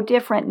so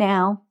different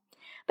now.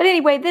 But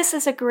anyway, this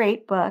is a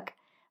great book.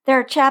 There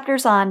are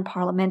chapters on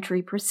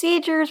parliamentary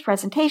procedures,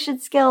 presentation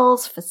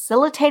skills,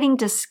 facilitating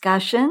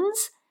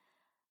discussions.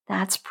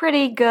 That's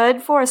pretty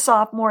good for a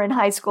sophomore in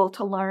high school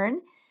to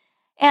learn.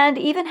 And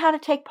even how to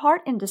take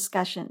part in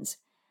discussions.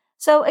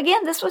 So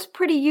again, this was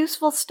pretty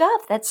useful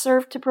stuff that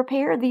served to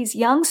prepare these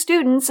young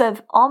students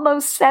of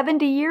almost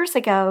 70 years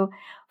ago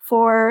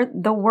for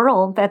the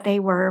world that they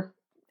were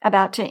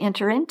about to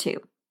enter into.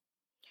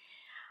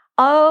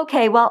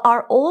 Okay, well,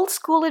 our old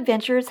school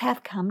adventures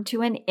have come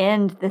to an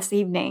end this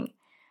evening.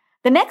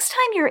 The next time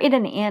you're in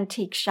an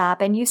antique shop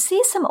and you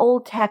see some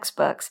old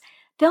textbooks,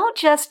 don't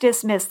just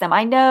dismiss them.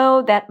 I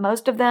know that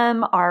most of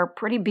them are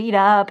pretty beat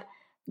up.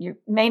 You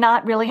may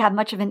not really have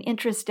much of an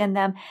interest in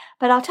them,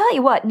 but I'll tell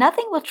you what,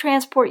 nothing will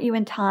transport you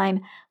in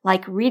time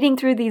like reading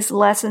through these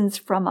lessons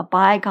from a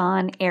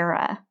bygone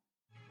era.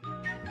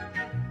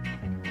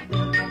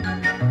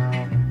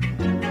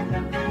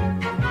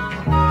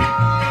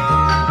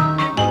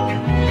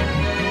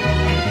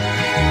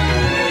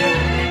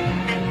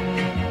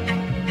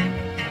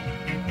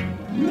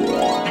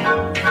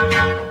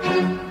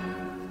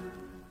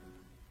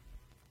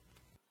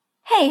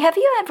 Hey, have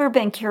you ever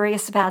been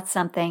curious about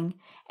something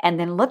and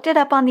then looked it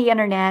up on the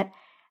internet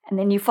and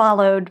then you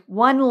followed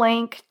one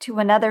link to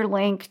another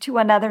link to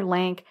another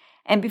link,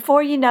 and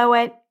before you know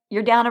it,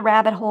 you're down a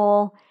rabbit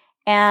hole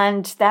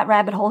and that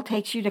rabbit hole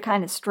takes you to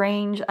kind of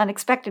strange,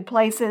 unexpected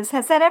places?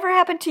 Has that ever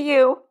happened to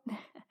you?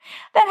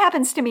 That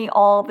happens to me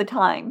all the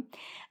time.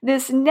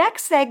 This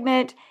next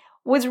segment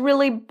was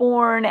really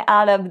born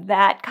out of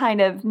that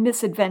kind of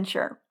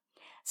misadventure.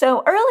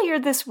 So earlier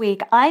this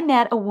week, I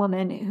met a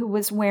woman who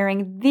was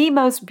wearing the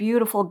most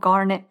beautiful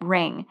garnet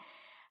ring.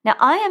 Now,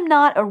 I am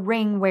not a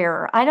ring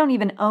wearer. I don't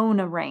even own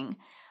a ring,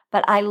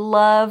 but I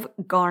love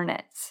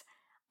garnets.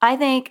 I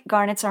think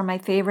garnets are my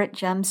favorite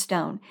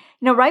gemstone.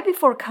 Right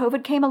before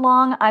COVID came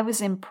along, I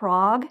was in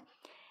Prague,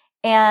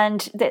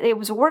 and it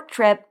was a work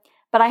trip,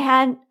 but I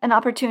had an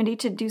opportunity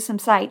to do some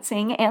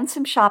sightseeing and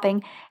some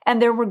shopping, and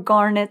there were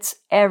garnets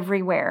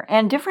everywhere,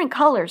 and different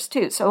colors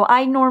too. So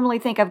I normally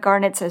think of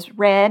garnets as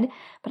red,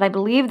 but I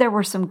believe there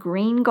were some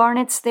green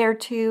garnets there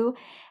too,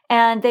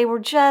 and they were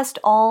just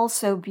all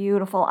so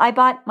beautiful. I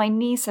bought my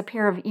niece a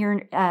pair of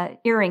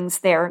earrings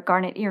there,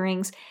 garnet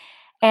earrings,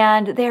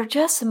 and they're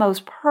just the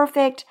most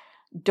perfect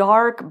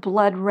dark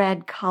blood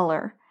red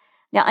color.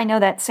 Now, I know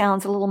that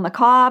sounds a little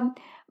macabre,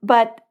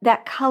 but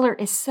that color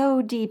is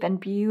so deep and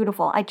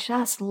beautiful. I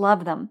just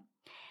love them.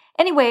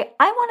 Anyway,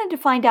 I wanted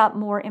to find out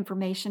more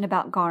information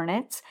about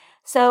garnets,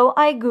 so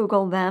I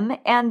Googled them,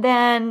 and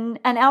then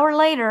an hour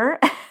later,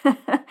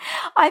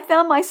 I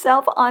found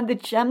myself on the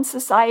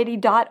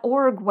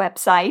gemsociety.org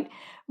website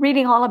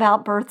reading all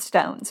about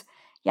birthstones.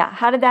 Yeah,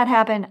 how did that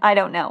happen? I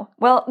don't know.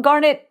 Well,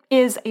 garnet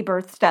is a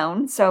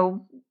birthstone,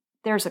 so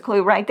there's a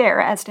clue right there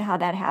as to how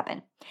that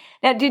happened.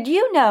 Now, did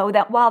you know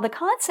that while the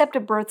concept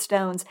of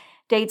birthstones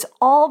dates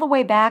all the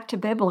way back to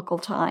biblical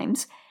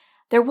times,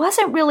 there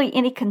wasn't really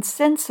any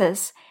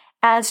consensus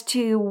as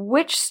to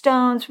which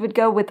stones would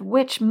go with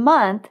which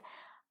month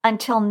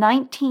until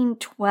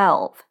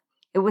 1912.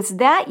 It was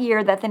that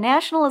year that the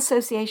National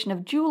Association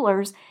of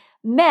Jewelers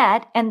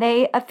met and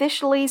they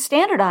officially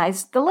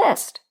standardized the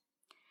list.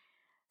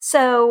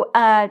 So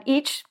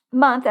each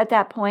month at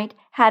that point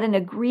had an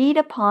agreed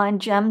upon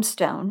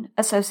gemstone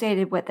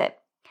associated with it.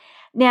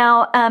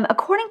 Now,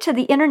 according to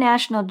the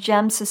International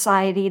Gem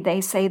Society, they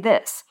say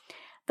this: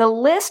 The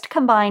list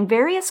combined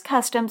various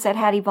customs that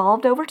had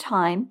evolved over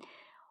time,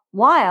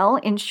 while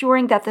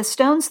ensuring that the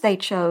stones they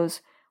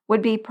chose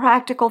would be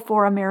practical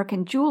for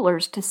American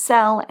jewelers to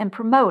sell and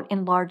promote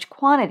in large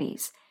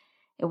quantities.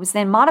 It was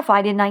then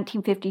modified in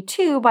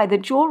 1952 by the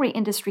Jewelry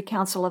Industry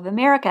Council of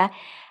America,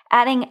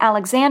 adding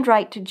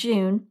alexandrite to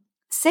June,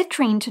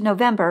 citrine to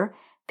November,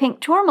 pink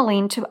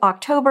tourmaline to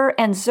October,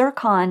 and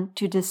zircon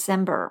to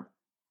December.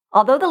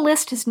 Although the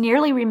list has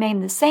nearly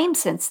remained the same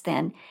since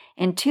then,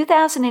 in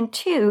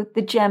 2002,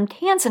 the gem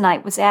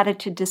tanzanite was added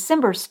to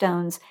December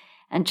stones,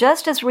 and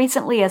just as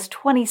recently as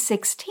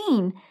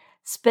 2016,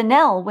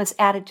 spinel was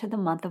added to the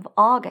month of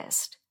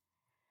August.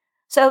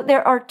 So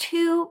there are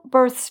two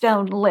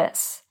birthstone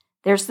lists.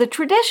 There's the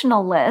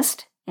traditional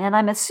list, and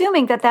I'm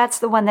assuming that that's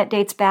the one that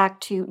dates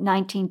back to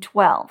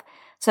 1912.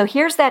 So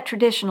here's that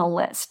traditional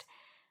list.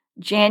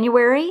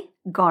 January,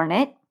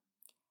 garnet.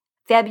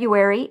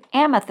 February,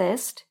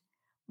 amethyst.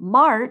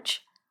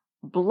 March,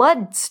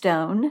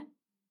 bloodstone.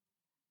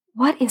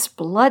 What is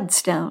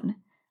bloodstone?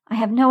 I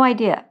have no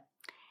idea.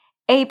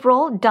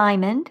 April,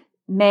 diamond.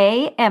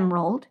 May,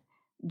 emerald.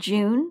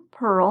 June,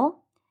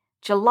 pearl.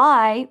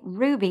 July,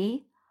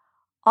 ruby.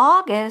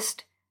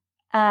 August,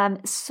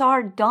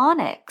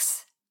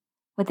 sardonyx.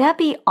 Would that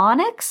be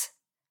onyx?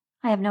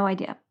 I have no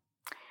idea.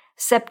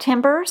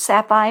 September,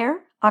 sapphire.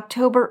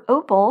 October,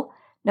 opal.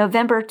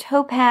 November,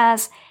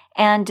 topaz.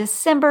 And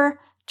December,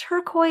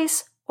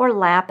 turquoise or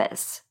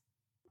lapis.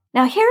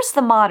 Now here's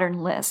the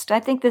modern list. I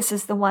think this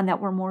is the one that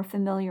we're more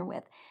familiar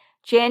with.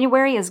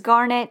 January is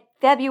garnet.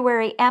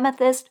 February,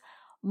 amethyst.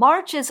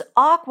 March is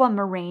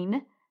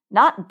aquamarine,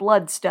 not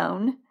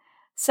bloodstone.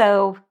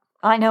 So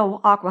I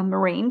know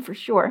aquamarine for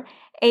sure.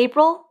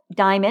 April,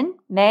 diamond.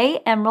 May,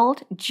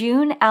 emerald.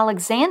 June,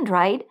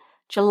 alexandrite.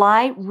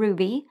 July,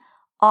 ruby.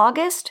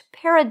 August,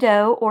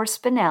 peridot or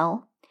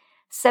spinel.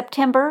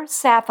 September,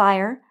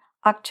 sapphire.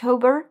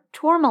 October,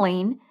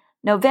 tourmaline.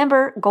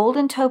 November,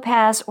 golden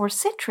topaz or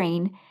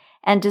citrine.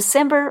 And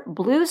December,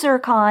 blue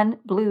zircon,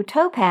 blue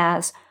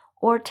topaz,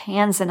 or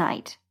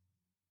tanzanite.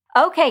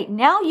 Okay,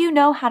 now you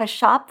know how to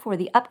shop for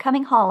the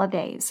upcoming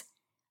holidays.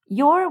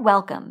 You're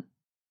welcome.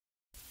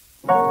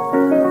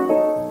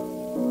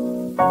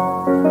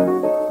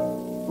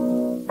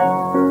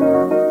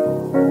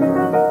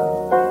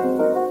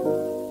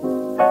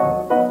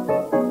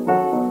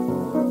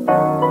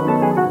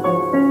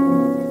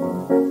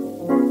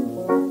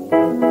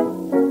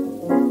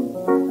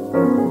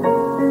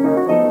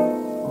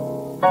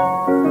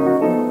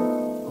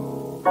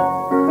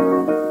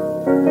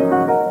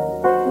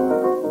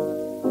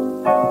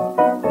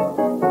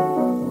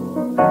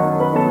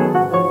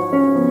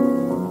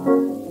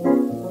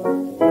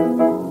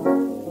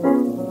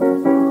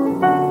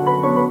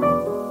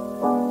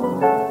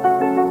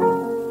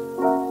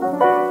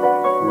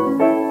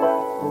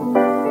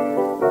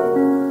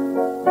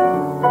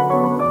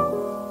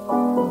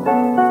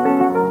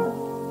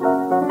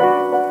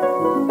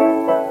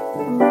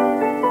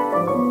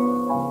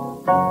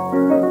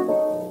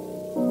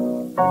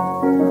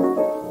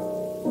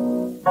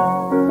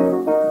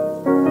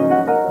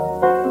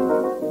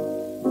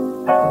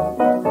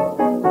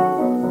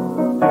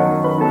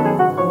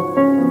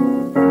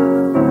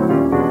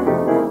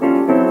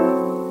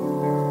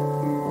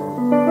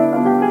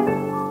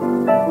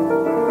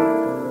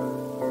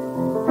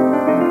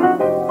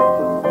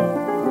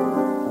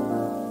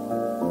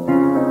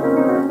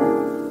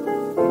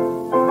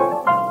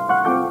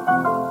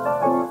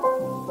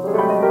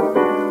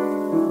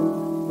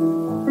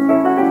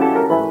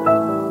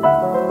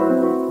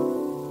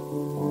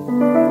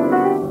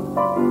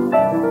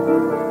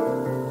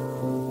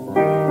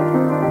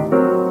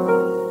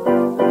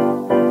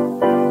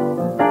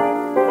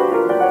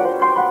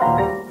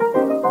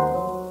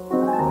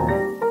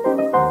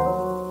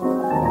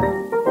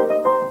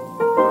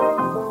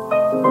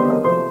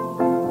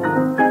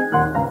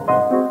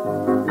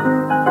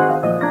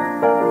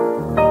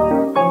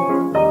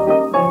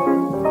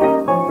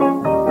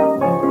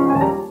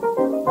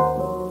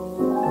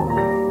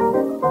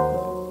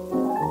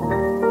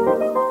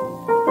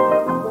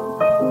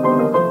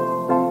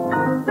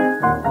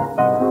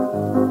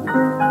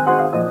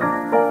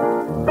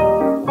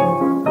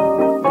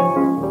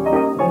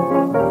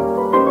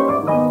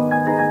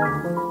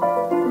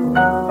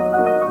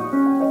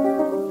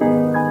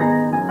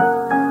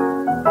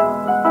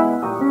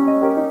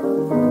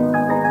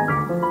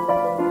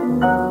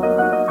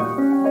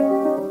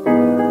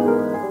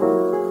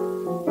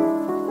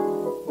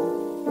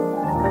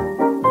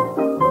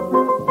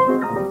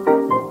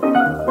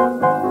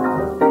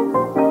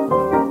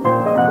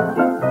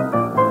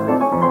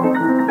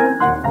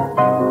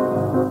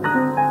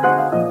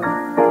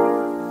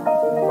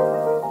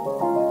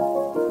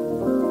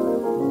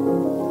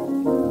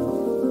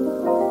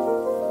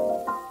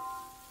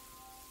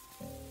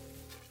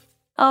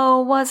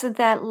 Oh, wasn't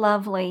that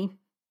lovely?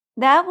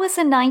 That was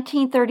a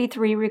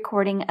 1933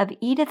 recording of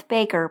Edith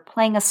Baker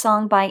playing a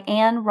song by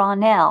Anne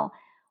Ronell,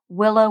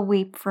 Willow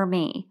Weep for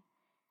Me.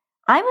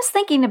 I was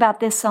thinking about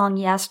this song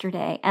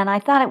yesterday, and I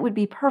thought it would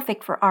be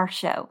perfect for our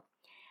show.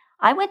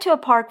 I went to a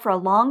park for a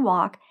long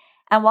walk,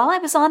 and while I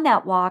was on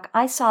that walk,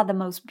 I saw the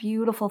most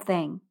beautiful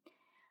thing.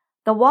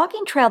 The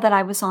walking trail that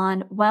I was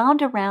on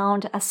wound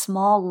around a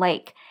small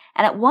lake,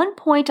 and at one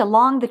point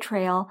along the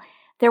trail,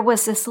 there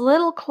was this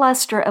little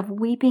cluster of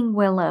weeping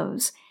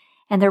willows,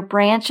 and their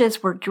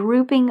branches were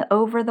drooping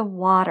over the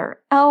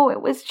water. Oh,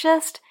 it was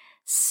just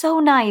so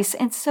nice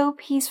and so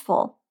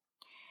peaceful.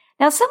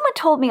 Now, someone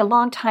told me a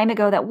long time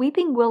ago that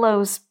weeping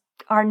willows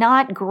are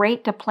not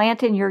great to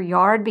plant in your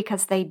yard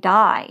because they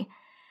die.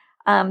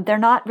 They're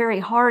not very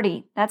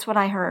hardy. That's what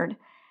I heard.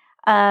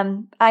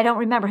 I don't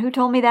remember who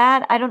told me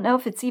that. I don't know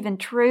if it's even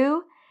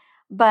true,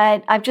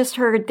 but I've just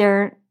heard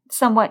they're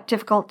somewhat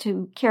difficult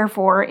to care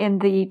for in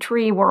the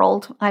tree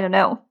world. I don't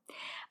know.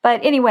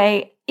 But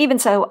anyway, even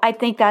so, I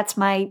think that's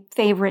my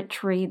favorite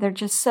tree. They're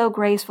just so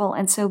graceful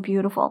and so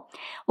beautiful.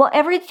 Well,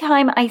 every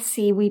time I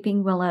see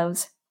weeping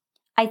willows,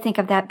 I think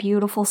of that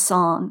beautiful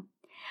song.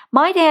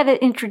 My dad had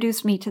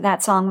introduced me to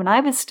that song when I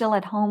was still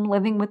at home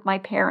living with my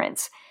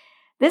parents.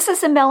 This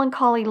is a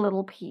melancholy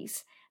little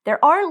piece.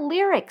 There are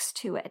lyrics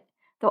to it,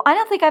 though I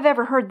don't think I've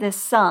ever heard this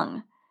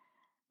sung.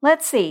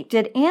 Let's see,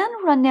 did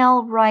Anne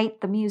Ronell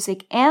write the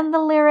music and the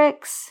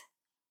lyrics?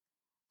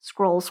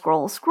 Scroll,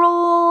 scroll,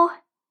 scroll.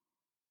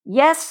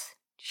 Yes,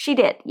 she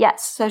did.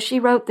 Yes, so she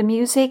wrote the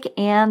music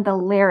and the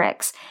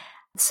lyrics.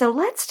 So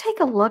let's take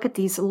a look at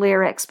these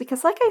lyrics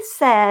because like I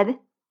said,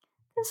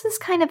 this is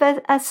kind of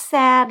a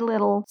sad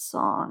little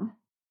song.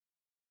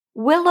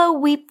 Willow,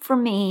 weep for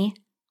me.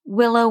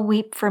 Willow,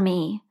 weep for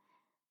me.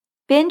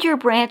 Bend your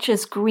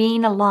branches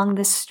green along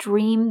the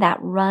stream that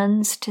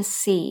runs to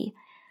sea.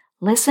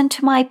 Listen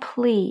to my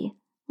plea.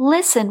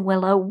 Listen,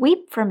 willow,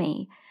 weep for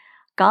me.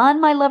 Gone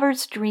my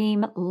lover's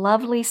dream,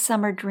 lovely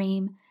summer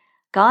dream.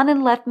 Gone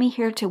and left me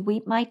here to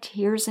weep my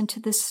tears into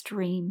the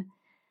stream.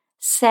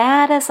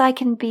 Sad as I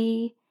can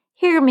be,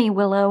 hear me,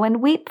 willow,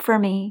 and weep for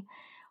me.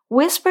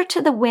 Whisper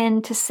to the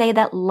wind to say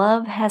that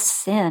love has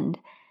sinned,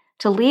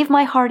 to leave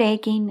my heart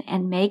aching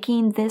and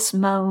making this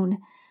moan.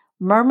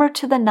 Murmur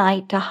to the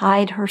night to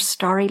hide her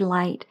starry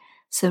light,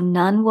 so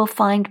none will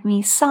find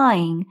me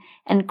sighing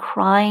and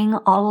crying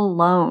all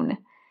alone.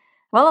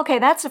 Well, okay,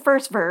 that's the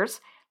first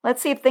verse.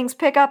 Let's see if things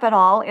pick up at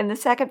all in the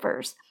second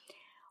verse.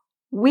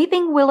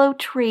 Weeping willow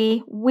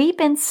tree, weep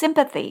in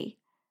sympathy.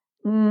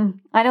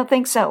 I don't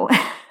think so.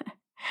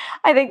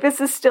 I think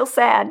this is still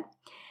sad.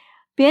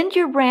 Bend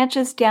your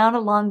branches down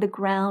along the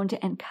ground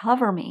and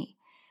cover me.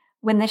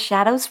 When the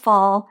shadows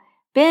fall,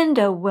 bend,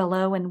 O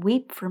willow, and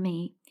weep for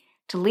me,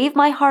 to leave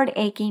my heart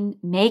aching,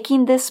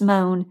 making this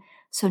moan,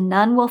 so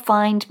none will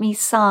find me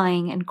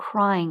sighing and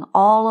crying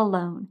all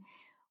alone.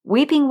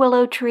 Weeping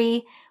willow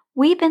tree,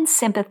 weep in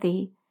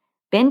sympathy.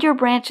 Bend your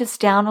branches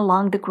down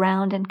along the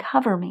ground and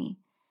cover me.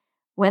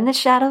 When the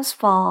shadows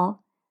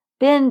fall,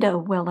 bend, O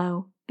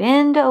willow,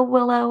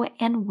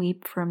 and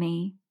weep for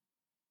me.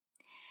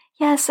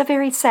 Yes, a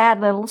very sad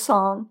little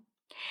song.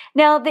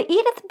 Now, the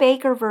Edith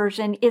Baker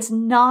version is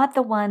not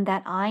the one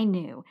that I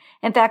knew.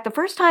 In fact, the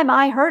first time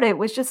I heard it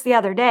was just the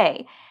other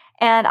day.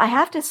 And I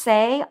have to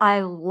say,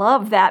 I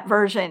love that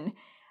version.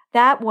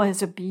 That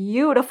was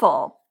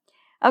beautiful.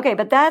 Okay,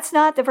 but that's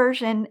not the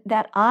version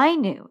that I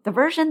knew. The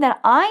version that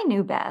I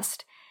knew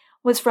best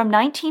was from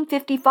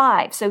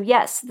 1955. So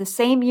yes, the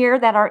same year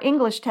that our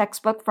English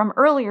textbook from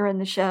earlier in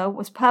the show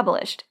was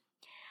published.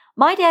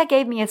 My dad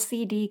gave me a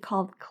CD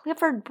called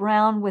Clifford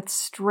Brown with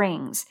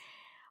Strings,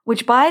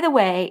 which, by the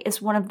way,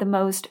 is one of the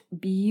most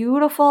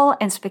beautiful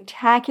and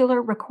spectacular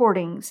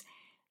recordings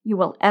you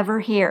will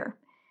ever hear.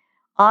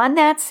 On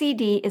that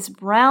CD is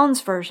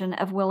Brown's version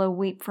of Willow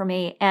Weep for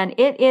Me, and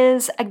it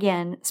is,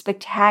 again,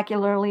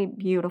 spectacularly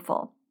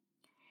beautiful.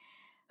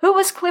 Who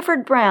was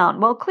Clifford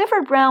Brown? Well,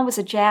 Clifford Brown was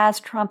a jazz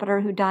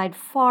trumpeter who died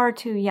far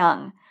too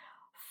young.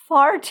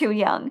 Far too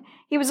young.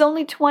 He was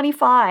only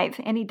 25,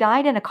 and he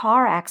died in a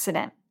car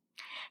accident.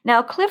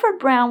 Now, Clifford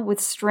Brown with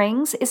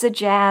Strings is a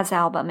jazz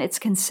album. It's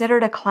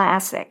considered a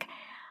classic,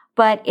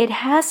 but it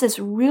has this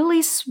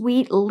really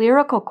sweet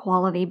lyrical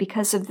quality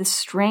because of the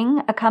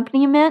string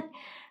accompaniment.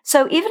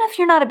 So even if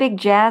you're not a big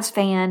jazz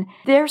fan,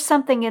 there's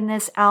something in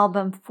this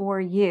album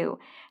for you.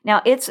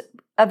 Now, it's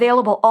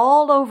available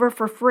all over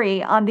for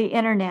free on the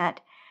internet,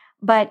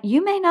 but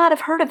you may not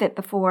have heard of it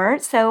before,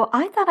 so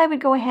I thought I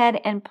would go ahead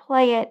and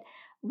play it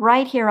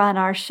right here on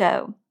our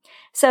show.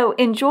 So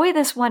enjoy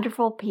this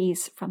wonderful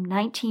piece from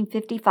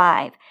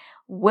 1955,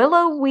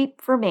 Willow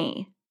Weep for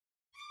Me.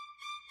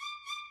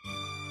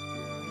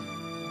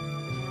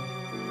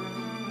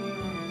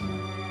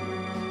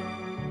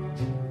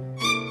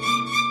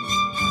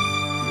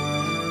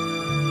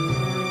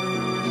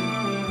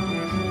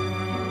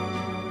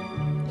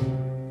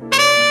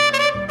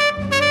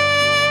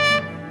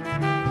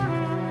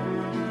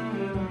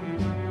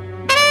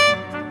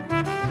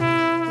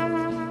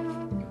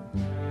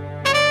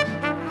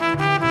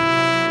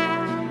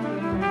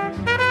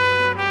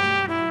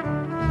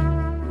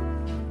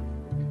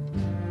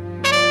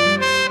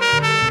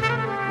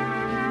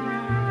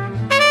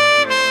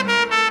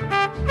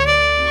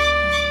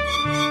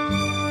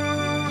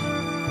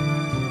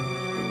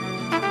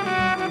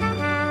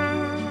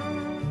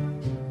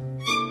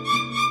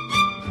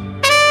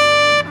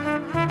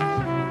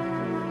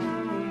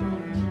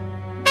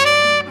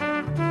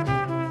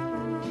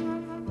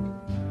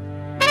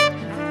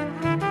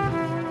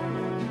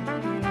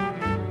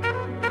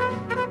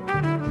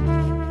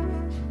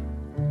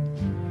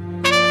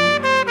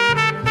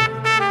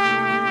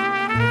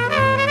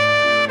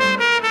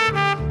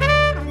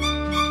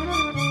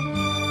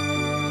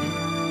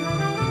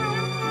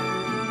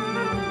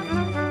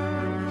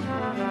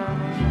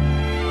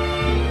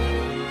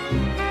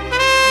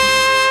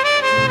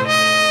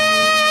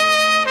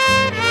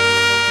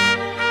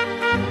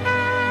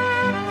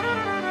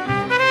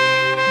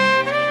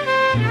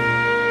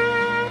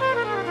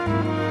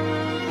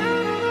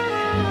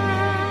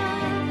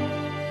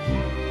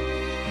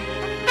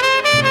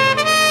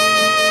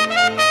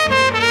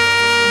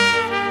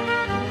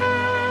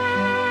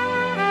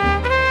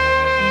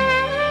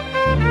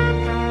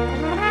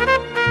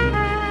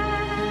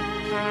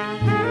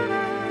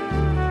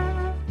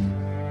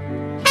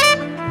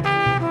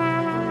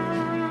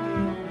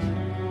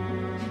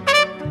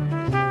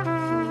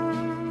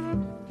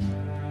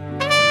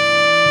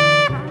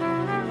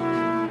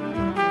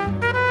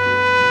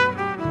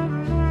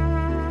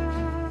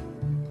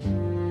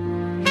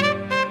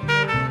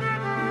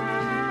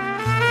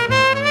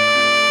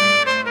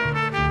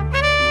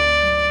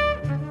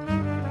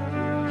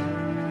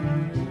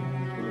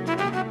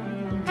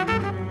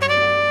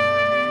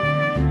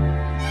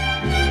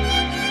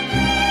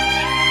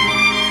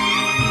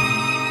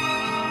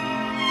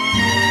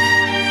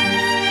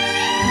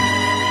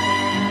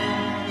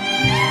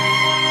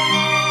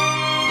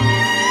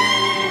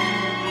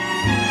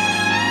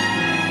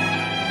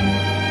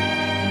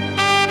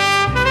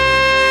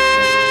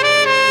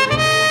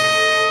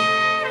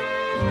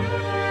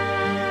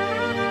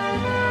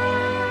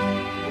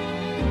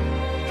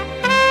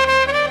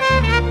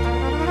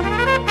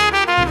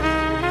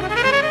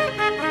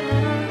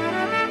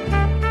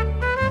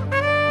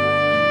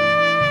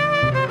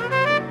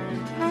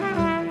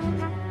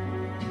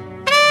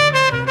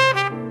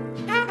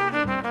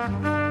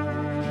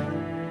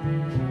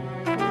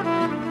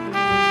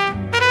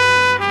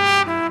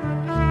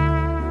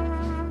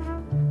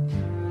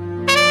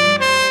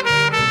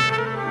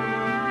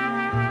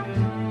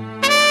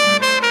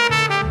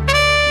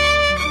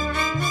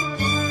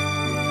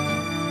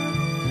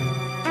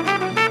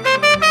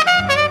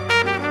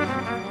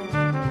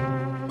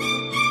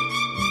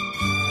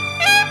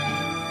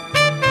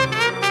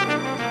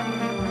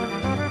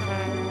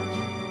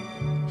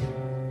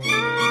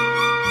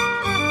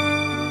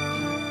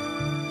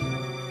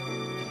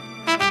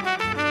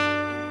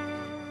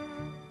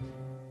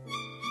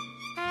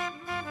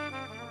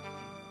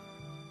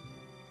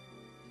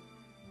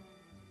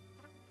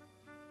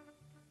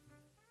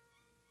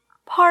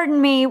 pardon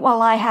me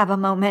while I have a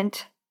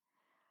moment.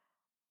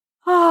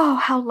 Oh,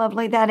 how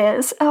lovely that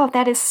is. Oh,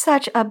 that is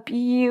such a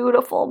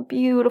beautiful,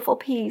 beautiful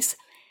piece.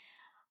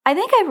 I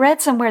think I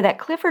read somewhere that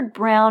Clifford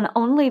Brown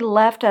only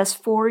left us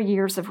 4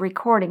 years of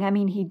recording. I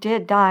mean, he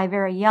did die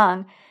very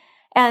young.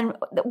 And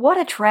what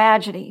a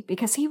tragedy,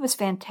 because he was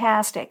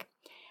fantastic.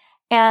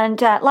 And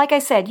like I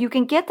said, you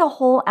can get the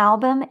whole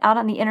album out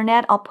on the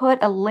internet. I'll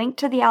put a link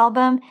to the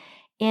album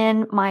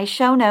in my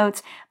show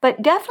notes,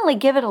 but definitely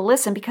give it a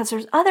listen because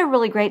there's other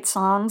really great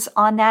songs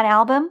on that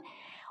album.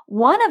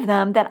 One of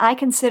them that I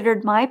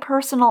considered my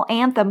personal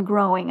anthem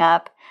growing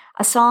up,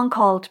 a song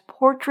called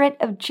Portrait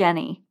of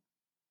Jenny.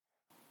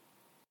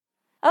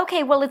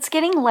 Okay, well, it's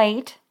getting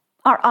late.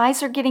 Our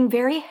eyes are getting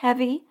very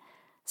heavy,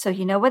 so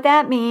you know what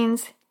that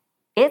means.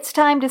 It's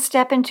time to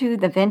step into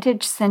the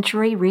Vintage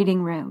Century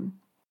reading room.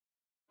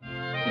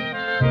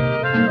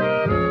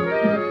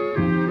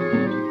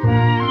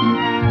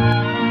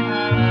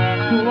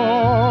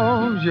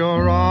 Close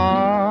your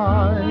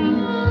eyes,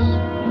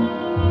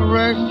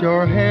 rest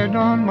your head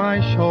on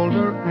my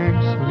shoulder and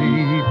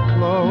sleep.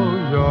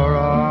 Close your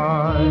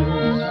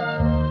eyes,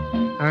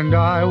 and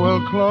I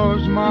will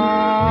close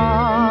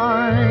mine.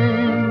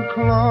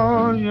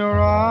 Close your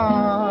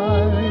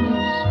eyes.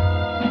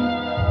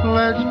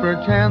 Let's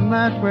pretend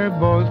that we're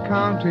both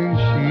counting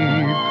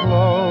sheep.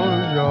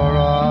 Close your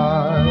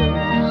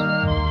eyes.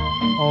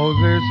 Oh,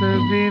 this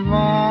is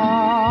divine.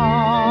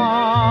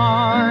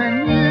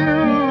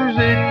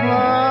 Music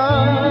play.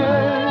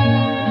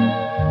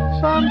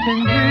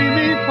 Something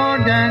dreamy for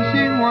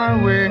dancing while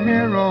we're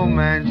here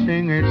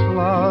romancing. It's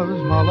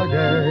love's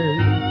holiday,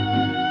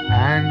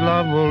 and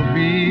love will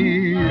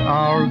be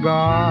our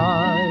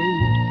guide.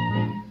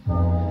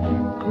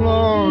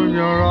 Close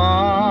your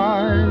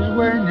eyes.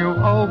 When you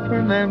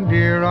open them,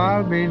 dear,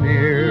 I'll be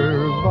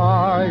near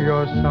by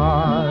your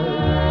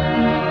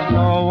side.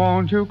 So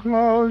won't you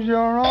close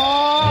your eyes?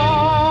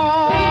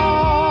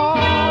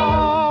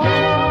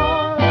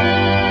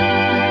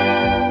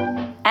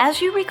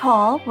 As you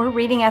recall, we're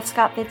reading F.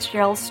 Scott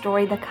Fitzgerald's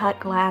story, The Cut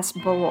Glass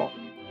Bowl.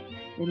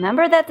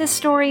 Remember that this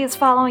story is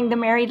following the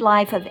married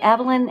life of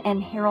Evelyn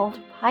and Harold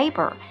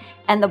Piper,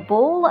 and the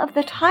bowl of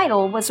the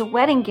title was a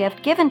wedding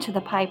gift given to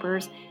the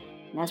Pipers.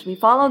 And as we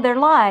follow their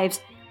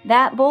lives,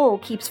 that bowl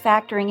keeps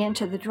factoring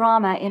into the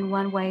drama in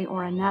one way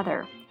or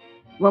another.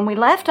 When we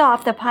left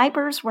off, the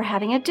Pipers were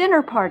having a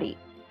dinner party.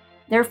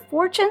 Their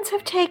fortunes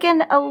have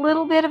taken a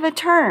little bit of a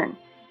turn.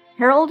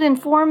 Harold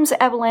informs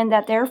Evelyn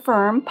that their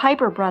firm,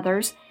 Piper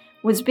Brothers,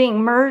 was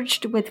being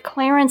merged with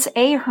Clarence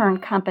Ahern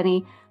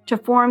Company to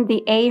form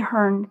the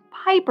Ahern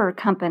Piper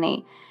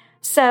Company.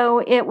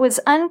 So it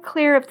was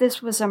unclear if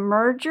this was a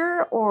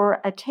merger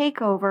or a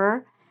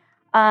takeover.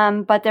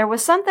 But there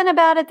was something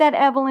about it that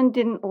Evelyn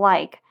didn't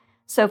like.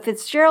 So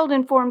Fitzgerald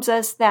informs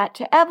us that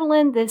to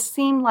Evelyn, this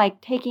seemed like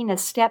taking a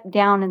step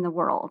down in the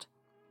world.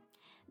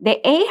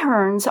 The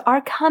Aherns are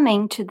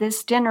coming to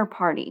this dinner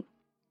party.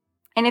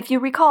 And if you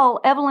recall,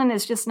 Evelyn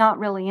is just not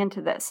really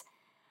into this.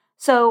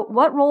 So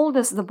what role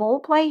does the bowl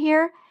play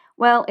here?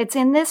 Well, it's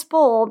in this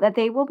bowl that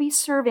they will be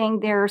serving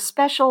their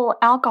special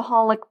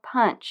alcoholic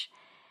punch.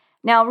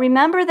 Now,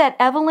 remember that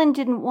Evelyn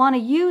didn't want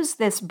to use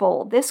this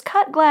bowl. This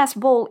cut glass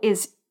bowl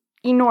is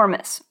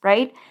enormous,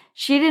 right?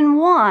 She didn't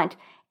want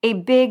a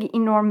big,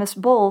 enormous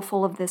bowl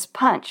full of this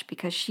punch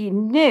because she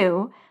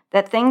knew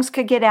that things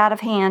could get out of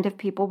hand if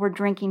people were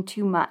drinking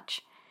too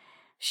much.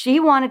 She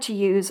wanted to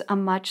use a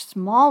much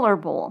smaller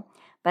bowl,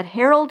 but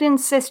Harold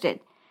insisted.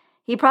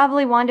 He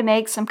probably wanted to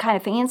make some kind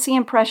of fancy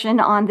impression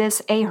on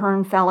this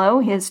Ahern fellow,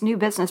 his new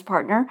business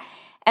partner,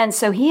 and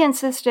so he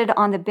insisted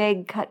on the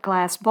big cut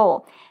glass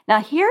bowl. Now,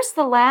 here's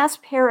the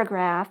last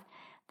paragraph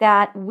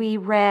that we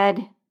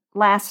read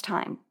last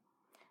time.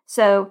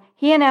 So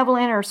he and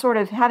Evelyn are sort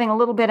of having a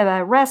little bit of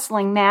a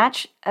wrestling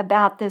match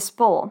about this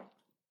bowl.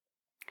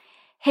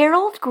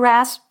 Harold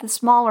grasped the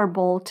smaller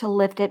bowl to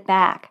lift it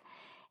back.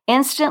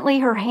 Instantly,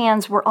 her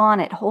hands were on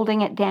it, holding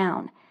it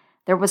down.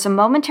 There was a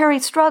momentary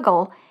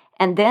struggle,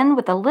 and then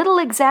with a little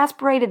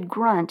exasperated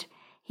grunt,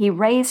 he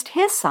raised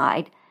his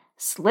side,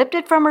 slipped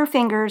it from her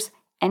fingers,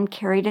 and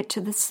carried it to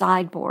the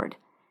sideboard.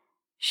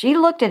 She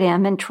looked at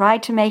him and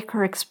tried to make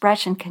her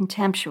expression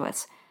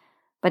contemptuous,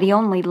 but he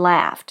only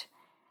laughed.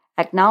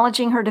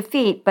 Acknowledging her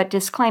defeat, but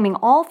disclaiming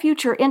all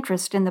future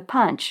interest in the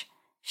punch,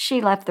 she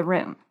left the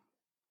room.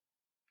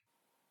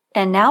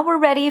 And now we're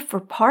ready for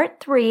part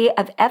 3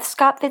 of F.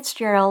 Scott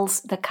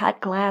Fitzgerald's The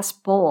Cut Glass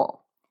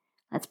Bowl.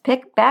 Let's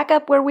pick back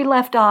up where we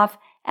left off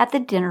at the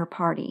dinner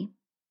party.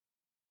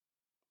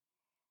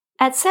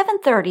 At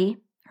 7:30,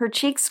 her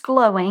cheeks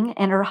glowing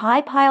and her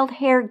high-piled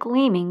hair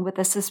gleaming with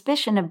a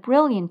suspicion of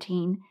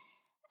brilliantine,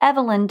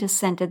 Evelyn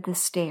descended the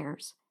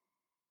stairs.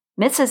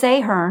 Mrs.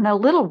 Ahern, a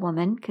little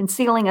woman,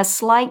 concealing a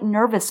slight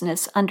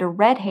nervousness under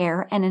red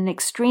hair and an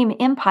extreme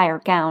empire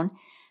gown,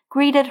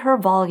 greeted her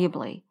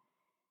volubly.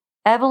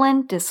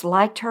 Evelyn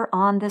disliked her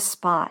on the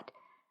spot,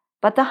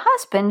 but the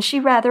husband she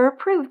rather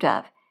approved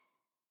of.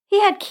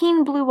 He had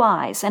keen blue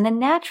eyes and a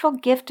natural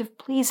gift of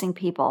pleasing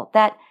people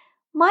that,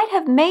 might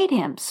have made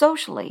him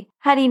socially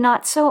had he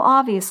not so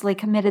obviously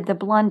committed the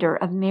blunder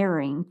of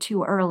marrying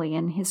too early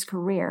in his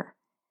career.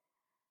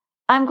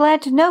 "I'm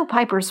glad to know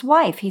Piper's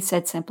wife," he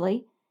said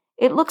simply.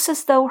 "It looks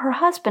as though her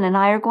husband and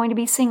I are going to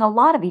be seeing a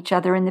lot of each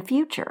other in the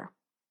future."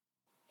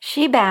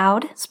 She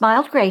bowed,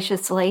 smiled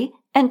graciously,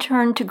 and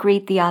turned to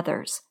greet the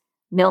others.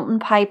 Milton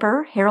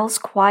Piper, Harold's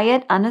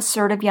quiet,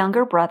 unassertive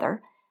younger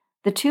brother,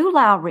 the two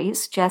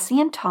Lowrys, Jessie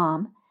and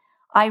Tom,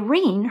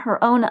 Irene,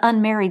 her own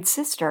unmarried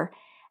sister,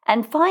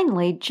 and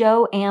finally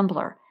Joe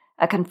Ambler,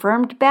 a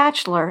confirmed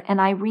bachelor and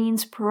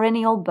Irene's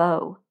perennial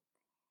beau.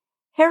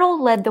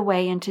 Harold led the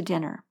way into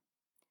dinner.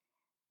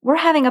 "We're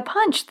having a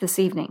punch this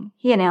evening,"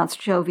 he announced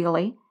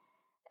jovially.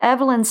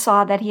 Evelyn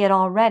saw that he had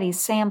already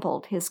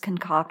sampled his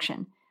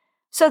concoction.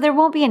 "So there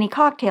won't be any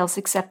cocktails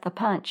except the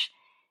punch.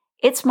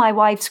 It's my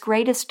wife's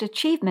greatest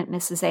achievement,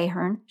 Mrs.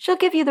 Ahern. She'll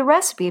give you the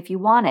recipe if you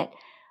want it.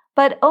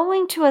 But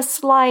owing to a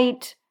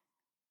slight—"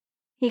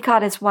 He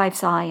caught his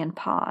wife's eye and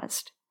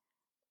paused.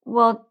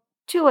 "Well,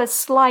 to a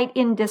slight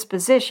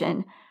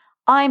indisposition,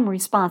 I'm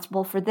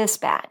responsible for this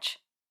batch.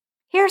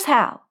 Here's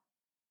how."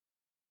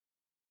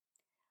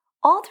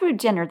 All through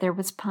dinner there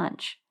was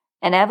punch,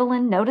 and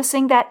Evelyn,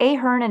 noticing that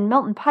Ahern and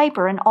Milton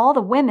Piper and all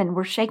the women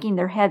were shaking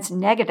their heads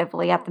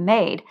negatively at the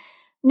maid,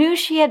 knew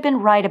she had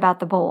been right about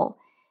the bowl.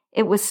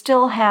 It was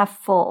still half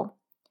full.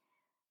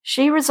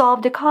 She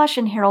resolved to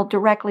caution Harold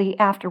directly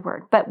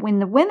afterward, but when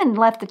the women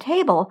left the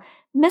table,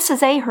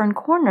 Mrs. Ahern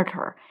cornered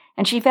her,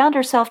 and she found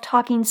herself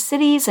talking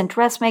cities and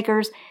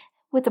dressmakers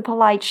with a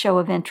polite show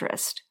of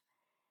interest.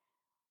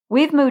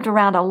 "We've moved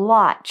around a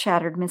lot,"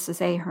 chattered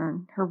Mrs.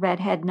 Ahern, her red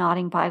head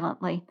nodding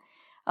violently.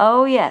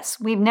 "Oh, yes,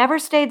 we've never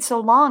stayed so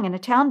long in a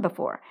town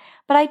before,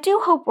 but I do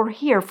hope we're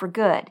here for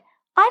good.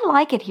 I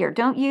like it here,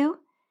 don't you?"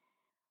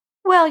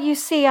 "Well, you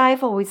see,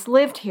 I've always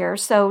lived here,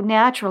 so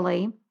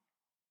naturally—"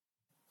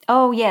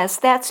 "Oh, yes,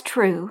 that's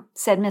true,"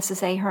 said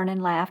Mrs. Ahern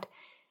and laughed.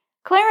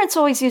 "Clarence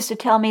always used to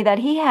tell me that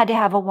he had to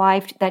have a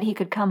wife that he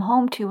could come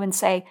home to and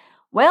say,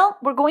 'Well,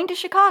 we're going to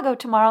Chicago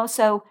tomorrow,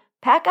 so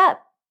pack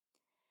up.'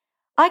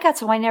 I got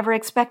so I never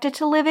expected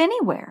to live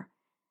anywhere."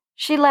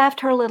 She laughed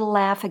her little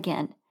laugh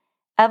again.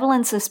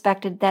 Evelyn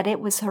suspected that it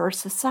was her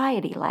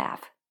society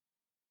laugh.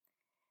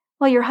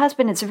 "Well, your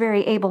husband is a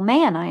very able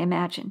man, I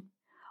imagine."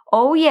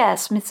 "Oh,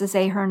 yes," Mrs.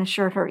 Ahern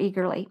assured her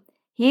eagerly.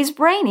 "He's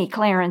brainy,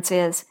 Clarence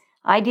is.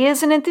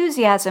 Ideas and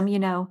enthusiasm, you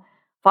know.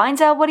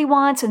 Finds out what he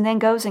wants and then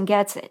goes and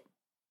gets it."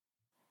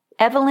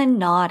 Evelyn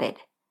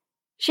nodded.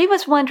 She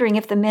was wondering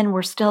if the men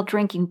were still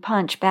drinking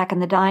punch back in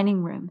the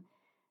dining room.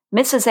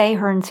 Mrs.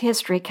 Ahern's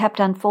history kept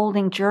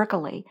unfolding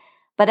jerkily,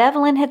 but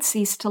Evelyn had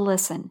ceased to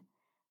listen.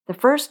 The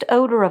first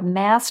odor of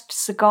masked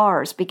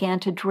cigars began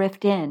to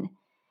drift in.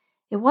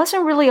 It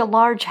wasn't really a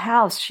large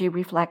house, she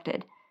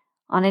reflected.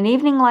 On an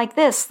evening like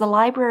this, the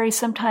library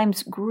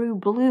sometimes grew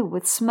blue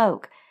with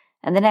smoke,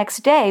 and the next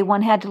day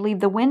one had to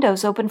leave the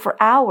windows open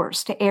for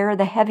hours to air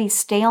the heavy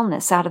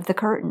staleness out of the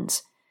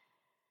curtains.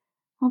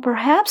 Well,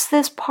 perhaps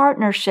this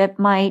partnership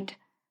might—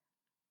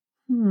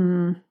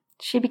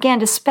 She began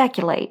to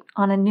speculate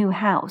on a new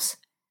house.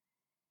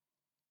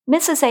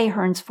 Mrs.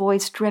 Ahern's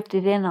voice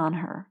drifted in on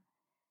her.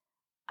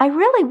 "I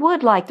really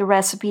would like the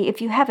recipe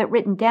if you have it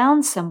written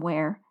down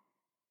somewhere."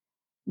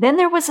 Then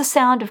there was a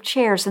sound of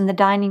chairs in the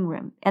dining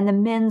room, and the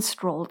men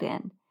strolled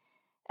in.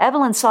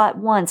 Evelyn saw at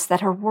once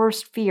that her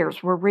worst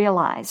fears were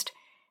realized.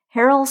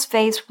 Harold's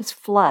face was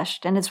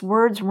flushed, and his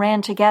words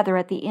ran together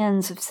at the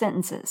ends of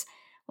sentences,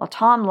 while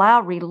Tom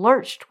Lowry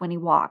lurched when he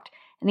walked,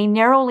 and he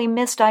narrowly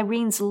missed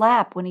Irene's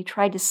lap when he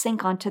tried to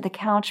sink onto the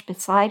couch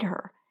beside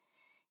her.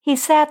 He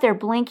sat there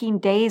blinking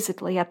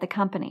dazedly at the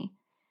company.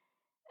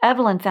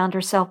 Evelyn found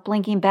herself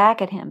blinking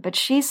back at him, but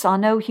she saw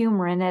no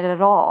humor in it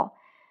at all.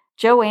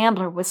 Joe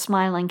Ambler was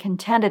smiling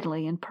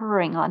contentedly and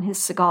purring on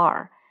his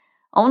cigar.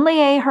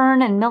 Only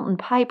Ahern and Milton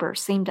Piper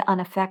seemed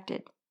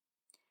unaffected.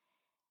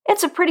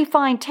 "It's a pretty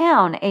fine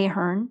town,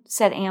 Ahern,"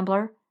 said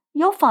Ambler.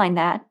 "You'll find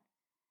that."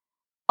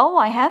 "Oh,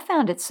 I have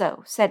found it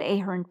so," said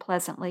Ahern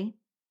pleasantly.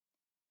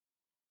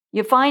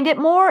 "You find it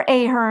more,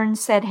 Ahern,"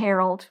 said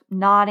Harold,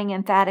 nodding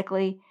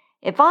emphatically,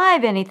 "if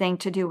I've anything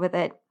to do with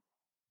it."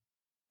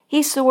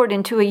 He soared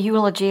into a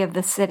eulogy of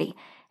the city,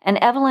 and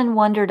Evelyn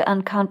wondered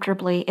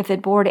uncomfortably if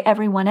it bored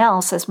everyone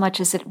else as much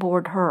as it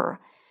bored her.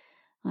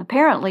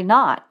 Apparently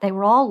not. They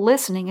were all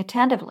listening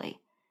attentively.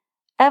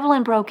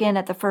 Evelyn broke in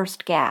at the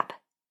first gap.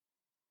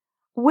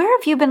 "Where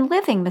have you been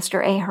living,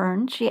 Mr.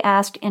 Ahern?" she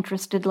asked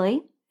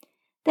interestedly.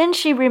 Then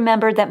she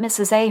remembered that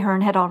Mrs.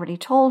 Ahern had already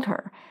told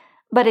her,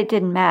 but it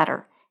didn't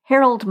matter.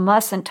 Harold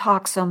mustn't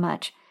talk so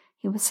much.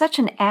 He was such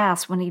an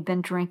ass when he'd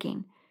been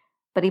drinking.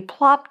 But he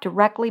plopped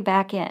directly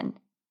back in.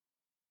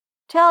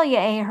 "Tell you,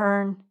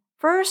 Ahern,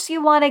 first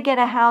you want to get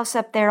a house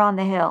up there on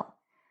the hill.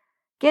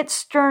 Get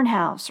Stern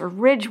House or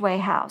Ridgeway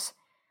House.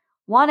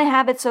 Want to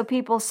have it so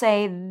people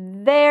say,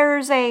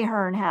 'There's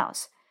Ahern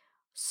House.'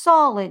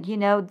 Solid, you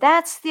know,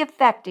 that's the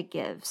effect it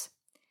gives."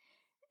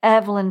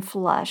 Evelyn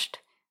flushed.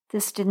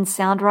 This didn't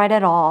sound right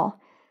at all.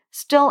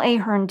 Still,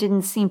 Ahern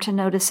didn't seem to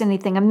notice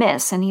anything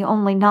amiss, and he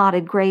only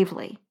nodded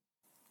gravely.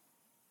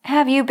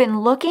 "Have you been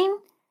looking?"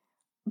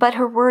 But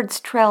her words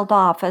trailed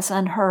off as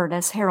unheard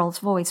as Harold's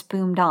voice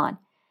boomed on.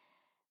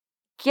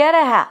 Get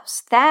a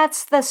house.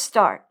 That's the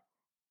start.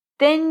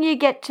 Then you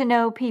get to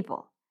know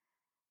people.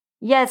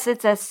 Yes,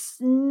 it's a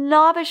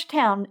snobbish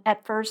town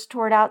at first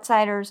toward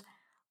outsiders,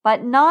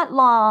 but not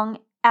long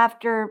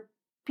after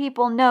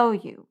people know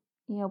you.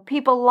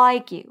 People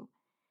like you.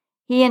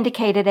 He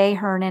indicated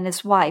Ahern and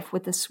his wife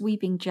with a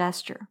sweeping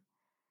gesture.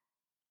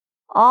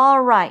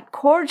 All right,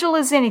 cordial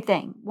as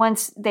anything,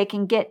 once they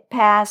can get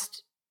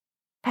past.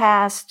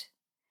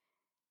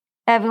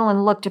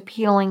 Evelyn looked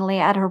appealingly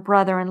at her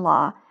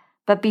brother-in-law,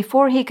 but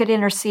before he could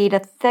intercede, a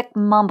thick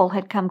mumble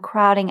had come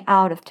crowding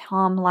out of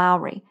Tom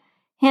Lowry,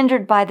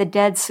 hindered by the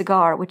dead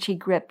cigar which he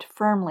gripped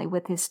firmly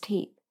with his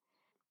teeth.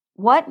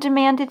 What?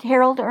 Demanded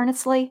Harold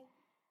earnestly.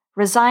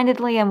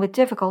 Resignedly and with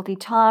difficulty,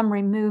 Tom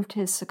removed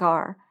his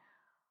cigar.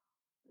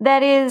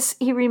 That is,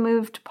 he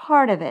removed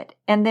part of it,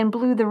 and then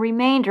blew the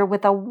remainder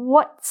with a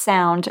what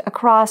sound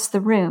across the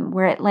room,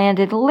 where it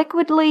landed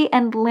liquidly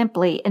and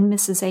limply in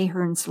Mrs.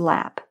 Ahern's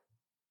lap.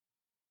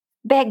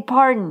 Beg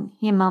pardon,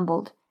 he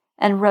mumbled,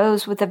 and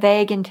rose with a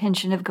vague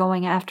intention of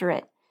going after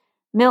it.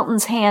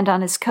 Milton's hand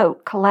on his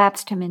coat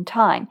collapsed him in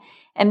time,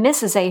 and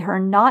Mrs.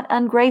 Ahern not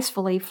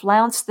ungracefully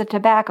flounced the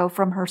tobacco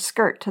from her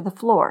skirt to the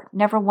floor,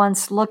 never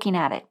once looking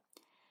at it.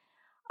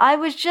 I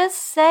was just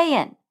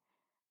saying,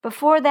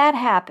 before that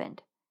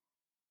happened,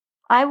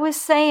 I was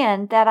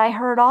saying that I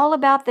heard all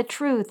about the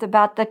truth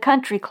about the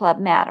country club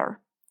matter.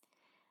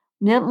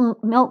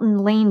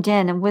 Milton leaned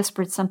in and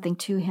whispered something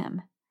to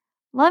him.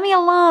 Let me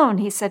alone,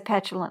 he said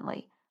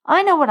petulantly.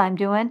 I know what I'm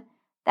doing.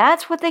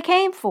 That's what they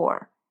came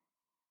for.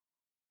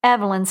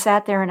 Evelyn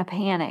sat there in a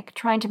panic,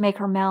 trying to make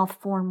her mouth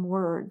form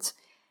words.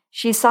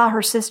 She saw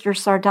her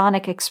sister's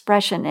sardonic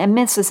expression and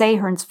Mrs.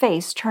 Ahern's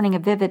face turning a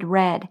vivid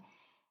red.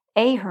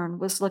 Ahern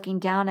was looking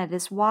down at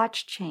his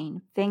watch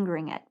chain,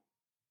 fingering it.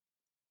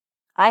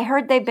 I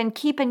heard they've been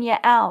keeping you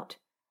out.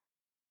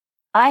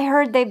 But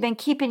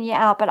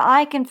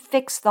I can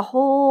fix the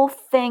whole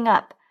thing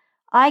up.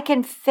 I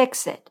can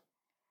fix it.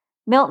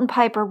 Milton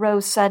Piper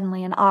rose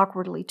suddenly and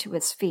awkwardly to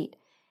his feet.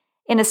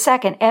 In a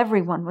second,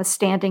 everyone was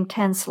standing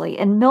tensely,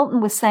 and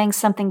Milton was saying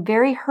something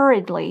very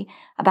hurriedly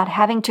about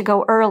having to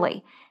go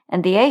early,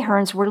 and the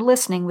Aherns were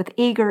listening with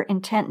eager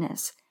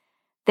intentness.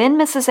 Then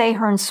Mrs.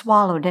 Ahern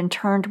swallowed and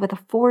turned with a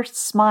forced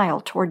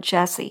smile toward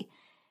Jessie.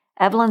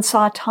 Evelyn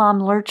saw Tom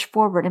lurch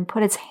forward and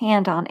put his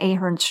hand on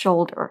Ahern's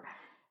shoulder.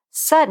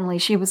 Suddenly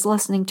she was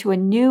listening to a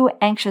new,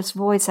 anxious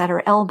voice at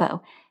her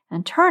elbow,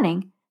 and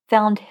turning,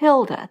 found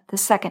Hilda, the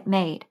second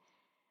maid.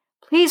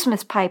 Please,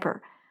 Miss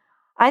Piper,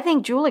 I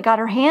think Julie got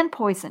her hand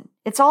poisoned.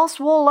 It's all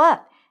swole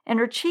up, and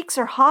her cheeks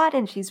are hot,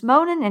 and she's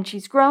moaning, and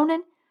she's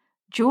groaning.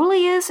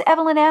 Julie is?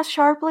 Evelyn asked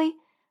sharply.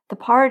 The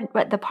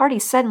party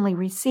suddenly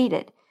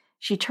receded.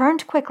 She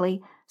turned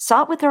quickly,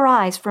 sought with her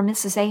eyes for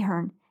Mrs.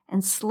 Ahern,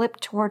 and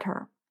slipped toward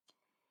her.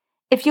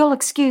 If you'll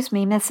excuse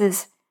me,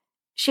 Mrs.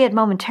 She had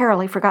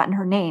momentarily forgotten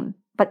her name,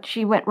 but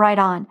she went right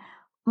on.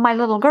 My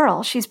little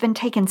girl, she's been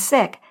taken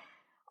sick.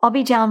 I'll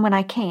be down when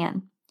I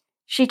can.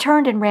 She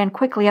turned and ran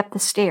quickly up the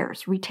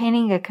stairs,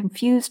 retaining a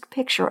confused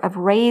picture of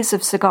rays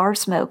of cigar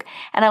smoke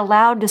and a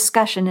loud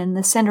discussion in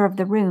the center of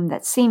the room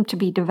that seemed to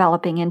be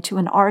developing into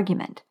an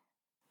argument.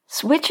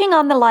 Switching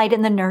on the light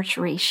in the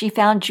nursery, she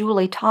found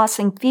Julie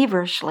tossing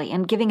feverishly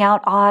and giving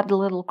out odd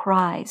little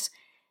cries.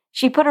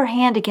 She put her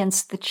hand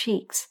against the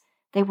cheeks.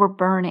 They were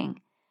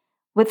burning.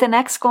 With an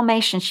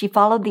exclamation, she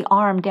followed the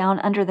arm down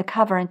under the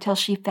cover until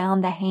she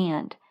found the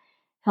hand.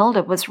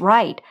 Hilda was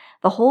right.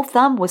 The whole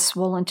thumb was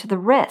swollen to the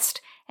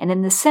wrist, and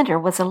in the center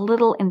was a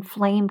little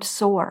inflamed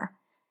sore.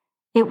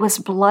 It was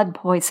blood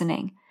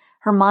poisoning.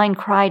 Her mind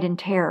cried in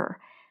terror.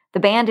 The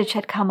bandage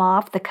had come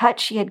off. The cut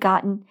she had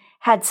gotten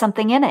had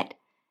something in it.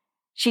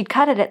 She'd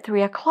cut it at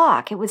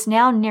 3:00. It was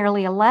now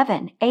nearly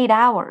 11, 8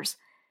 hours.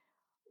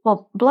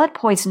 Well, blood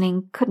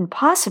poisoning couldn't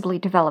possibly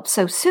develop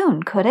so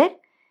soon, could it?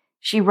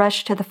 She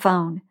rushed to the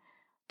phone.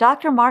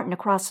 Dr. Martin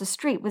across the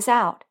street was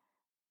out.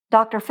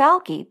 Dr.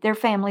 Falke, their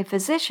family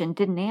physician,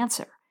 didn't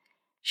answer.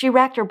 She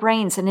racked her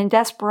brains and in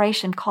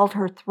desperation called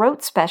her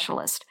throat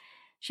specialist.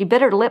 She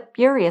bit her lip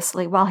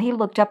furiously while he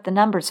looked up the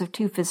numbers of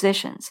 2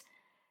 physicians.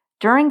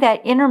 During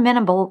that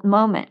interminable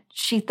moment,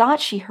 she thought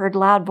she heard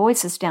loud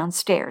voices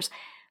downstairs,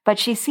 but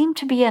she seemed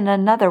to be in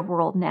another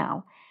world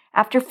now.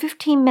 After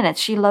 15 minutes,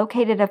 she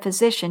located a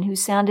physician who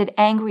sounded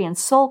angry and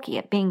sulky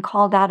at being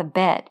called out of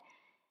bed.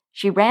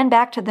 She ran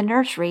back to the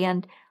nursery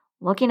and,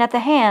 looking at the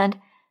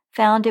hand,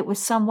 found it was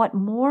somewhat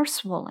more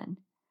swollen.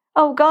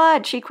 "Oh,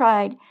 God!" she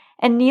cried,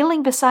 and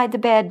kneeling beside the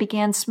bed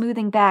began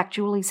smoothing back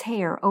Julie's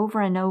hair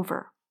over and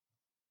over.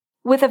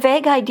 With a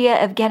vague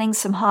idea of getting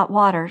some hot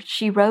water,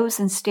 she rose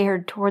and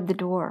stared toward the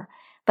door,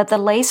 but the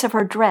lace of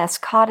her dress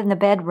caught in the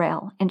bed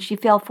rail, and she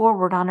fell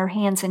forward on her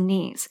hands and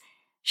knees.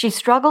 She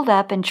struggled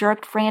up and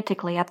jerked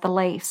frantically at the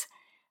lace.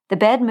 The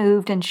bed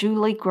moved and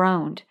Julie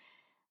groaned.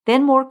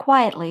 Then more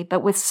quietly,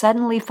 but with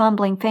suddenly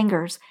fumbling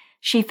fingers,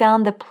 she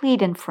found the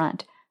pleat in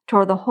front,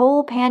 tore the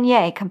whole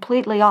pannier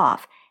completely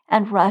off,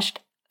 and rushed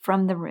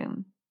from the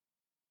room.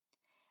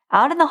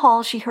 Out in the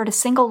hall, she heard a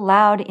single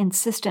loud,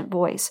 insistent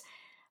voice,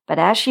 but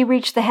as she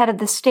reached the head of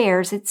the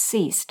stairs, it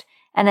ceased,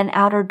 and an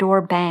outer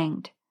door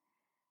banged.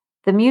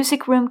 The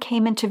music room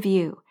came into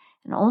view,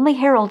 and only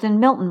Harold and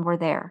Milton were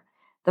there,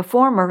 the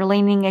former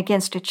leaning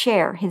against a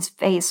chair, his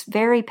face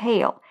very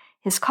pale,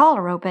 his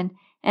collar open,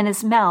 and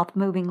his mouth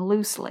moving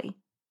loosely.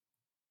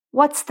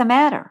 "What's the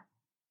matter?"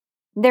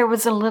 There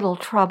was a little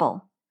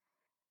trouble.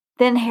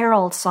 Then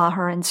Harold saw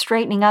her, and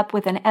straightening up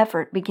with an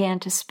effort, began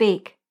to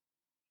speak.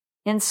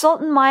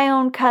 "Insultin' my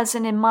own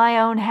cousin in my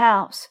own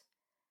house.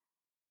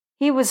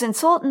 He was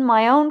insultin'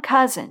 my own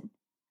cousin."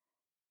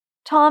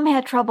 Tom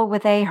had trouble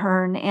with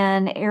Ahern,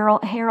 and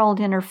Harold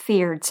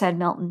interfered, said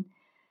Milton.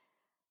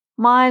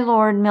 "My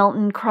Lord,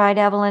 Milton," cried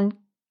Evelyn,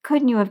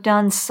 "couldn't you have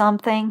done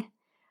something?"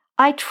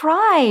 "I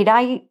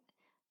tried,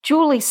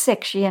 Julie's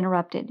sick," she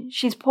interrupted.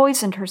 "She's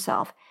poisoned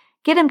herself.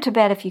 Get him to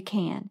bed if you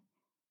can."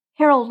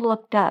 Harold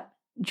looked up.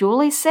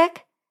 "Julie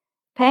sick?"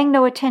 Paying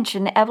no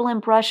attention, Evelyn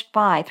brushed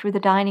by through the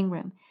dining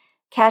room,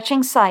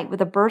 catching sight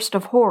with a burst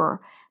of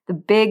horror, the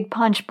big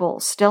punch bowl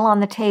still on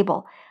the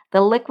table,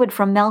 the liquid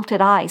from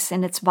melted ice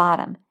in its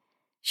bottom.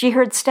 She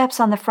heard steps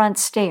on the front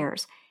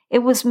stairs. It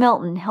was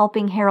Milton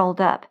helping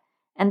Harold up,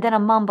 and then a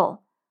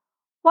mumble.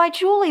 "Why,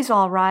 Julie's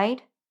all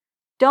right."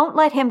 "Don't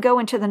let him go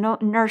into the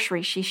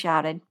nursery," she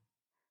shouted.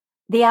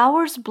 The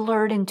hours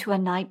blurred into a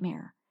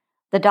nightmare.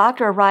 The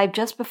doctor arrived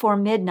just before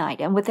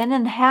midnight, and within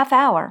a half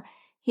hour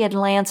he had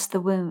lanced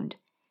the wound.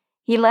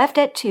 He left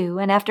at 2,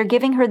 and after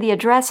giving her the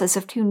addresses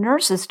of 2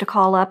 nurses to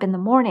call up in the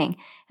morning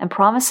and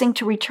promising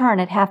to return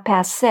at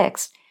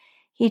 6:30,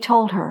 he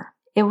told her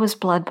it was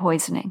blood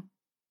poisoning.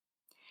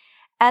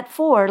 At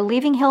 4,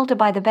 leaving Hilda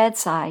by the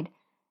bedside,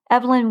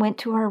 Evelyn went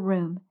to her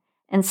room,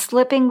 and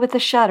slipping with the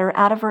shutter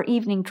out of her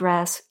evening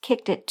dress,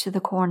 kicked it to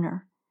the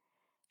corner.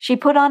 She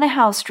put on a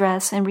house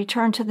dress and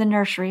returned to the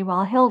nursery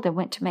while Hilda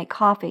went to make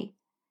coffee.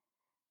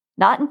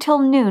 Not until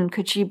noon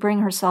could she bring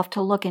herself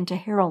to look into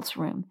Harold's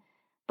room,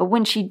 but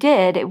when she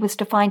did, it was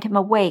to find him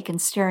awake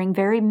and staring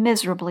very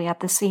miserably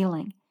at the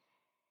ceiling.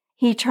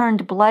 He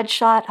turned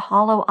bloodshot,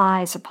 hollow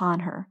eyes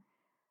upon her.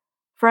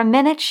 For a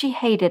minute she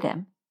hated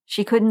him.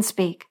 She couldn't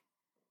speak.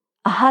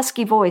 A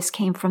husky voice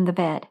came from the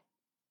bed.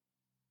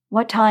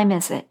 "What time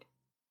is it?"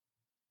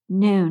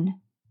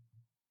 "Noon."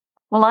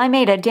 "Well, I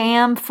made a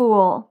damn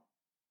fool."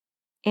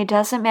 "It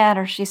doesn't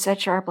matter," she said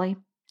sharply.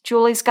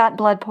 "Julie's got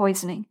blood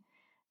poisoning.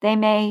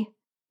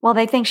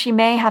 They think she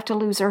may have to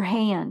lose her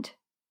hand."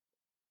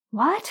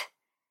 "What?"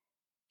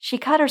 "She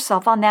cut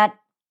herself on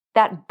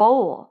that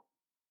bowl."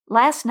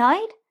 "Last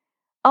night?"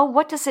 "Oh,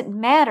 what does it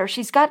matter?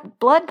 She's got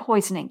blood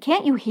poisoning.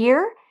 Can't you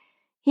hear?"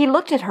 He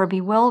looked at her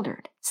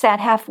bewildered, sat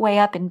halfway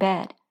up in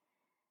bed.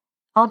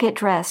 "I'll get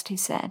dressed," he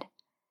said.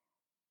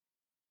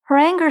 Her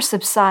anger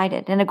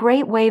subsided, and a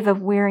great wave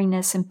of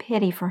weariness and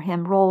pity for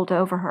him rolled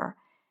over her.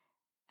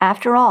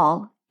 After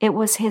all, it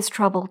was his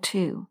trouble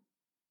too.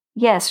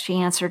 "Yes," she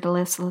answered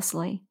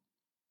listlessly.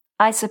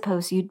 "I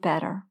suppose you'd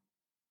better."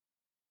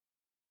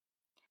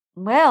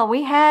 Well,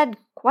 we had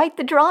quite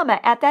the drama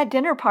at that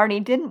dinner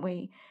party, didn't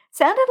we?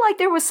 Sounded like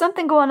there was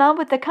something going on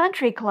with the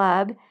country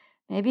club.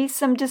 Maybe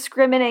some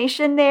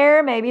discrimination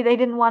there. Maybe they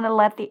didn't want to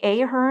let the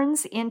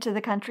Aherns into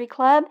the country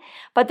club.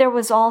 But there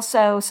was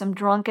also some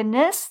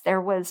drunkenness.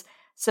 There was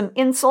some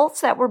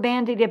insults that were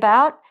bandied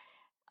about.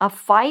 A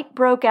fight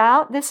broke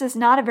out. This is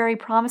not a very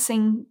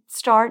promising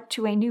start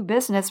to a new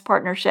business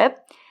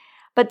partnership.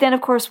 But then,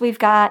 of course, we've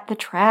got the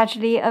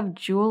tragedy of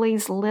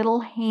Julie's little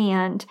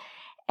hand.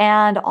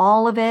 And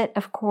all of it,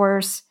 of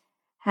course,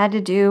 had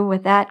to do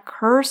with that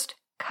cursed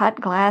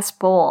cut glass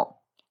bowl.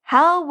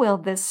 How will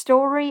this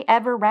story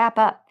ever wrap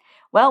up?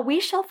 Well,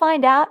 we shall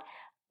find out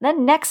the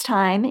next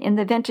time in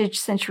the Vintage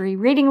Century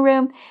Reading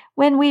Room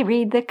when we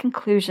read the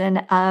conclusion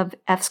of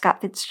F. Scott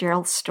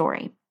Fitzgerald's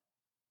story.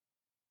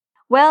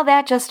 Well,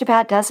 that just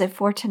about does it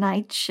for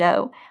tonight's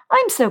show.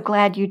 I'm so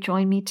glad you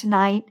joined me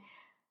tonight.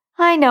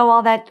 I know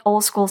all that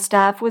old school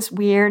stuff was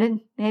weird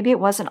and maybe it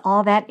wasn't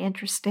all that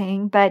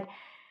interesting, but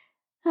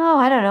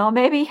I don't know,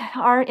 maybe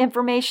our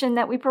information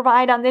that we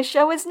provide on this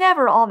show is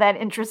never all that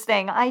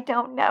interesting. I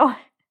don't know.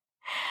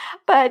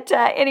 But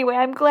anyway,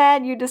 I'm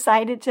glad you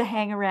decided to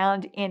hang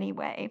around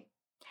anyway.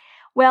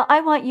 Well,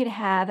 I want you to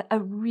have a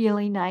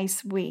really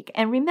nice week.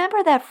 And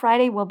remember that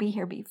Friday will be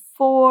here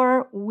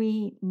before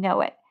we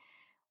know it.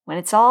 When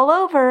it's all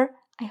over,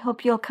 I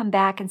hope you'll come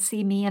back and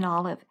see me and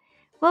Olive.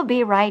 We'll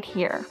be right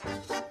here.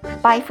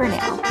 Bye for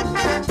now.